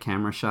use on that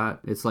camera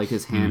shot, it's like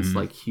his hands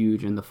like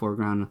huge in the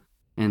foreground,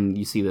 and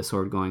you see the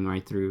sword going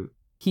right through.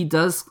 He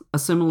does a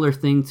similar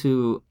thing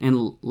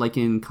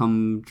in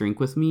Come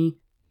Drink With Me,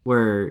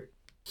 where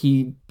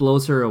he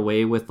blows her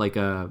away with like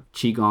a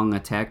qigong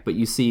attack, but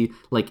you see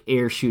like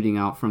air shooting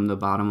out from the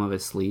bottom of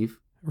his sleeve.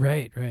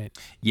 Right.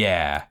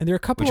 Yeah. And there are a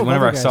couple. Which of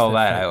whenever other I saw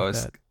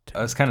guys that,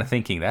 I was kind of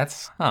thinking,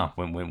 that's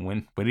when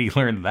did he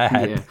learn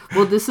that? Yeah.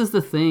 Well, this is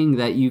the thing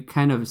that you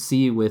kind of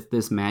see with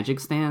this magic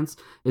stance,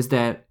 is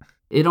that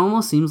it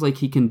almost seems like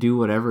he can do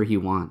whatever he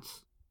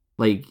wants.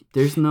 Like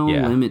there's no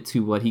limit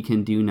to what he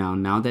can do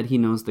now that he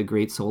knows the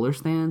Great Solar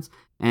Stance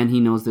and he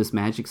knows this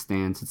magic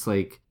stance. It's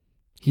like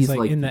he's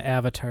like in the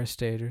Avatar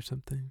state or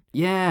something.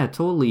 Yeah,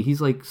 totally. He's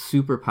like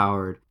super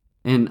powered.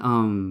 And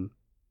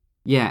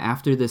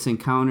after this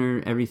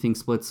encounter, everything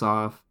splits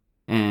off,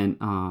 and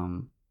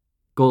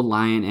Gold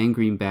Lion and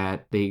Green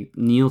Bat, they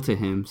kneel to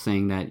him,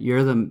 saying that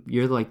you're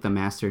like the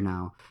master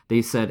now.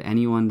 They said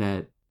anyone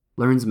that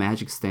learns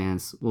magic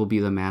stance will be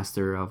the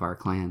master of our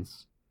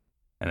clans.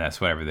 And that's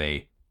whenever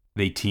they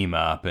team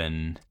up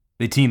and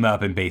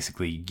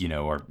basically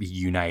are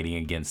uniting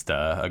against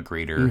a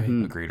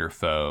greater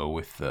foe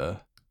with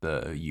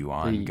the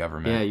Yuan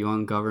government. Yeah,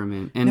 Yuan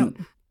government.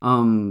 And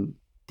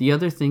the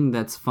other thing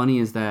that's funny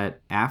is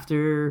that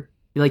after,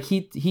 like,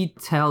 he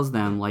tells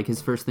them, like,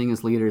 his first thing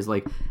as leader is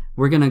like,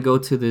 we're gonna go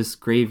to this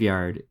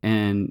graveyard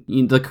and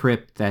the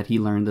crypt that he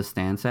learned the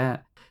stance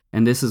at,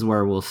 and this is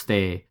where we'll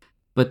stay.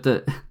 But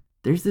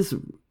there's this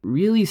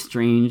really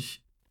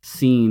strange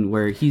scene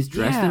where he's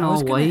dressed in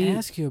all white. I was gonna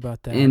ask you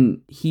about that.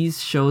 And he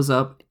shows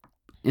up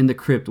in the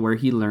crypt where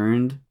he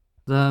learned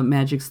the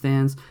magic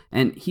stance,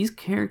 and he's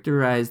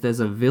characterized as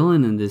a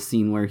villain in this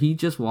scene, where he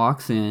just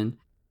walks in,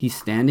 he's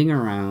standing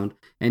around,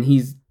 and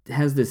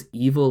has this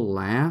evil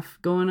laugh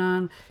going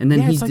on, and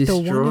then he it's like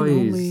destroys. The one and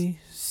only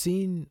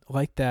scene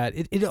like that.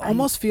 It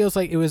almost feels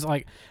like it was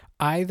like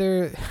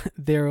either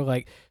they're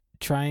like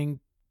trying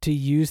to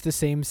use the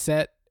same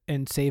set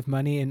and save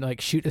money and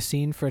like shoot a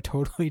scene for a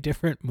totally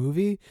different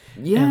movie.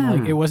 Yeah, and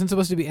like it wasn't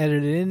supposed to be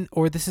edited in,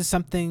 or this is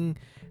something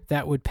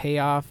that would pay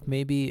off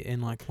maybe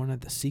in like one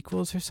of the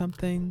sequels or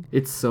something.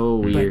 It's so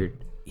weird.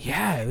 But,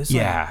 yeah, it was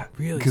like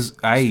really because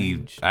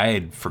I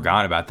had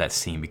forgotten about that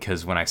scene,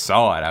 because when I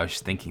saw it, I was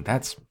just thinking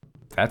that's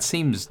that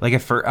seems like,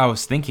 at first I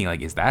was thinking,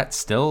 like, is that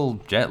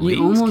still Jet Li's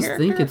You almost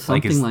character? think it's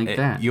something like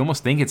that. You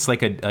almost think it's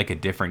like a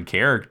different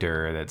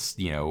character that's,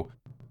 you know,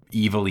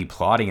 evilly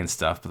plotting and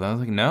stuff. But I was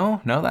like,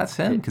 no, that's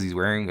him, because he's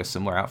wearing a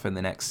similar outfit in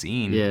the next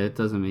scene. Yeah, it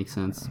doesn't make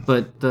sense.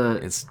 But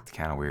it's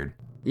kind of weird.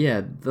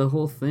 Yeah, the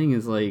whole thing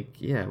is like,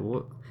 yeah,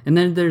 what? And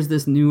then there's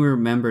this newer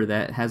member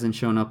that hasn't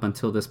shown up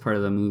until this part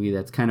of the movie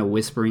that's kind of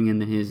whispering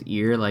in his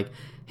ear, like,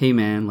 hey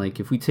man,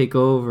 like, if we take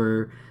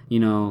over, you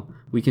know,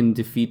 we can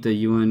defeat the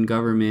UN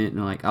government,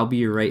 and like, I'll be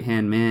your right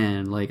hand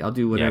man, like, I'll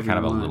do whatever. Yeah, kind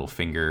you of want. a little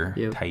finger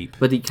type.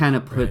 But he kind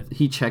of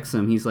he checks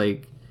him. He's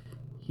like,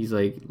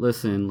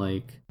 listen,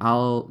 like,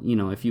 I'll, you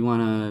know, if you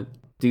want to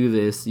do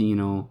this, you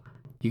know,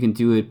 you can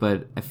do it,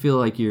 but I feel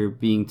like you're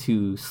being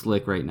too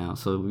slick right now,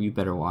 so you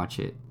better watch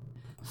it.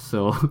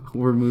 So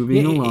we're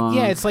moving along.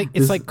 Yeah, it's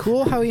like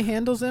cool how he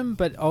handles him,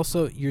 but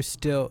also there's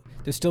still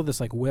this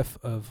like whiff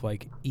of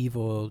like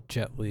evil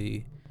Jet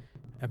Li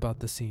about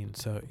the scene.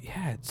 So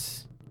yeah,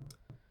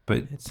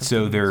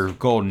 so their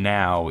goal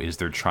now is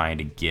they're trying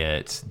to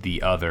get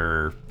the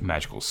other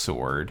magical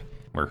sword.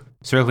 We're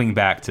circling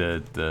back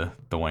to the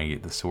one you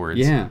get the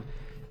swords. Yeah.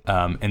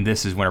 And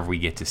this is whenever we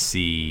get to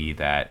see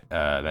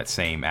that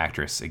same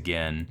actress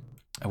again.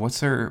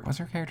 What's her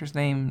character's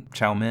name?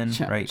 Chow Min,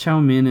 right? Chow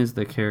Min is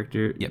the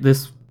character. Yep.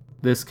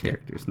 This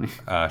character's name.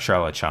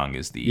 Charlotte Chung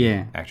is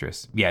the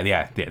actress.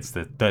 Yeah. That's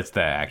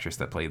the actress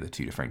that played the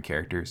two different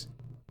characters.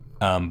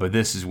 But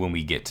this is when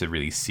we get to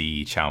really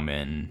see Chow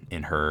Min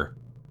in her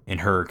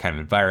kind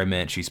of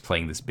environment. She's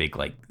playing this big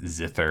like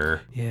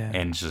zither,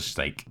 and just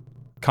like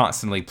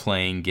constantly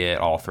playing it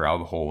all throughout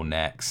the whole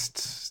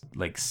next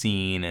like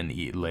scene,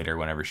 and later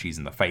whenever she's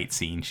in the fight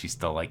scene, she's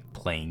still like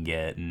playing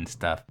it and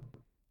stuff.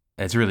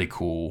 It's really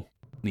cool,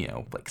 you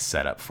know, like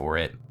setup for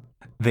it.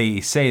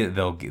 They say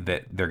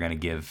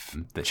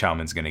that Chow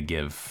Min's gonna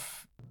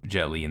give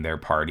Jet Li and their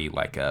party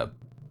like a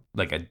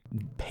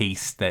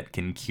paste that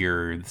can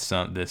cure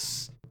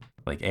this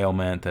like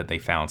ailment that they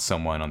found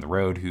someone on the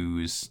road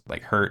who's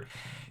like hurt,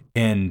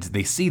 and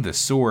they see the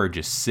sword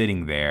just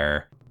sitting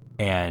there,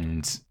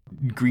 and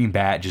Green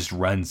Bat just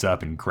runs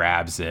up and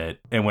grabs it,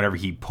 and whenever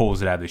he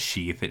pulls it out of the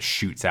sheath, it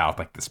shoots out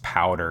like this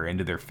powder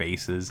into their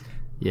faces.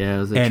 Yeah, it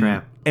was a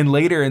trap. And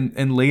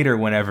later,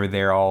 whenever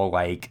they're all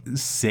like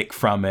sick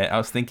from it, I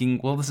was thinking,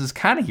 well, this is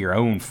kind of your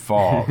own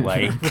fault.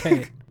 Like,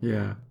 right.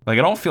 Yeah, like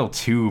I don't feel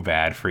too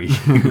bad for you.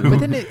 But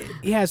then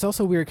it's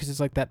also weird because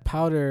it's like that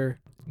powder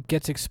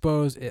gets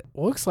exposed. It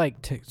looks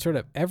like to sort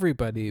of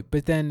everybody,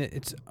 but then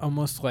it's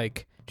almost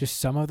like just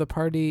some of the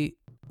party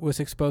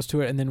was exposed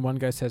to it, and then one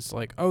guy says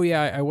like, "Oh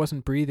yeah, I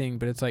wasn't breathing,"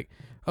 but it's like,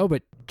 "Oh,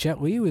 but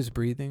Jet Li was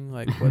breathing."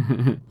 Like what?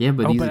 Yeah,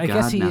 but he's I a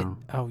guess god now.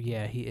 Oh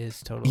yeah, he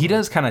is totally. He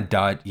does kind of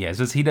dodge. Yeah,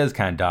 so he does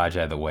kind of dodge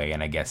out of the way,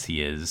 and I guess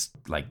he is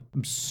like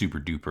super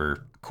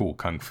duper cool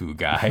kung fu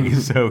guy,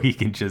 so he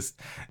can just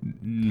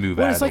move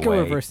out of the way. It's like a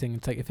reverse thing.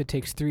 It's like if it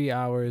takes 3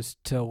 hours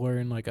to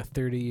learn like a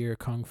 30-year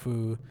kung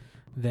fu,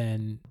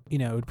 then you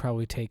know it would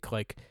probably take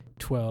like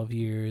 12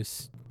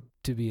 years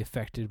to be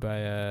affected by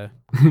a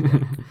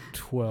like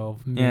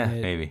 12-minute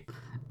yeah, maybe.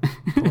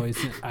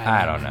 poison.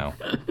 I don't know.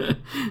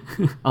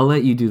 I'll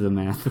let you do the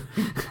math.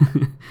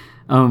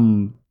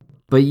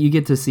 But you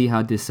get to see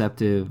how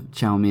deceptive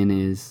Chow Min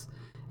is,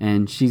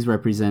 and she's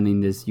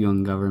representing this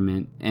young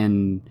government,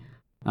 and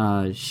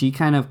she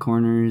kind of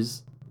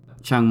corners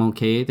Chang Mo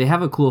Kei. They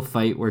have a cool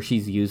fight where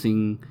she's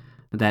using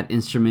that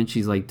instrument.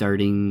 She's like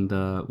darting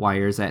the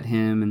wires at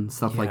him and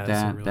stuff like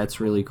that. That's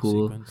really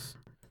cool. Sequence.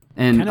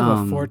 And kind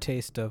of a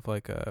foretaste of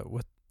like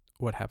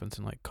what happens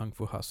in like Kung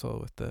Fu Hustle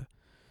with the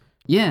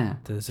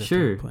zither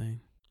sure playing.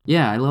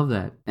 Yeah, I love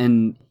that.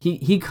 And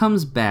he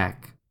comes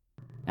back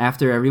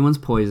after everyone's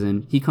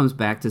poisoned. He comes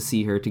back to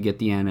see her to get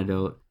the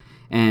antidote,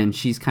 and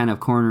she's kind of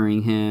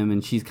cornering him,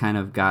 and she's kind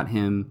of got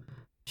him.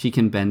 She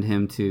can bend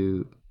him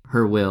to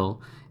her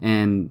will,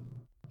 and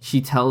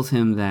she tells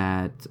him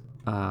that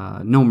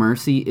No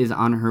Mercy is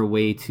on her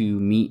way to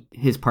meet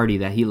his party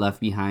that he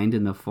left behind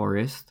in the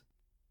forest.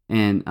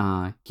 And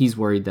he's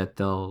worried that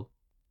they'll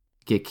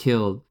get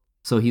killed.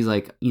 So he's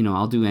like, you know,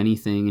 I'll do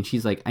anything. And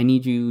she's like, I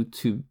need you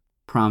to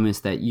promise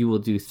that you will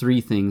do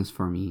 3 things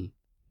for me.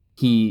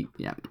 They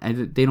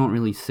don't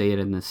really say it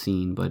in the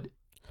scene, but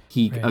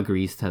he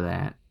agrees to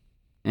that.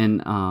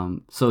 And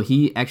so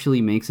he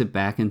actually makes it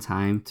back in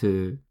time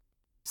to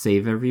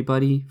save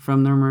everybody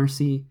from No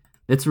Mercy.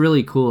 It's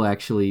really cool,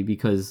 actually,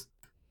 because...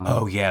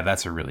 Oh yeah,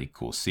 that's a really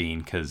cool scene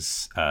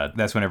because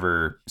that's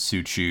whenever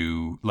Su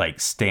Chu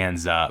like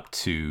stands up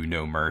to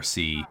No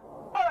Mercy.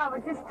 Oh,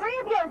 it's just 3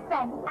 of yours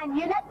then, and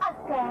you let us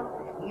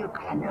go. You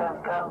can't let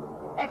us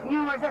go. If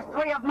you resist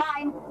 3 of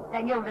mine,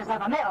 then you'll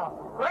deserve a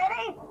medal.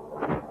 Ready?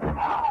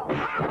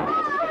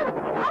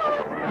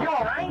 You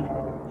all right?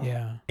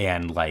 Yeah.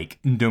 And like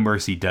No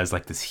Mercy does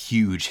like this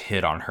huge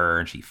hit on her,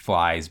 and she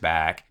flies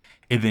back.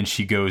 And then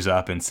she goes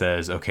up and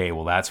says, okay,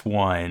 well, that's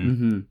 1.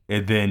 Mm-hmm.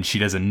 And then she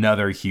does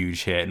another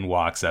huge hit and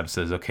walks up and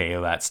says, okay,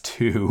 well, that's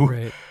 2.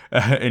 Right.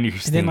 And you're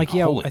then like,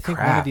 yeah, holy I think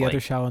crap, one of the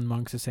other Shaolin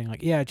monks is saying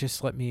like, yeah,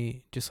 just let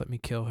me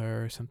kill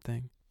her or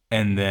something.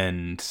 And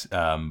then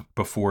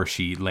before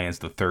she lands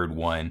the third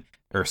one,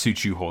 or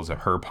Suchu holds up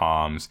her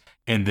palms,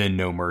 and then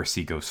No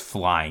Mercy goes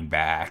flying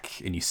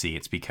back, and you see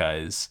it's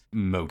because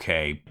Moke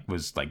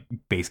was like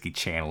basically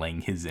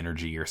channeling his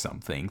energy or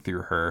something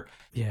through her.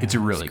 Yeah, it's a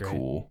that's really great.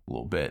 cool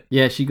little bit.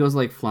 Yeah, she goes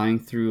like flying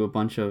through a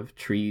bunch of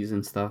trees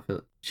and stuff.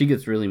 She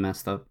gets really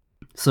messed up.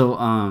 So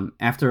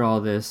after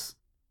all this,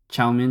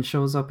 Chow Min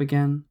shows up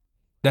again.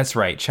 That's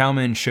right. Chow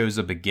Min shows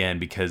up again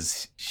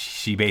because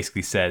she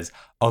basically says,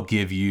 I'll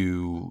give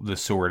you the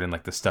sword and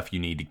like the stuff you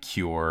need to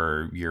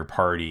cure your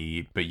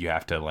party, but you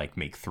have to like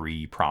make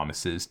 3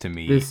 promises to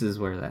me. This is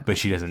where that. But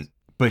she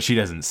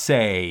doesn't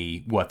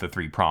say what the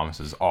 3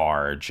 promises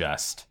are,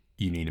 just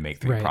you need to make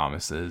 3 Right.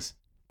 promises.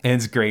 And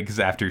it's great because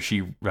after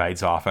she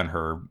rides off on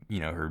her,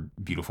 her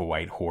beautiful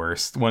white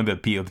horse, one of the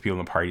people in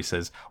the party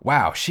says,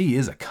 "Wow, she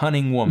is a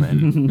cunning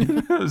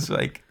woman." I was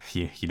like,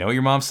 you know what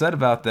your mom said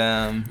about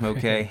them,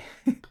 okay?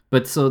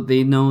 But so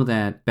they know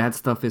that bad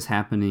stuff is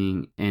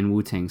happening in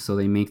Wu-Tang, so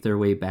they make their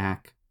way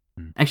back.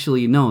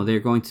 Actually, no, they're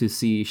going to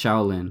see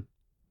Shaolin.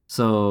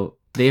 So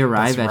they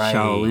arrive That's at right.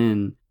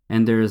 Shaolin,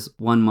 and there's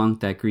one monk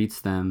that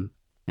greets them,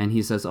 and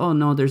he says, "Oh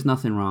no, there's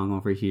nothing wrong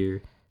over here."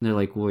 And they're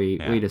like, "Wait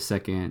a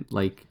second,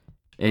 like."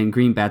 And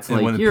Greenbat's And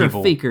one like, of the "You're people-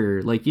 a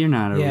faker. Like you're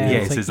not a Yeah, real." Yeah,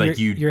 it's it says like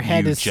your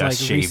head you is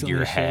just like shaved recently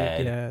your shaved.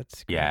 head. Yeah,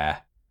 it's great.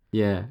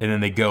 Yeah. And then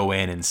they go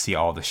in and see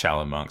all the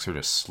Shaolin monks are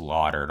just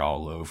slaughtered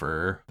all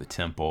over the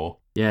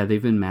temple. Yeah,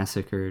 they've been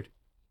massacred.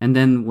 And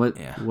then what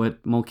Yeah.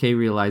 Moke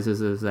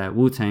realizes is that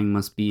Wu-Tang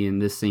must be in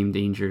this same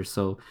danger,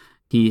 so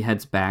he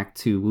heads back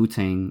to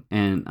Wu-Tang,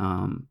 and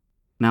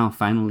now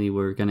finally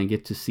we're gonna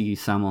get to see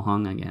Sammo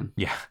Hung again.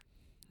 Yeah.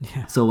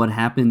 Yeah. So what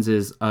happens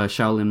is a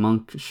Shaolin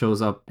monk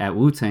shows up at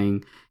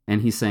Wu-Tang,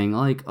 and he's saying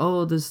like,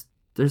 "Oh, there's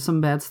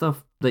some bad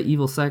stuff. The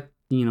evil sect,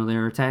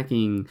 they're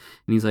attacking." And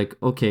he's like,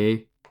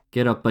 "Okay,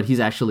 get up." But he's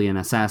actually an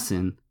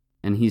assassin,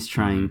 and he's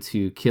trying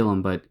to kill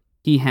him. But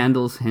he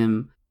handles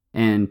him,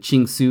 and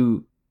Ching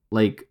Su,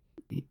 like,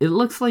 it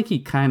looks like he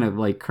kind of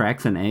like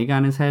cracks an egg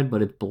on his head,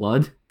 but it's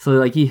blood. So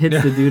like he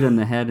hits the dude in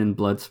the head, and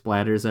blood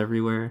splatters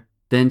everywhere.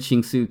 Then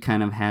Ching Su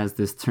kind of has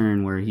this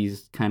turn where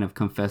he's kind of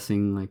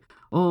confessing like,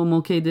 "Oh,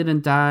 Moke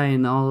didn't die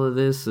and all of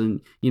this,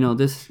 and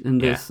this and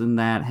this and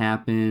that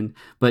happened."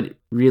 But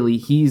really,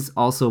 he's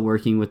also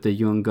working with the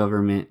Yuan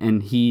government,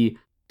 and he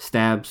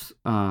stabs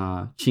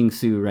Ching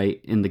Su right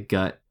in the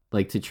gut,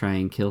 like to try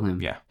and kill him.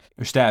 Yeah.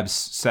 Or stabs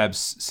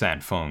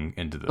San Feng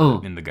in the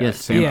gut.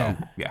 yes, Sammo. yeah.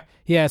 Yeah.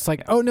 Yeah, it's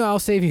like, "Oh no, I'll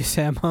save you,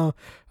 Sammo,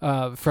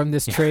 from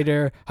this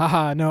traitor."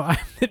 Haha, no, I'm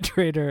the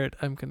traitor.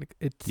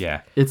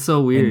 Yeah. It's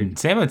so weird. And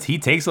Sammo, he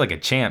takes like a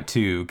champ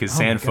too, because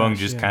Oh my San Feng gosh,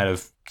 just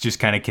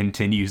yeah. kind of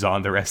continues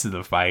on the rest of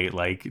the fight,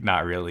 like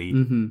not really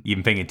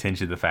even paying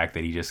attention to the fact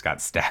that he just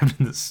got stabbed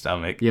in the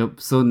stomach. Yep.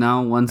 So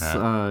now once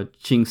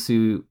Ching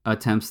Su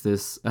attempts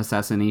this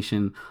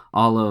assassination,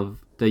 all of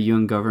the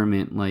Yuan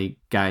government like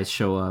guys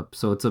show up.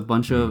 So it's a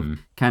bunch of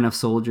kind of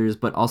soldiers,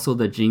 but also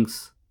the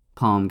Jinx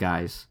Palm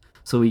guys.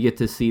 So we get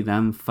to see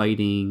them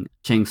fighting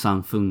Chang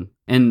Sang-fung.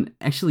 And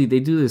actually they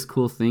do this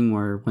cool thing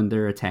where when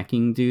they're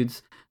attacking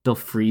dudes, they'll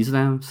freeze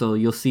them. So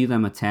you'll see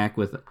them attack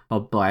with a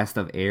blast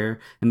of air,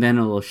 and then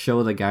it'll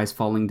show the guys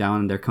falling down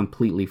and they're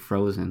completely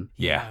frozen.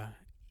 Yeah.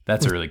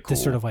 That's a really cool.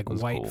 This sort of like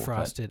was white cool, but-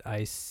 frosted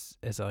ice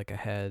as like a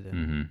head.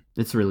 And Mhm.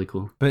 It's really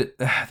cool. But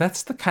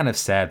that's the kind of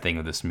sad thing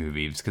with this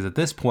movie, because at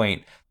this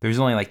point, there's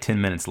only like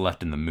 10 minutes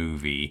left in the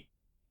movie.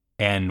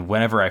 And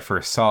whenever I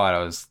first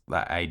saw it,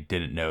 I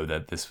didn't know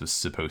that this was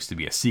supposed to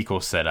be a sequel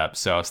setup.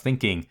 So I was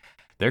thinking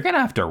they're going to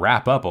have to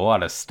wrap up a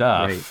lot of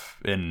stuff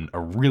in a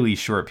really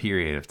short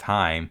period of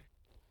time.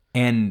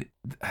 And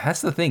that's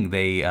the thing.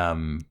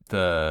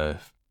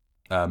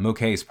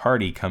 Moke's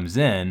party comes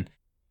in,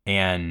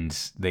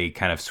 and they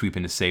kind of sweep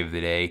in to save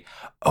the day.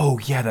 Oh,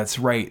 yeah, that's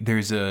right.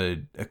 There's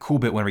a cool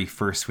bit whenever he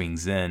first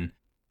swings in.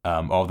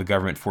 All the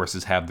government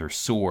forces have their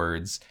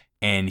swords,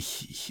 and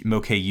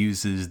Moke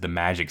uses the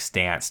magic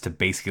stance to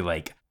basically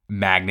like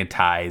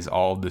magnetize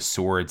all the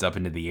swords up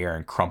into the air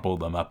and crumple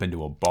them up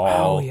into a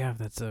ball. Oh yeah,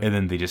 And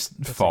then they just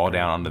a fall great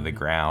down onto the moment.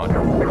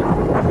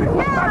 ground.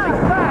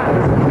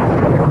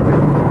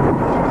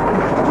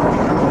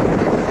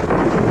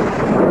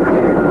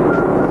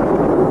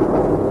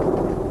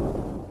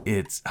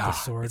 It's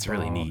sword it's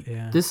really ball, neat.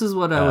 Yeah. This is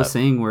what I was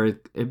saying, where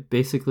it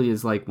basically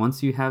is like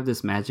once you have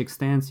this magic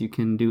stance, you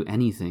can do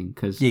anything.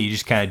 Because Yeah, you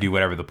just kind of do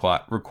whatever the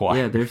plot requires.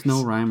 yeah, there's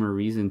no rhyme or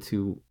reason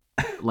to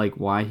like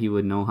why he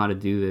would know how to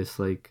do this.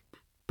 Like,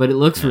 but it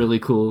looks really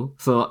cool,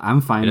 so I'm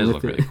fine It does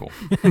with look it.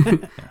 really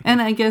cool.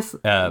 And I guess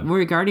Um,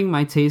 regarding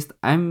my taste,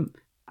 I'm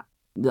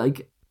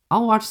like,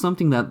 I'll watch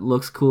something that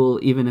looks cool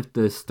even if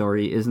the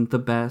story isn't the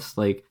best.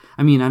 Like,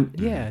 I mean,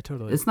 Yeah,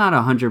 totally. it's not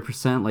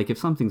 100%. Like, if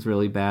something's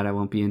really bad, I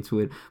won't be into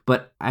it.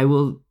 But I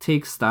will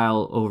take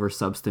style over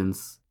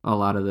substance a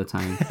lot of the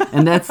time,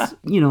 and that's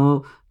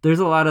there's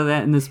a lot of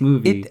that in this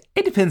movie.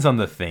 It depends on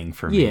the thing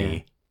for Yeah.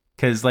 me.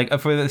 Because like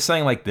for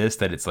something like this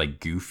that it's like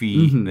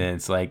goofy, Mhm. then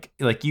it's like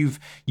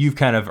you've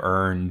kind of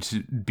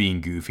earned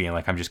being goofy, and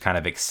like I'm just kind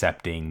of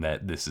accepting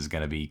that this is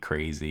gonna be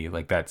crazy.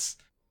 Like that's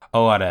a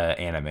lot of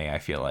anime, I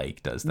feel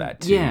like, does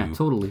that too. Yeah,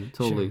 totally.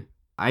 Sure.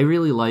 I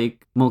really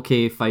like Moke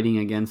fighting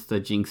against the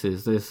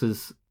Jinxes.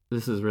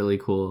 This is really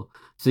cool.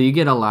 So you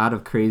get a lot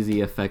of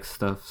crazy effects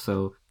stuff.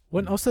 So Well,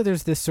 and also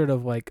there's this sort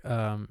of like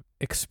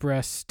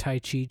express Tai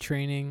Chi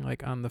training,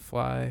 like on the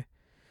fly,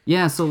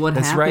 yeah, so what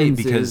That's happens right,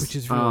 because- which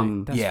is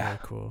really that's yeah. really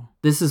cool.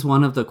 this is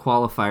one of the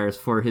qualifiers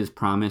for his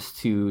promise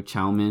to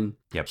Chow Min.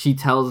 Yep. She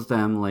tells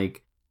them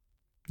like,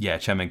 Yeah,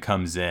 Chemin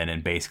comes in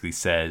and basically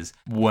says,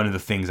 one of the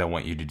things I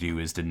want you to do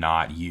is to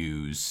not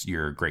use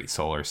your Great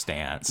Solar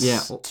Stance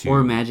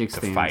or Magic to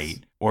Stance.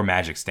 fight, or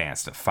Magic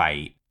Stance to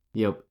fight.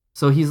 yep.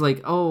 So he's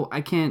like, oh,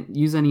 I can't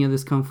use any of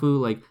this kung fu.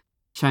 Like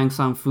Chang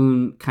Sang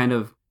Foon kind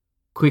of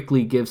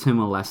quickly gives him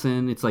a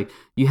lesson. It's like,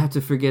 you have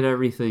to forget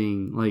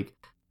everything. Like,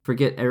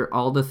 forget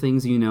all the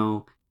things you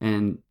know,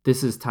 and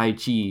this is Tai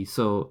Chi.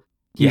 So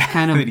he's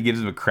kind of he gives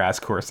him a crash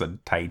course on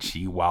Tai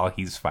Chi while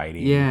he's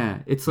fighting. yeah.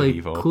 It's like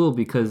evil. cool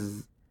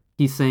because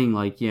he's saying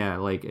like, yeah,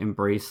 like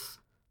embrace,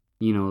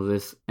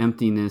 this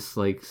emptiness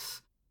like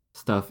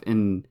stuff,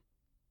 and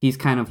he's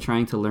kind of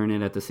trying to learn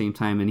it at the same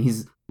time, and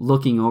he's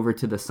looking over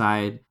to the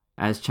side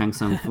as Chang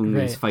Sang Foon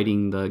is Right.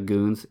 fighting the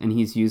goons, and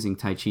he's using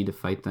Tai Chi to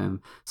fight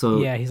them. So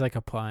Yeah, he's like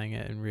applying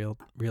it in real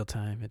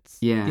time. It's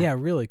Yeah.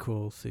 really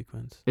cool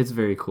sequence. it's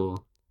very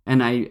cool.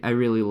 And I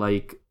really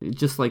like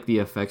just like the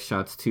effect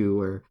shots too,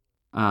 where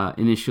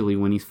initially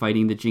when he's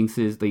fighting the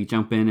Jinxes, they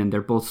jump in and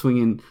they're both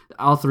swinging.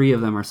 All three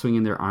of them are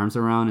swinging their arms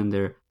around and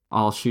they're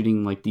all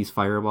shooting like these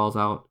fireballs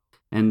out.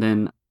 And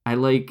then I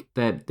like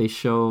that they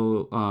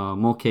show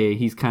Moke,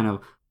 he's kind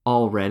of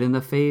all red in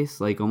the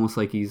face, like almost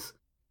like he's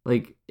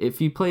like,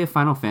 if you play a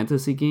Final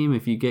Fantasy game,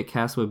 if you get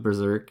cast with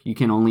Berserk, you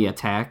can only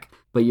attack,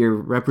 but you're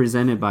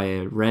represented by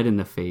a red in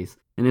the face.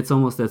 And it's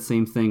almost that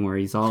same thing where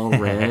he's all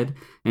red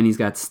and he's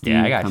got steam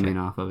Yeah, I gotcha. coming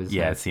off of his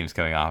Yeah, head. it seems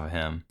coming off of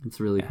him. It's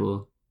really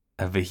cool.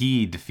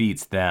 Vahid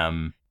defeats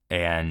them,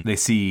 and they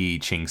see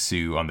Ching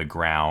Su on the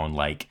ground,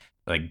 like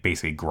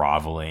basically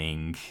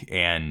groveling.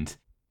 And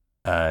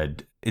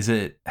is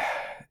it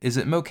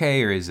Moke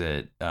or is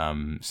it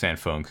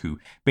Sanfeng who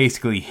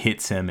basically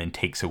hits him and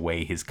takes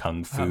away his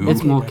kung fu?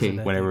 It's Moke. does it,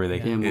 I Whenever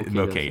think, they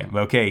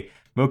yeah.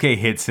 Moke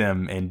hits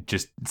him and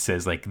just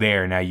says like,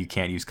 "There, now you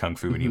can't use kung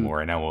fu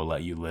anymore, and I will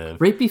let you live."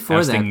 Right before I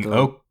was that, thinking,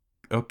 though.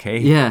 oh, okay,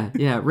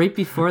 Yeah. Right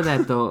before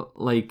that, though,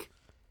 like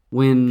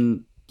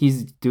when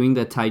he's doing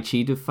the Tai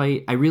Chi to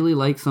fight, I really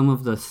like some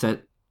of the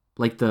set,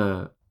 like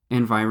the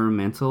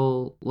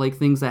environmental like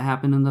things that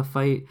happen in the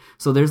fight.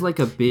 So there's like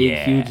a big,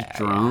 huge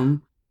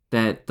drum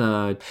that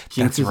the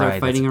Jinxes right, are that's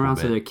fighting a cool around,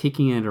 so bit. they're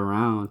kicking it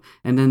around,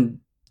 and then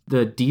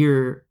the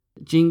deer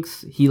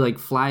Jinx, he like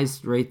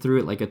flies right through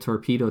it like a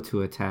torpedo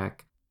to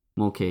attack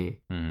Moke.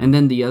 And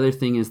then the other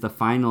thing is the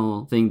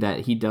final thing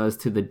that he does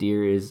to the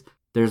deer is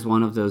there's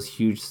one of those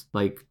huge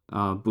like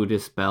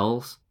Buddhist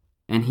bells,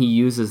 and he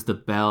uses the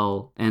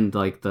bell and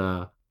like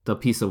the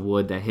piece of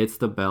wood that hits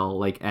the bell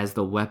like as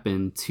the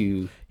weapon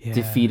to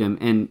defeat him.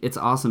 And it's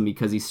awesome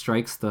because he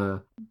strikes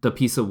the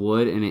piece of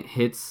wood and it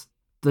hits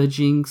the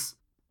Jinx,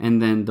 and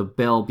then the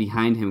bell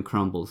behind him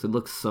crumbles. It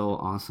looks so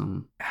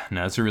awesome.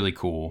 No, it's a really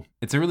cool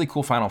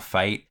final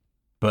fight,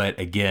 but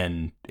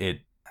again,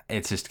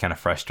 it's just kind of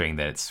frustrating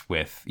that it's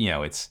with,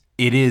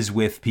 it is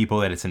with people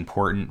that it's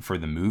important for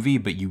the movie,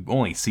 but you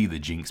only see the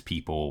Jinx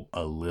people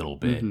a little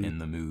bit in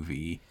the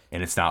movie,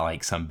 and it's not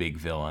like some big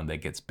villain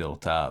that gets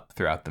built up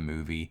throughout the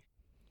movie,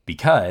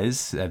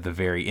 because at the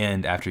very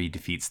end, after he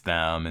defeats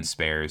them and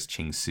spares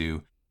Ching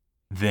Su,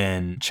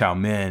 then Chow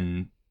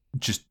Min,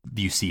 just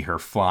you see her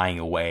flying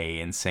away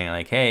and saying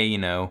like, hey,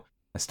 you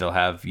still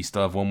have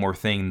one more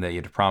thing that you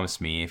have to promise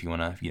me. If you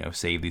want to,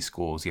 save these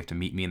schools, you have to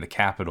meet me in the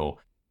capital.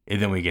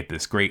 And then we get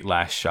this great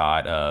last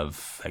shot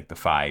of like the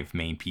 5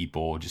 main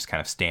people just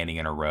kind of standing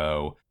in a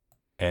row,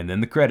 and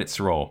then the credits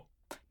roll,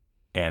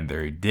 and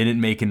they didn't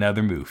make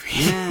another movie.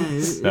 Yeah,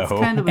 it's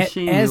kind of a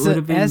shame. As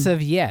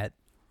of yet,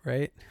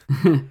 right?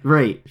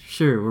 Right,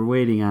 sure, we're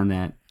waiting on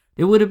that.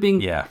 It would have been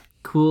Yeah.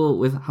 cool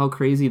with how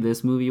crazy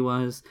this movie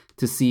was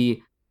to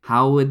see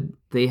how would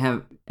they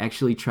have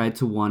actually tried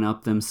to one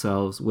up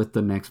themselves with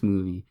the next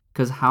movie,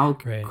 because how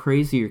Right.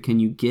 crazier can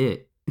you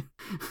get?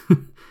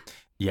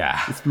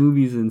 Yeah. This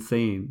movie's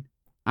insane.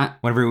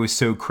 Whenever it was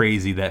so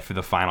crazy that for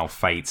the final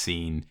fight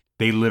scene,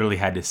 they literally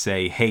had to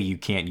say, hey, you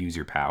can't use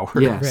your power.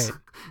 Yes.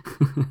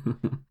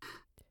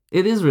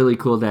 It is really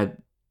cool that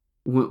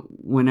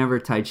whenever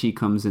Tai Chi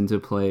comes into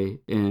play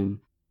in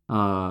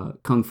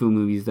kung fu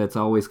movies, that's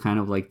always kind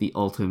of like the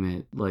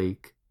ultimate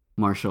like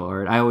martial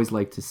art. I always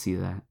like to see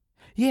that.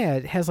 Yeah,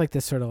 it has like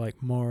this sort of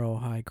like moral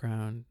high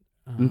ground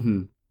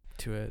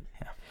to it.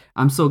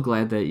 I'm so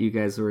glad that you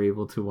guys were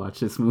able to watch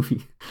this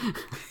movie.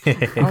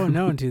 Oh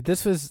no, dude,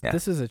 this is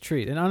a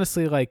treat. And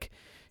honestly, like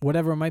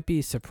whatever might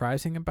be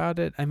surprising about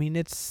it, I mean,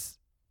 it's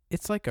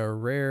like a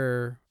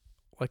rare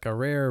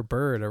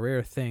bird, a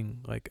rare thing.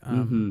 Like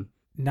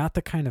not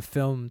the kind of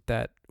film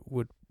that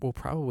will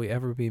probably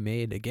ever be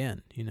made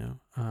again,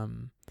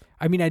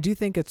 I mean, I do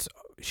think it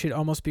should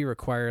almost be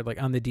required,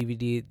 like on the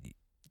DVD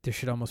there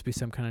should almost be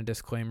some kind of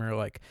disclaimer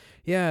like,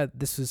 yeah,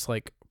 this is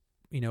like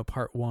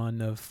part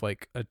one of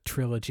like a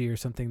trilogy or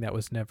something that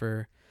was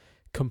never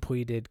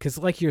completed. Because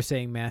like you're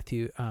saying,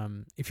 Matthew,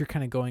 if you're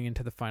kind of going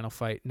into the final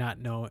fight, not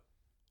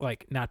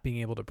being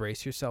able to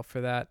brace yourself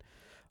for that,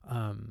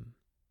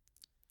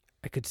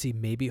 I could see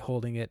maybe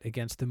holding it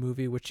against the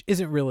movie, which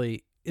isn't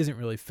really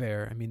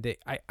fair. I mean,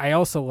 I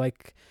also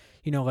like,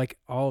 like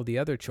all of the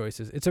other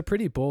choices, it's a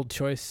pretty bold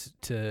choice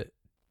to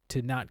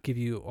not give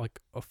you like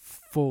a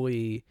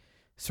fully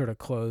sort of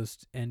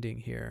closed ending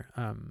here.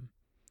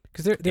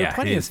 Because there are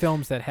plenty of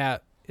films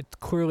that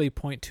clearly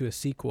point to a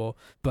sequel,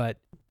 but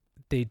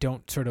they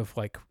don't sort of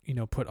like,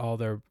 put all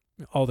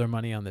their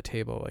money on the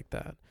table like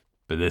that.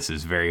 But this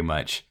is very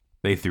much,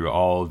 they threw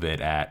all of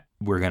it at,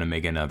 we're going to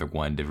make another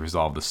one to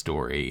resolve the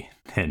story.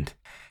 And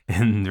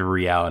the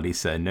reality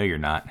said, no, you're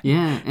not.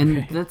 Yeah,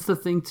 and that's the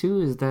thing,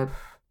 too, is that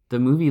the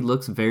movie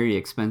looks very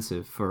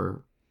expensive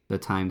for the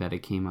time that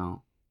it came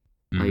out.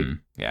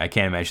 Yeah, I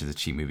can't imagine it's a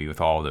cheap movie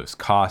with all those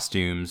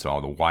costumes,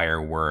 all the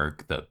wire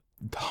work, the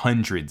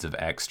hundreds of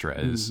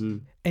extras.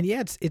 Mm-hmm. And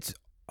yeah, it's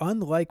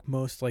unlike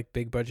most like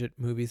big budget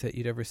movies that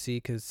you'd ever see,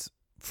 because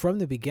from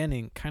the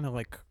beginning, kind of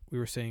like we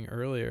were saying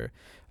earlier,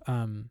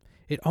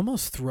 it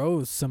almost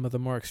throws some of the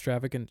more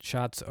extravagant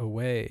shots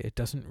away. It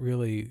doesn't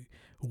really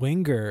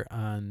linger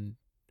on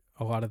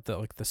a lot of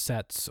the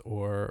sets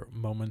or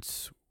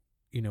moments,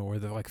 where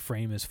the like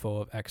frame is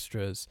full of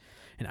extras.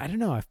 And I don't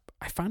know,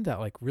 I found that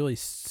like really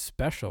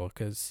special,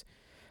 because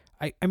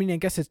I mean, I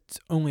guess it's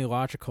only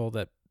logical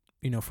that,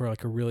 for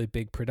like a really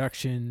big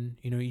production,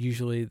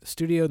 usually the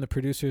studio and the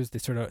producers,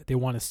 they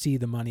want to see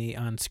the money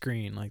on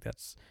screen. Like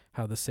that's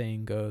how the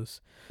saying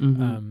goes.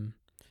 Mm-hmm.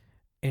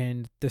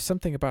 And there's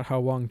something about how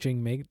Wong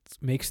Jing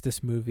makes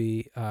this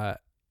movie.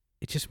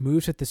 It just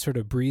moves at this sort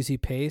of breezy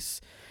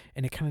pace,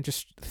 and it kind of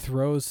just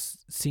throws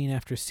scene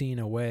after scene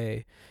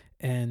away.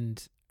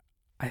 And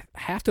I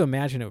have to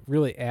imagine it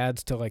really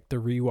adds to like the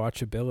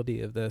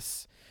rewatchability of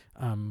this.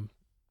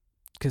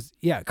 Because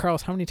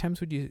Carlos, how many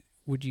times would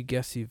you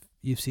guess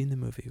you've seen the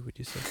movie? Would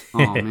you say?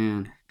 Oh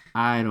man,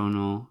 I don't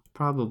know.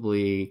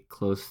 Probably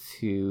close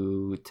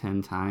to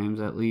 10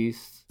 times at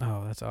least.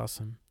 Oh, that's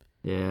awesome.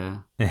 Yeah.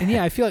 And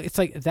yeah, I feel like it's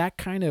like that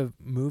kind of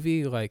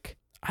movie, like,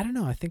 I don't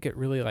know, I think it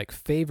really like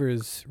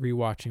favors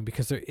rewatching,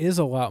 because there is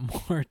a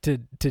lot more to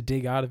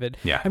dig out of it.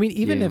 Yeah. I mean,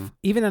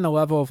 even on a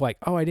level of like,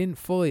 oh, I didn't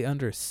fully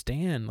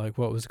understand like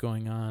what was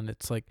going on,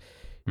 it's like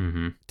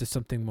to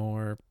something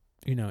more,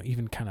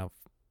 even kind of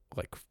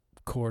like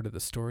core to the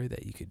story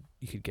that you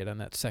could get on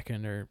that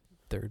second or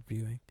third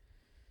viewing.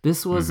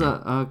 This was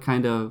a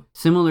kind of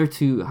similar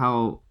to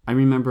how I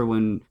remember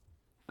when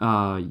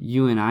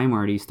you and I,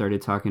 Marty,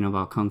 started talking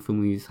about Kung Fu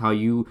movies, how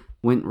you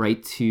went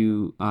right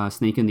to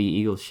Snake and the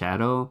Eagle's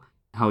Shadow,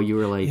 how you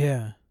were like,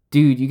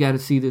 dude, you got to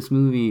see this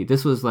movie.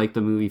 This was like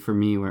the movie for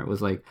me where it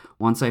was like,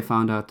 once I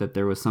found out that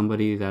there was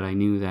somebody that I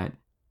knew that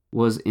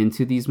was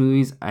into these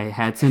movies, I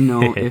had to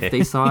know if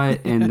they saw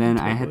it, and then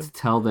totally. I had to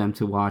tell them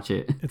to watch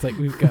it. It's like,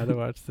 we've got to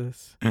watch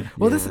this.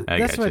 Well,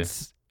 that's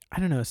what's, I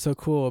don't know, so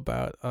cool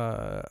about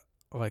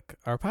like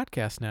our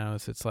podcast now,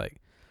 is it's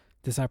like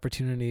this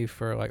opportunity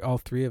for like all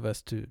three of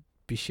us to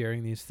be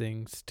sharing these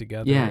things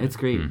together. Yeah, it's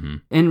great. Mm-hmm.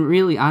 And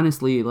really,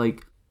 honestly,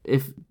 like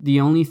if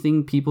the only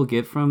thing people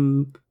get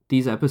from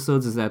these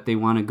episodes is that they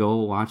want to go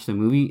watch the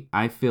movie,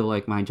 I feel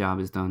like my job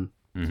is done.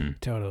 Mm-hmm.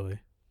 Totally.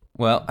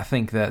 Well, I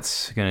think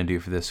that's going to do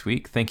for this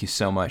week. Thank you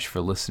so much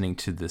for listening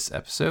to this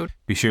episode.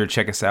 Be sure to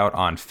check us out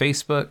on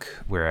Facebook.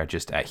 We're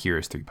just at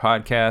Heroes3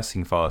 Podcast.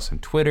 You can follow us on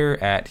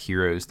Twitter at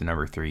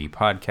Heroes3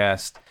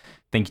 Podcast.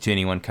 Thank you to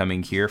anyone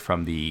coming here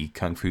from the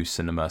Kung Fu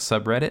Cinema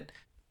subreddit.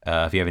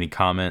 If you have any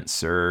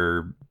comments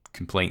or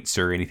complaints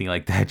or anything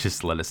like that,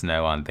 just let us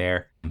know on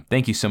there.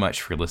 Thank you so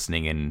much for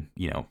listening and,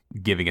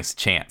 giving us a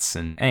chance.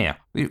 And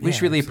we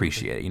just really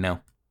appreciate it,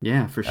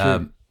 Yeah, for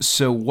sure.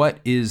 So what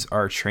is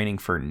our training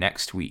for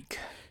next week?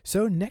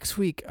 So next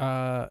week,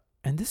 and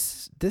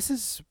this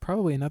is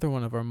probably another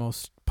one of our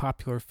most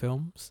popular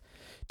films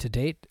to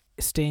date,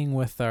 staying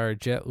with our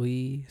Jet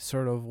Li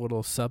sort of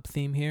little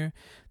sub-theme here.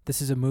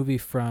 This is a movie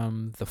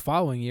from the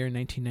following year,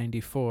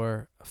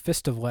 1994,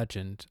 Fist of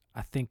Legend.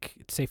 I think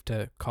it's safe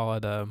to call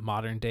it a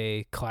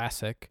modern-day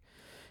classic.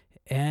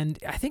 And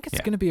I think it's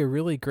going to be a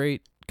really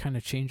great kind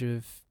of change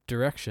of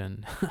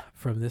direction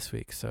from this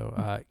week.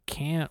 So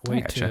can't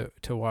wait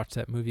to watch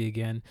that movie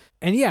again.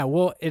 And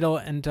it'll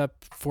end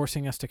up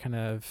forcing us to kind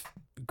of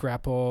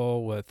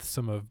grapple with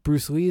some of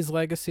Bruce Lee's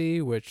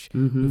legacy, which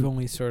we've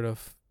only sort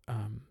of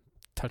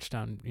touched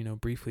on,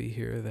 briefly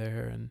here or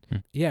there. And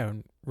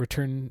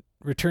return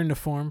to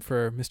form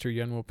for Mr.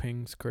 Yuen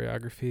Woo-ping's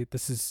choreography.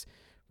 This is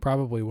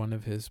probably one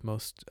of his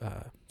most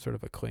sort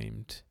of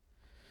acclaimed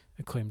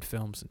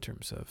films in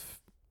terms of,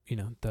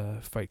 the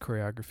fight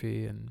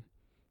choreography, and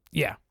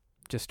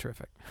just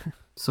terrific.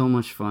 So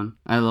much fun.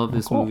 I love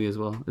this movie as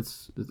well.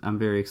 I'm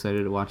very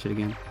excited to watch it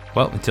again.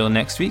 Well, until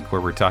next week,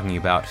 where we're talking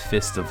about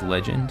Fist of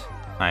Legend,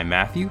 I'm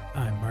Matthew.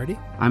 I'm Marty.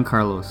 I'm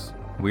Carlos.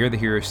 We are the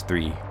Heroes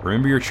 3.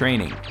 Remember your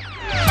training.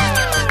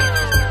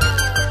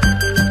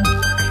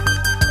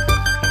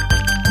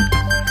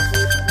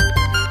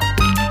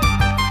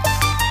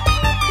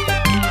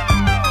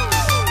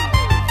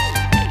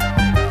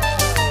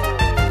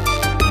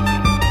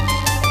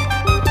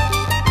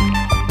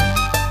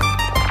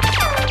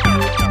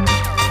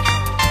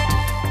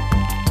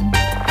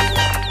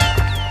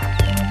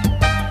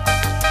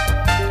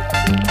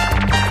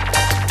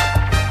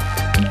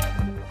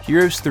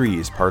 Heroes 3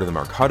 is part of the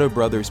Mercado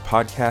Brothers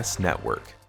Podcast Network.